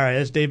 All right,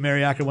 that's Dave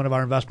Mariaca, one of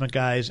our investment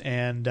guys,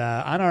 and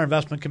on our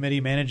investment committee,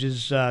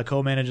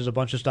 co-manages a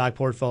bunch of stock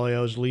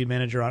portfolios, lead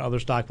manager on other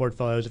stock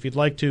portfolios. If you'd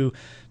like to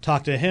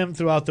talk to him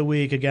throughout the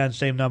week, again,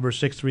 same number,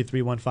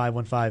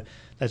 633-1515.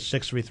 That's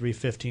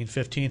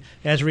 633-1515.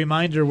 As a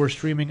reminder, we're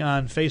streaming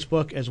on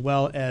Facebook as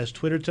well as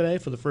Twitter today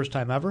for the first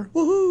time ever.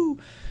 Woohoo!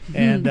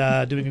 And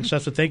doing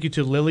successful. Thank you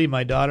to Lily,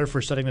 my daughter, for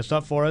setting this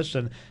up for us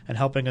and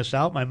helping us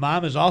out. My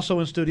mom is also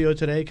in studio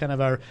today, kind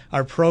of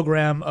our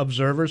program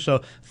observer.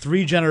 So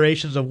 3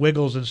 generations of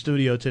Wiggles in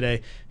studio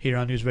today here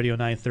on News Radio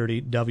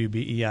 930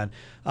 WBEN.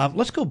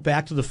 Let's go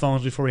back to the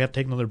phones before we have to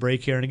take another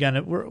break here. And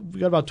again,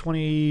 we got about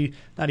 19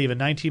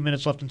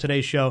 minutes left in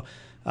today's show.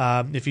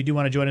 If you do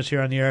want to join us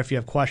here on the air, if you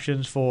have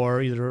questions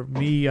for either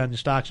me on the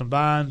stocks and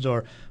bonds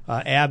or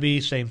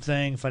Abby, same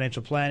thing,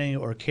 financial planning,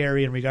 or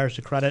Carrie in regards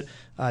to credit,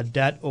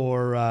 debt,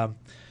 or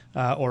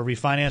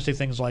refinancing,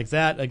 things like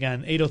that,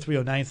 again,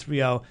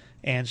 803-0930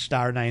 and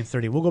star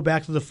 930. We'll go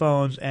back to the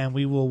phones, and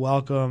we will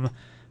welcome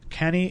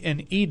Kenny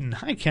and Eden.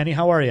 Hi, Kenny.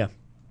 How are you?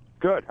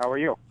 Good. How are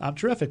you? I'm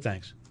terrific,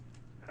 thanks.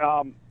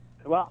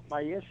 Well,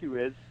 my issue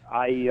is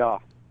I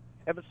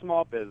have a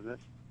small business,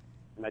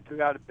 and I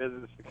took out a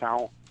business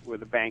account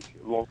with a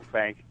local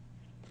bank,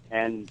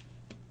 and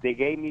they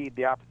gave me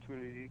the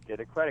opportunity to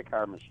get a credit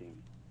card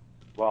machine.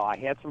 Well, I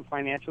had some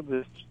financial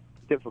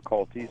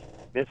difficulties,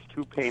 missed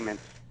 2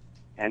 payments,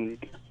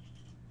 and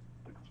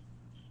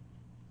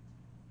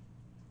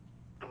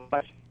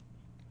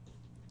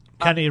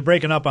Kenny, you're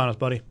breaking up on us,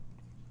 buddy.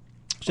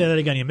 Say that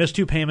again. You missed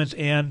 2 payments,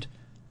 and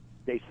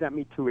they sent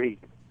me to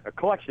a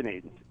collection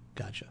agency.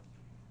 Gotcha.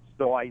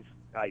 So I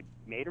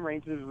made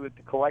arrangements with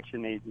the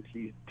collection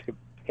agency to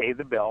pay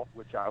the bill,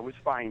 which I was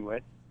fine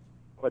with,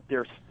 but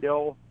they're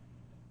still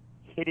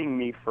hitting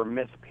me for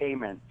missed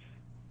payments,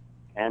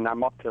 and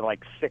I'm up to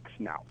like 6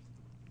 now.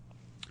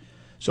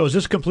 So is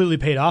this completely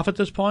paid off at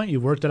this point?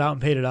 You've worked it out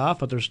and paid it off,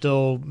 but they're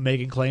still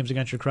making claims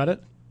against your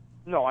credit?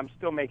 No, I'm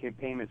still making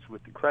payments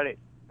with the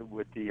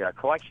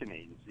collection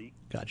agency.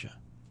 Gotcha.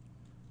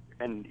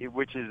 And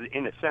which is,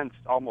 in a sense,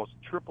 almost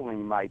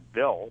tripling my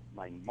bill,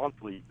 my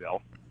monthly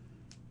bill.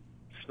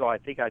 So I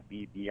think I'd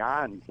be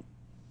beyond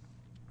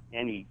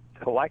any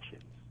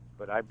collections.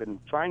 But I've been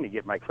trying to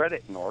get my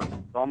credit in order.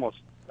 It's almost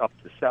up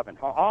to 7.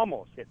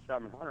 Almost hit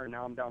 700.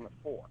 Now I'm down to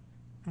 4.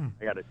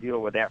 I got to deal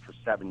with that for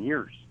 7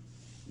 years.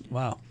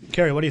 Wow.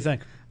 Carrie, what do you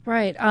think?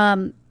 Right.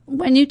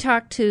 When you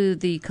talked to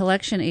the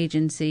collection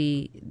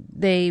agency,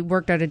 they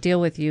worked out a deal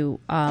with you.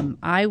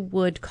 I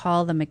would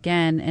call them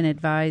again and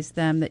advise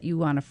them that you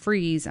want to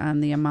freeze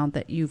on the amount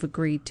that you've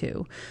agreed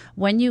to.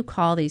 When you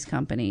call these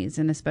companies,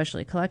 and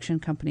especially collection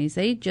companies,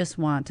 they just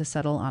want to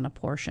settle on a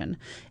portion.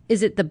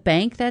 Is it the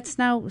bank that's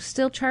now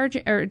still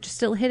charging or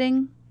still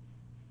hitting?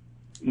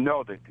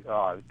 No, the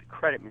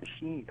credit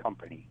machine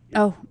company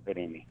is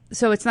hitting me.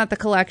 So it's not the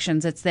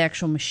collections, it's the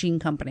actual machine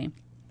company.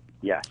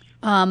 Yes.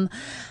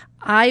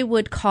 I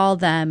would call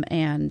them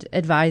and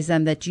advise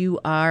them that you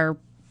have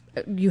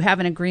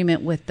an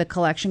agreement with the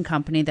collection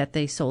company that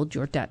they sold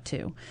your debt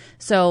to.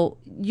 So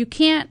you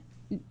can't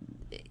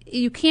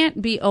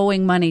be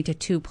owing money to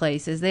 2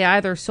 places. They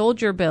either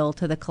sold your bill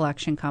to the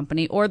collection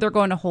company or they're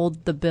going to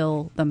hold the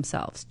bill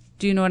themselves.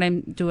 Do you know what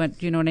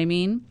I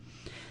mean?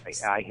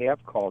 I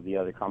have called the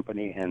other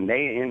company, and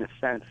they, in a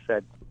sense,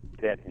 said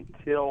that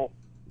until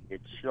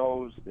it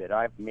shows that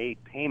I've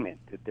made payment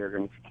that they're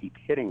going to keep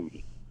hitting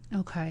me.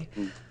 Okay.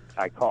 And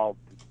I called,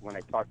 when I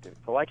talked to the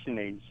collection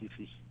agency,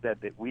 she said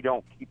that we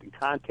don't keep in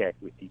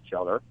contact with each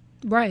other.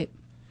 Right.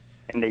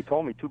 And they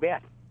told me, too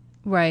bad.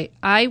 Right.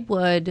 I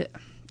would,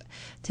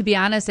 to be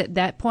honest, at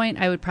that point,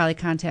 I would probably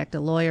contact a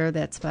lawyer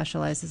that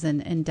specializes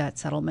in debt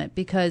settlement,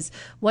 because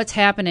what's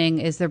happening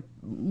is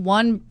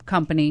one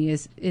company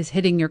is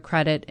hitting your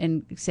credit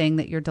and saying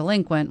that you're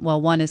delinquent,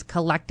 while one is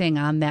collecting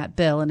on that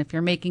bill. And if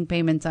you're making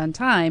payments on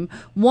time,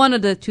 one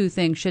of the two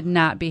things should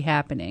not be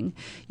happening.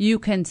 You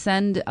can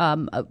send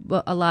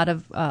a lot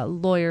of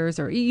lawyers,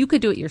 or you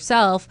could do it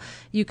yourself.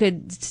 You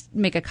could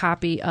make a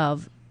copy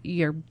of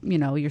your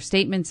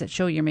statements that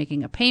show you're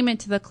making a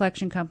payment to the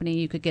collection company.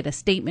 You could get a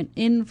statement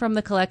in from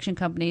the collection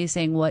company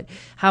saying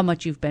how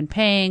much you've been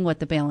paying, what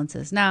the balance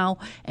is now,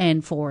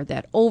 and forward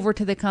that over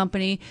to the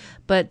company.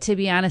 But to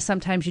be honest,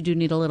 sometimes you do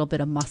need a little bit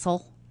of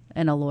muscle,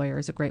 and a lawyer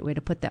is a great way to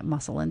put that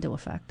muscle into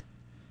effect.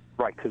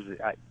 Right, because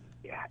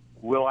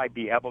will I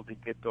be able to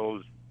get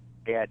those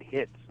bad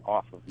hits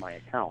off of my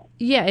account?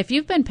 Yeah, if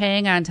you've been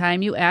paying on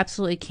time, you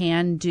absolutely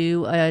can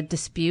do a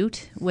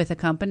dispute with a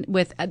company,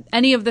 with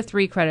any of the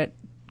three credit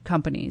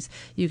companies.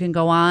 You can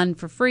go on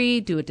for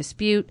free, do a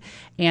dispute,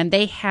 and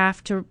they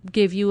have to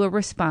give you a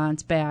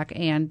response back,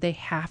 and they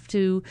have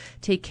to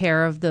take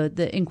care of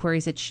the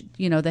inquiries that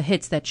the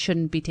hits that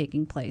shouldn't be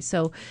taking place.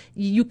 So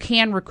you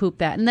can recoup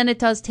that, and then it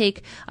does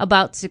take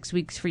about 6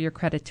 weeks for your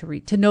credit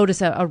to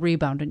notice a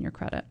rebound in your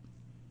credit.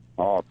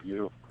 Oh,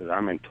 beautiful! Because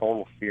I'm in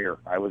total fear.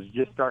 I was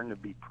just starting to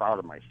be proud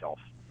of myself.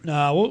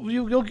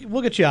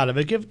 We'll get you out of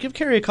it. Give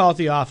Carrie a call at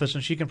the office,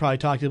 and she can probably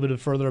talk to you a little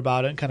bit further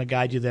about it and kind of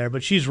guide you there.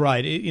 But she's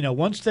right.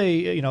 Once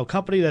they, a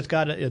company that's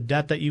got a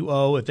debt that you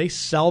owe, if they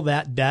sell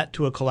that debt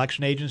to a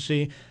collection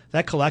agency,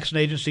 that collection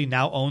agency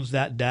now owns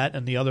that debt,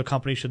 and the other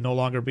company should no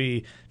longer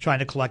be trying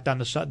to collect on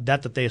the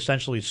debt that they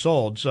essentially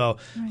sold. So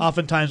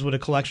oftentimes with a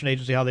collection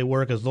agency, how they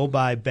work is they'll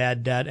buy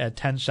bad debt at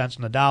 10 cents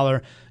on the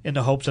dollar in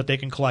the hopes that they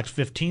can collect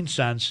 15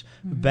 cents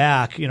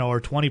back,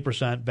 or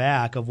 20%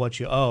 back of what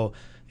you owe.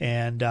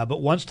 And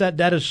but once that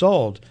debt is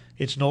sold,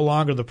 it's no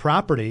longer the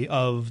property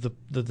of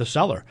the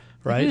seller,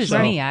 right? If it was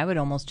me, I would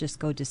almost just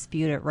go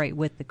dispute it right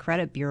with the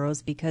credit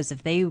bureaus, because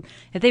if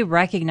they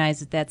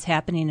recognize that that's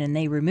happening and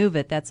they remove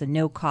it, that's a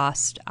no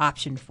cost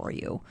option for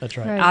you. That's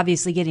right.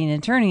 Obviously, getting an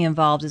attorney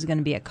involved is going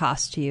to be a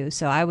cost to you.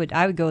 So I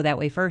would go that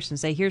way first and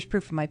say, here's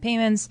proof of my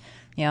payments.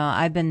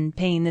 I've been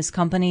paying this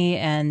company,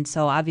 and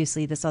so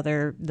obviously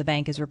the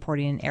bank is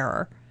reporting an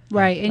error.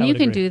 Right, and you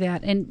can do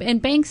that.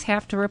 And banks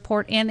have to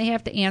report, and they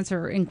have to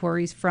answer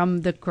inquiries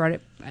from the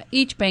credit.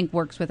 Each bank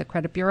works with a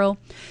credit bureau.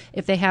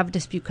 If they have a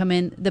dispute come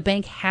in, the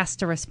bank has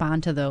to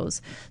respond to those.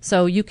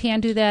 So you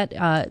can do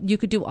that. You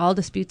could do all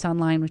disputes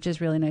online, which is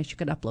really nice. You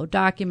could upload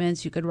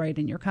documents. You could write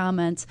in your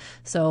comments.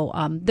 So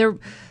they're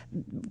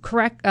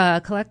correct.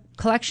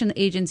 Collection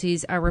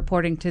agencies are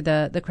reporting to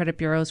the credit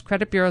bureaus.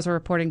 Credit bureaus are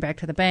reporting back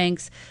to the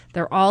banks.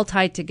 They're all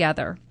tied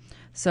together.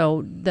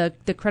 So the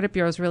credit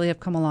bureaus really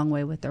have come a long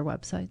way with their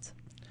websites.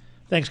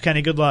 Thanks,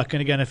 Kenny. Good luck. And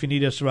again, if you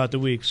need us throughout the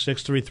week,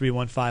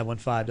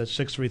 633-1515. That's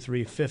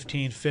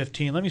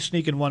 633-1515. Let me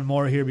sneak in one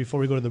more here before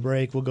we go to the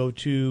break. We'll go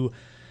to,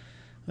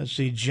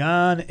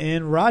 John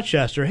in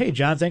Rochester. Hey,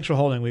 John, thanks for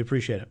holding. We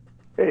appreciate it.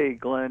 Hey,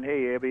 Glenn.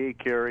 Hey, Abby. Hey,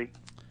 Carrie.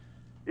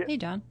 Hey,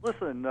 John.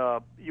 Listen,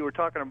 you were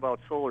talking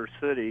about Solar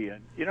City,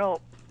 and,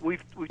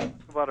 we've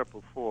talked about it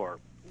before.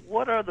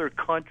 What other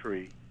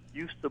country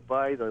used to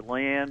buy the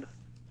land,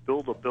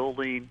 build a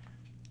building,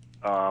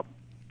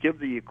 give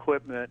the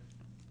equipment,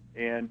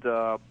 and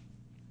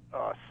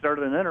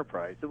started an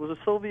enterprise? It was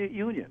the Soviet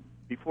Union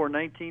before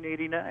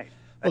 1989.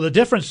 Well, the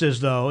difference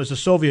is the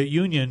Soviet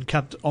Union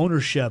kept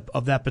ownership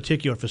of that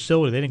particular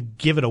facility. They didn't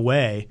give it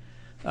away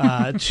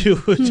to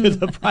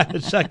the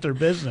private sector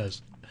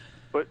business.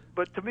 But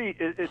to me,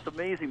 it's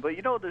amazing. But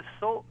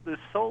this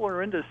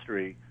solar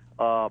industry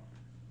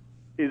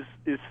is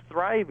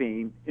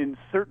thriving in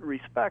certain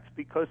respects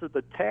because of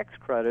the tax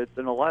credits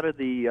and a lot of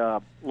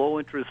the low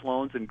interest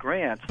loans and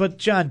grants. But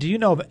John, do you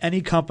know of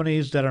any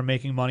companies that are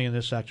making money in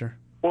this sector?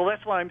 Well,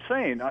 that's what I'm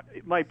saying.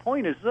 My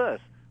point is this: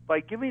 by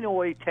giving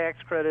away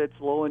tax credits,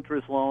 low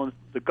interest loans,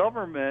 the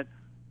government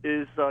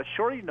is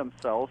shorting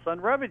themselves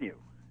on revenue.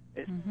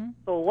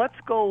 So let's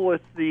go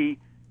with the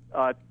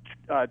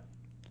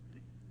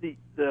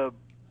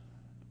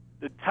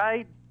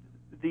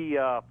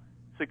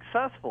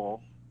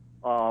successful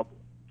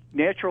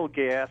natural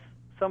gas,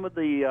 some of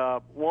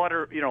the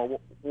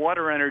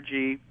water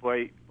energy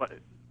like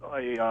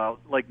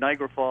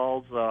Niagara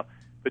Falls,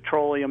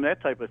 petroleum,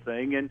 that type of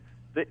thing, and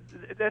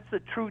that's a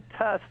true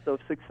test of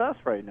success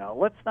right now.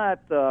 Let's not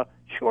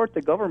short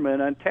the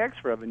government on tax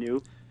revenue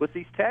with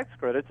these tax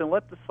credits, and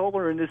let the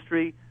solar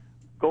industry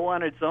go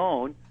on its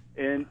own.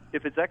 And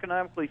if it's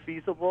economically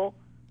feasible,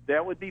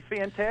 that would be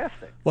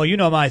fantastic. Well,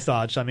 my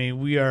thoughts. I mean,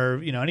 we are,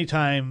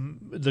 anytime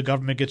the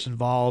government gets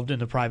involved in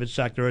the private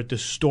sector, it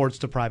distorts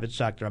the private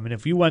sector. I mean,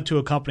 if you went to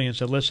a company and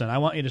said, listen, I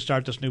want you to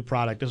start this new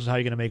product. This is how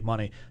you're going to make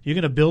money. You're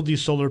going to build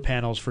these solar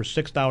panels for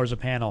 $6 a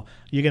panel.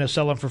 You're going to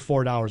sell them for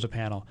 $4 a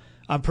panel.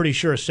 I'm pretty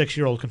sure a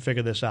 6-year-old can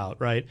figure this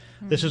out, right?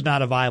 This is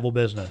not a viable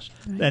business.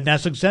 And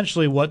that's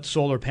essentially what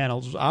solar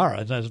panels are.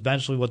 And that's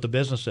eventually what the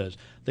business is.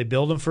 They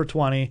build them for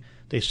 20,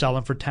 they sell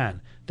them for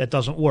 10. That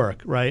doesn't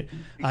work, right?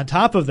 On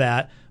top of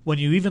that, when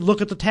you even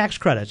look at the tax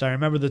credits, I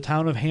remember the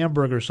town of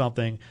Hamburg or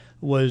something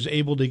was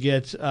able to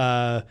get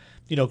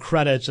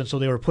credits, and so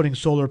they were putting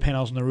solar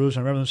panels on the roofs.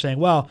 I remember them saying,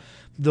 well,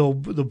 the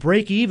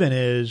break even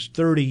is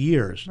 30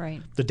 years.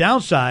 Right. The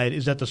downside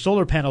is that the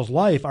solar panels'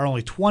 life are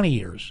only 20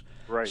 years.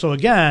 Right. So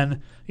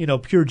again,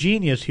 pure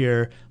genius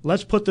here.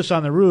 Let's put this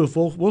on the roof.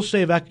 We'll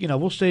save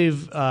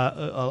on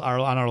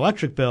our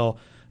electric bill,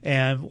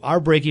 and our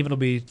break even will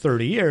be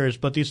 30 years,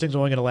 but these things are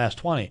only going to last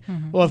 20.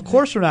 Well, of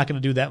course they're not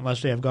going to do that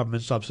unless they have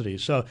government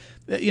subsidies. So,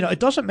 it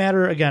doesn't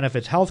matter, again, if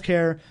it's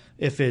healthcare,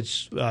 if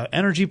it's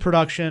energy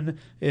production,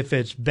 if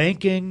it's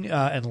banking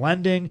and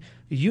lending,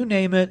 you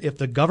name it. If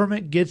the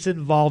government gets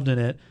involved in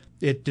it,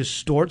 it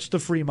distorts the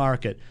free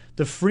market.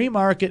 The free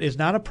market is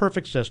not a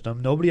perfect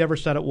system. Nobody ever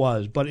said it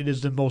was, but it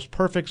is the most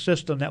perfect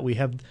system that we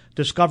have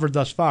discovered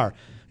thus far.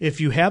 If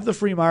you have the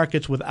free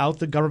markets without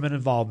the government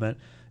involvement,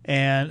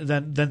 and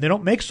then they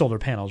don't make solar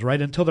panels, right,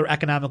 until they're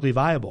economically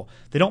viable.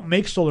 They don't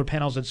make solar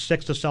panels at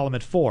 6 to sell them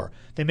at 4.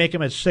 They make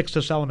them at 6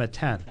 to sell them at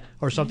 10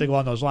 or something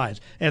along those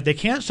lines. And if they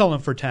can't sell them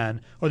for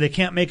 10 or they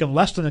can't make them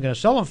less than they're going to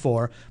sell them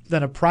for,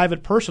 then a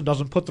private person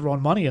doesn't put their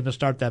own money in to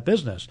start that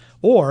business.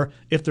 Or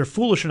if they're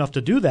foolish enough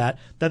to do that,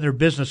 then their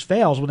business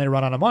fails when they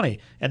run out of money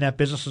and that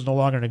business is no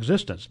longer in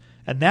existence.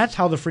 And that's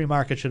how the free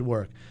market should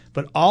work.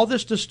 But all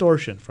this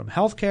distortion from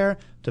healthcare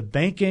to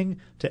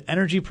banking to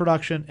energy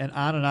production and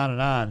on and on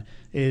and on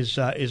is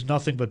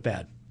nothing but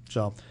bad.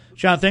 So,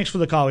 John, thanks for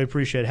the call. We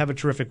appreciate it. Have a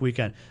terrific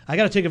weekend. I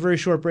got to take a very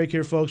short break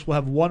here, folks. We'll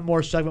have one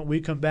more segment when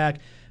we come back.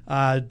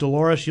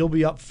 Dolores, you'll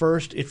be up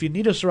first. If you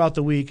need us throughout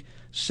the week,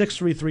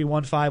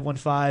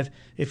 633-1515.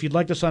 If you'd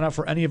like to sign up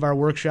for any of our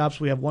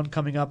workshops, we have one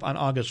coming up on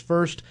August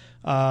 1st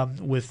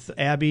with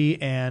Abby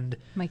and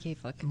Mike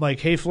Hayflick.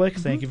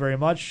 Mm-hmm. Thank you very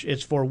much.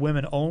 It's for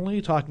women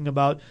only, talking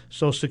about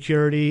Social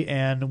Security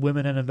and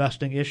women and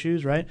investing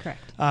issues, right? Correct.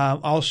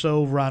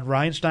 Also, Ron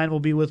Reinstein will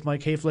be with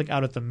Mike Hayflick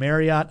out at the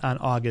Marriott on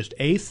August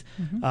 8th.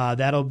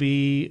 That'll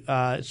be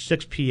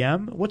 6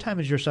 p.m. What time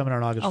is your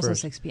seminar on August 1st? Also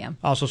 6 p.m.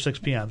 Also 6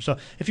 p.m. So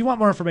if you want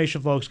more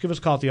information, folks, give us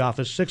a call at the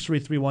office,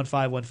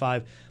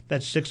 633-1515.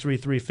 That's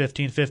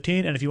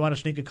 633-1515. And if you want to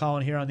sneak a call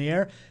in here on the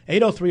air,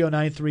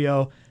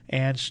 803-0930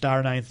 and star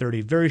 930.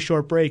 Very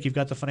short break. You've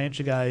got the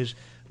Financial Guys,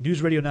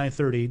 News Radio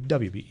 930,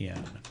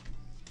 WBEN.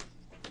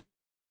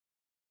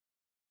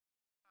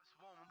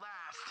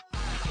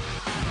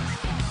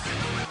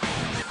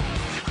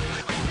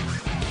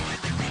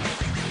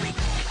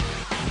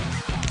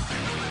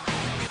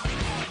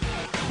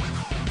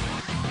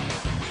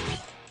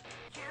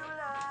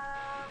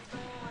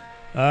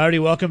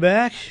 Alrighty, welcome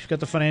back. You've got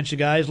the Financial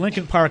Guys.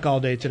 Lincoln Park all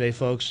day today,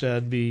 folks.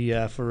 For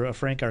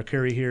Frank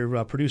Arcuri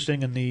here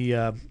producing in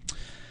the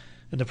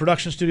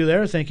production studio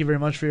there. Thank you very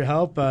much for your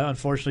help.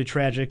 Unfortunately,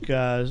 tragic.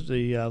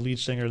 The lead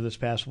singer this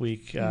past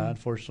week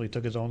unfortunately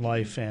took his own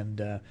life,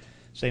 and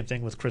same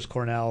thing with Chris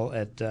Cornell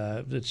at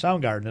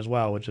Soundgarden as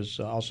well, which is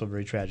also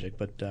very tragic.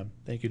 But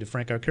thank you to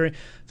Frank Arcuri.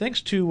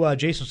 Thanks to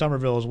Jason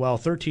Somerville as well.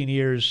 13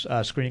 years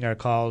screening our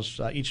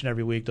calls each and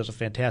every week. Does a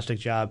fantastic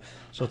job.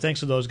 So thanks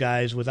to those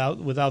guys.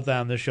 Without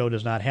them, this show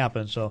does not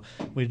happen. So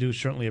we do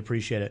certainly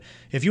appreciate it.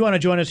 If you want to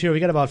join us here,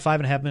 we got about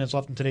 5.5 minutes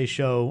left in today's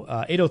show.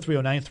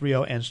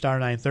 803-0930 and star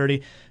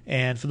 930.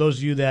 And for those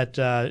of you that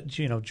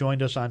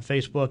joined us on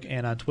Facebook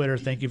and on Twitter,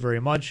 thank you very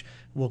much.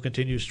 We'll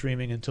continue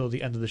streaming until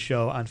the end of the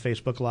show on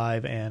Facebook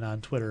Live and on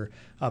Twitter,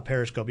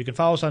 Periscope. You can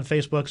follow us on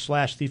Facebook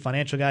 /The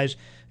Financial Guys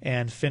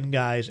and Fin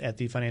Guys at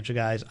The Financial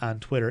Guys on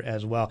Twitter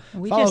as well.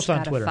 We follow just us on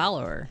got Twitter. A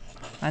follower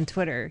on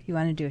Twitter. You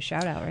want to do a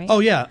shout out, right?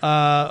 Oh, yeah.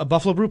 A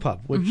Buffalo Brew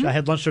Pub, which I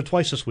had lunch there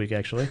twice this week,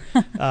 actually.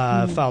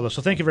 Followed us.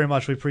 So thank you very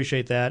much. We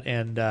appreciate that.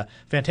 And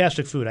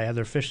befantastic food. I had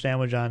their fish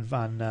sandwich on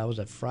was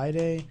that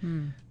Friday?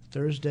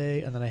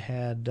 Thursday, and then I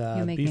had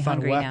beef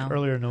on weck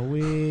earlier in the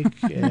week.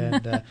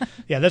 And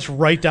that's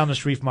right down the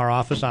street from our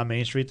office on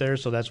Main Street there,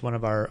 so that's one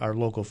of our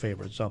local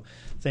favorites. So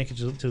thank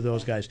you to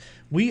those guys.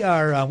 We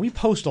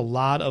post a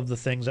lot of the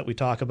things that we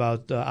talk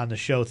about on the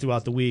show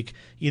throughout the week,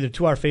 either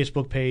to our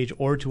Facebook page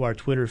or to our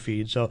Twitter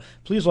feed. So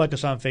please like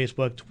us on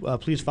Facebook.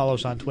 Please follow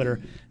us on Twitter,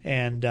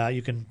 and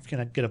you can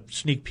kind of get a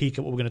sneak peek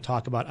at what we're going to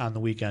talk about on the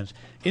weekends.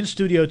 In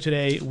studio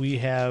today, we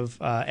have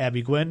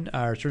Abby Gwynn,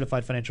 our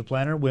certified financial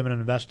planner, Women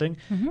in Investing.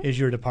 Is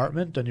your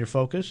department and your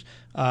focus.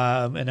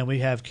 And then we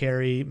have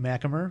Carrie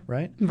McAmer,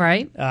 right?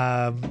 Right.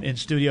 In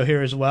studio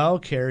here as well.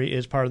 Carrie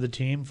is part of the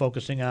team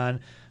focusing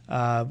on,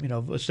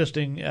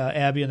 assisting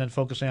Abby and then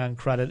focusing on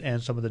credit and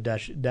some of the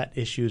debt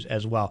issues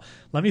as well.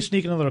 Let me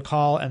sneak another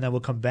call, and then we'll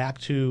come back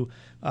to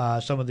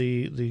some of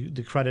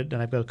the credit,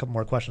 and I've got a couple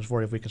more questions for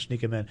you if we can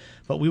sneak them in.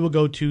 But we will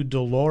go to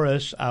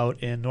Dolores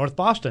out in North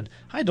Boston.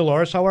 Hi,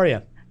 Dolores. How are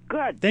you?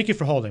 Good. Thank you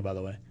for holding, by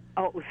the way.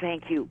 Oh,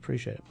 thank you.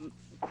 Appreciate it.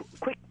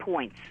 Quick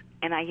points,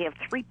 and I have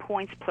 3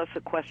 points plus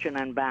a question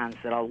on bonds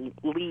that I'll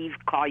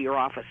call your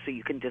office so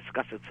you can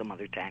discuss it some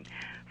other time.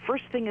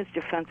 First thing is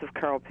defense of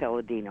Carl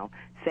Palladino.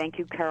 Thank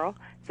you, Carl.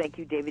 Thank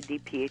you, David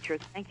DiPietro.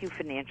 Thank you,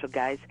 Financial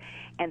Guys.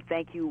 And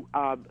thank you,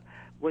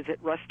 was it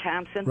Russ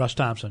Thompson? Russ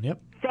Thompson, yep.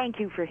 Thank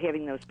you for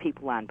having those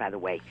people on, by the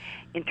way.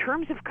 In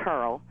terms of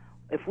Carl,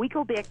 if we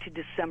go back to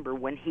December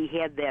when he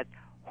had that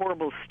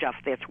horrible stuff,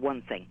 that's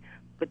one thing.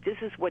 But this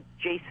is what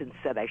Jason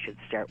said I should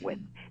start with.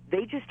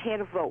 They just had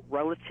a vote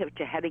relative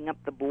to heading up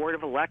the Board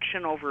of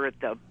Election over at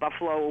the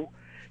Buffalo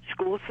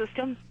school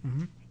system.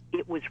 Mm-hmm.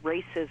 It was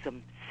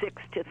racism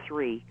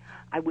 6-3.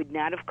 I would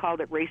not have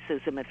called it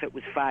racism if it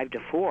was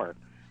 5-4,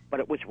 but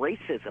it was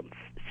racism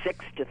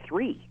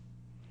 6-3.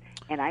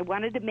 And I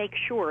wanted to make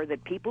sure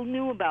that people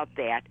knew about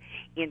that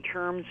in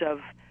terms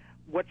of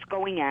what's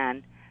going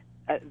on,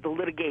 the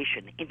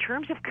litigation. In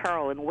terms of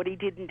Carl and what he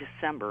did in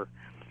December,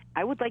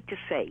 I would like to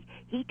say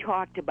he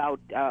talked about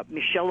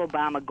Michelle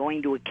Obama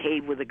going to a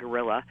cave with a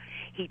gorilla.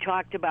 He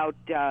talked about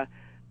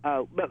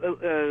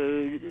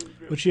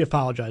which she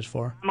apologized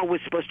for. Obama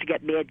was supposed to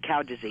get mad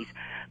cow disease.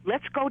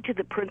 Let's go to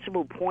the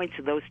principal points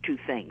of those two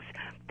things.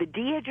 The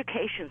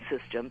de-education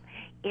system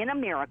in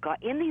America,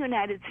 in the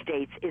United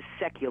States, is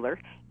secular,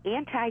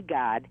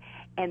 anti-God,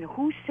 and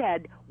who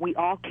said we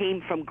all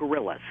came from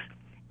gorillas?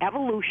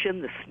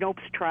 Evolution, the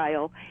Snopes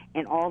trial,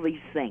 and all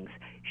these things.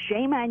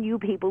 Shame on you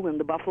people in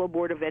the Buffalo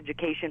Board of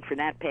Education for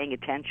not paying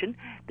attention.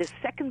 The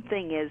second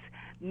thing is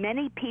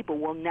many people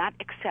will not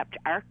accept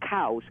our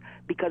cows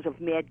because of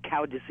mad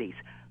cow disease.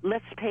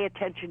 Let's pay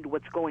attention to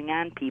what's going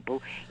on,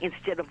 people,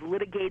 instead of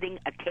litigating,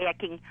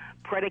 attacking,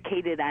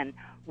 predicated on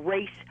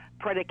race,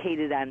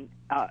 predicated on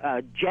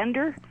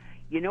gender.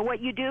 You know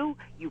what you do?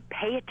 You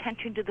pay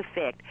attention to the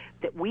fact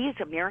that we as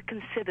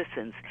American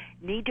citizens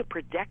need to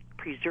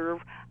preserve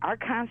our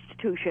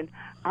Constitution,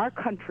 our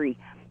country,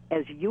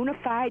 as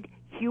unified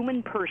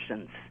human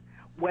persons,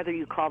 whether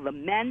you call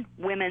them men,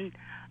 women,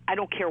 I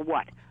don't care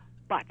what.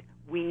 But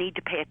we need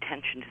to pay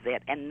attention to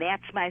that, and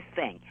that's my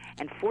thing.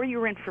 And for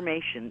your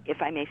information,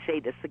 if I may say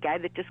this, the guy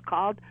that just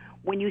called,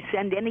 when you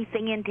send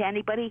anything in to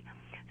anybody,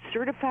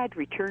 certified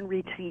return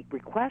receipt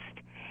request,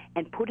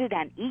 and put it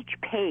on each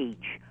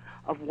page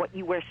of what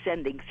you are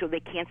sending so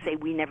they can't say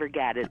we never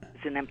got it.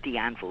 It's an empty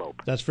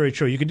envelope. That's very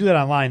true. You can do that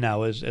online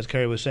now, as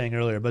Carrie was saying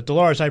earlier. But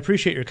Dolores, I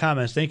appreciate your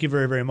comments. Thank you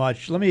very, very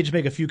much. Let me just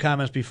make a few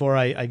comments before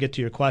I get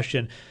to your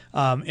question.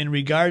 In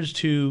regards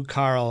to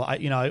Carl,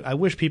 I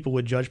wish people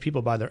would judge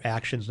people by their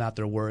actions, not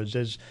their words.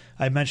 As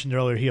I mentioned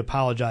earlier, he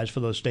apologized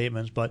for those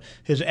statements, but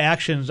his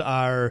actions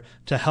are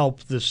to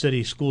help the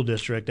city school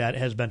district that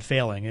has been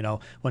failing.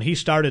 When he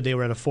started, they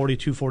were at a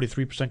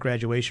 43%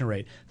 graduation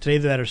rate. Today,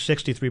 they're at a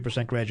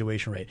 63%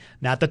 graduation rate.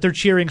 Not that they're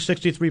cheering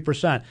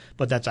 63%,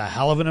 but that's a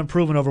hell of an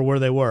improvement over where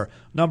they were.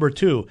 Number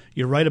two,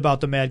 you're right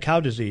about the mad cow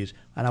disease.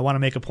 And I want to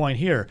make a point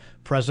here.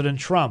 President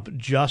Trump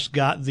just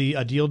got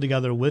a deal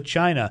together with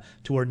China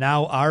to where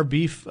now our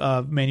beef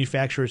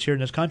manufacturers here in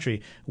this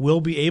country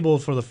will be able,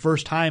 for the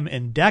first time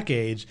in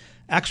decades,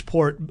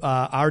 export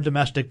our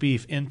domestic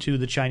beef into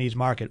the Chinese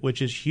market,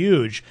 which is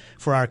huge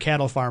for our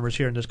cattle farmers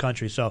here in this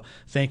country. So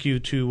thank you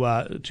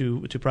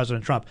to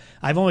President Trump.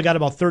 I've only got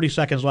about 30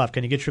 seconds left.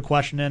 Can you get your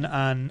question in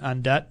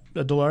on debt,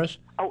 Dolores?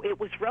 Oh, it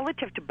was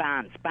relative to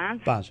bonds.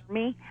 Bonds. For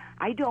me,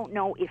 I don't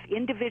know if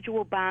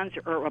individual bonds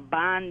or a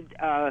bond,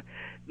 a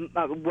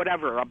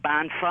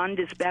bond fund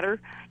is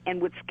better.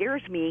 And what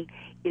scares me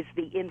is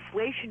the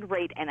inflation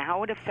rate and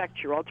how it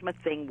affects your ultimate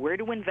thing, where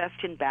to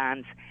invest in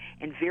bonds,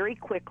 and very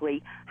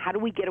quickly, how do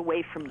we get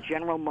away from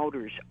General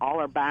Motors, all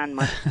our bond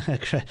money?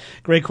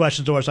 Great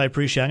question, Doris. I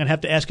appreciate it. I'm going to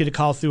have to ask you to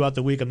call throughout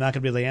the week. I'm not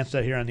going to be able to answer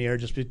that here on the air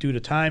just due to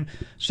time.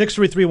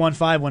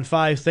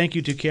 633-1515. Thank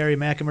you to Carrie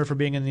McAmer for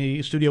being in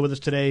the studio with us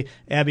today,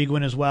 Abby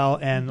Gwynn as well,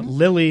 and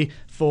Lily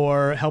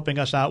for helping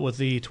us out with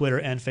the Twitter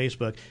and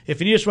Facebook.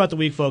 If you need us throughout the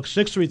week, folks,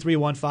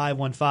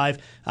 633-1515.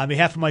 On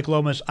behalf of Mike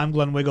Lomas, I'm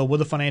Glenn Wiggle with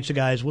the Financial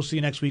Guys. We'll see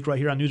you next week right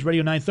here on News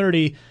Radio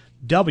 930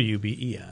 WBEN.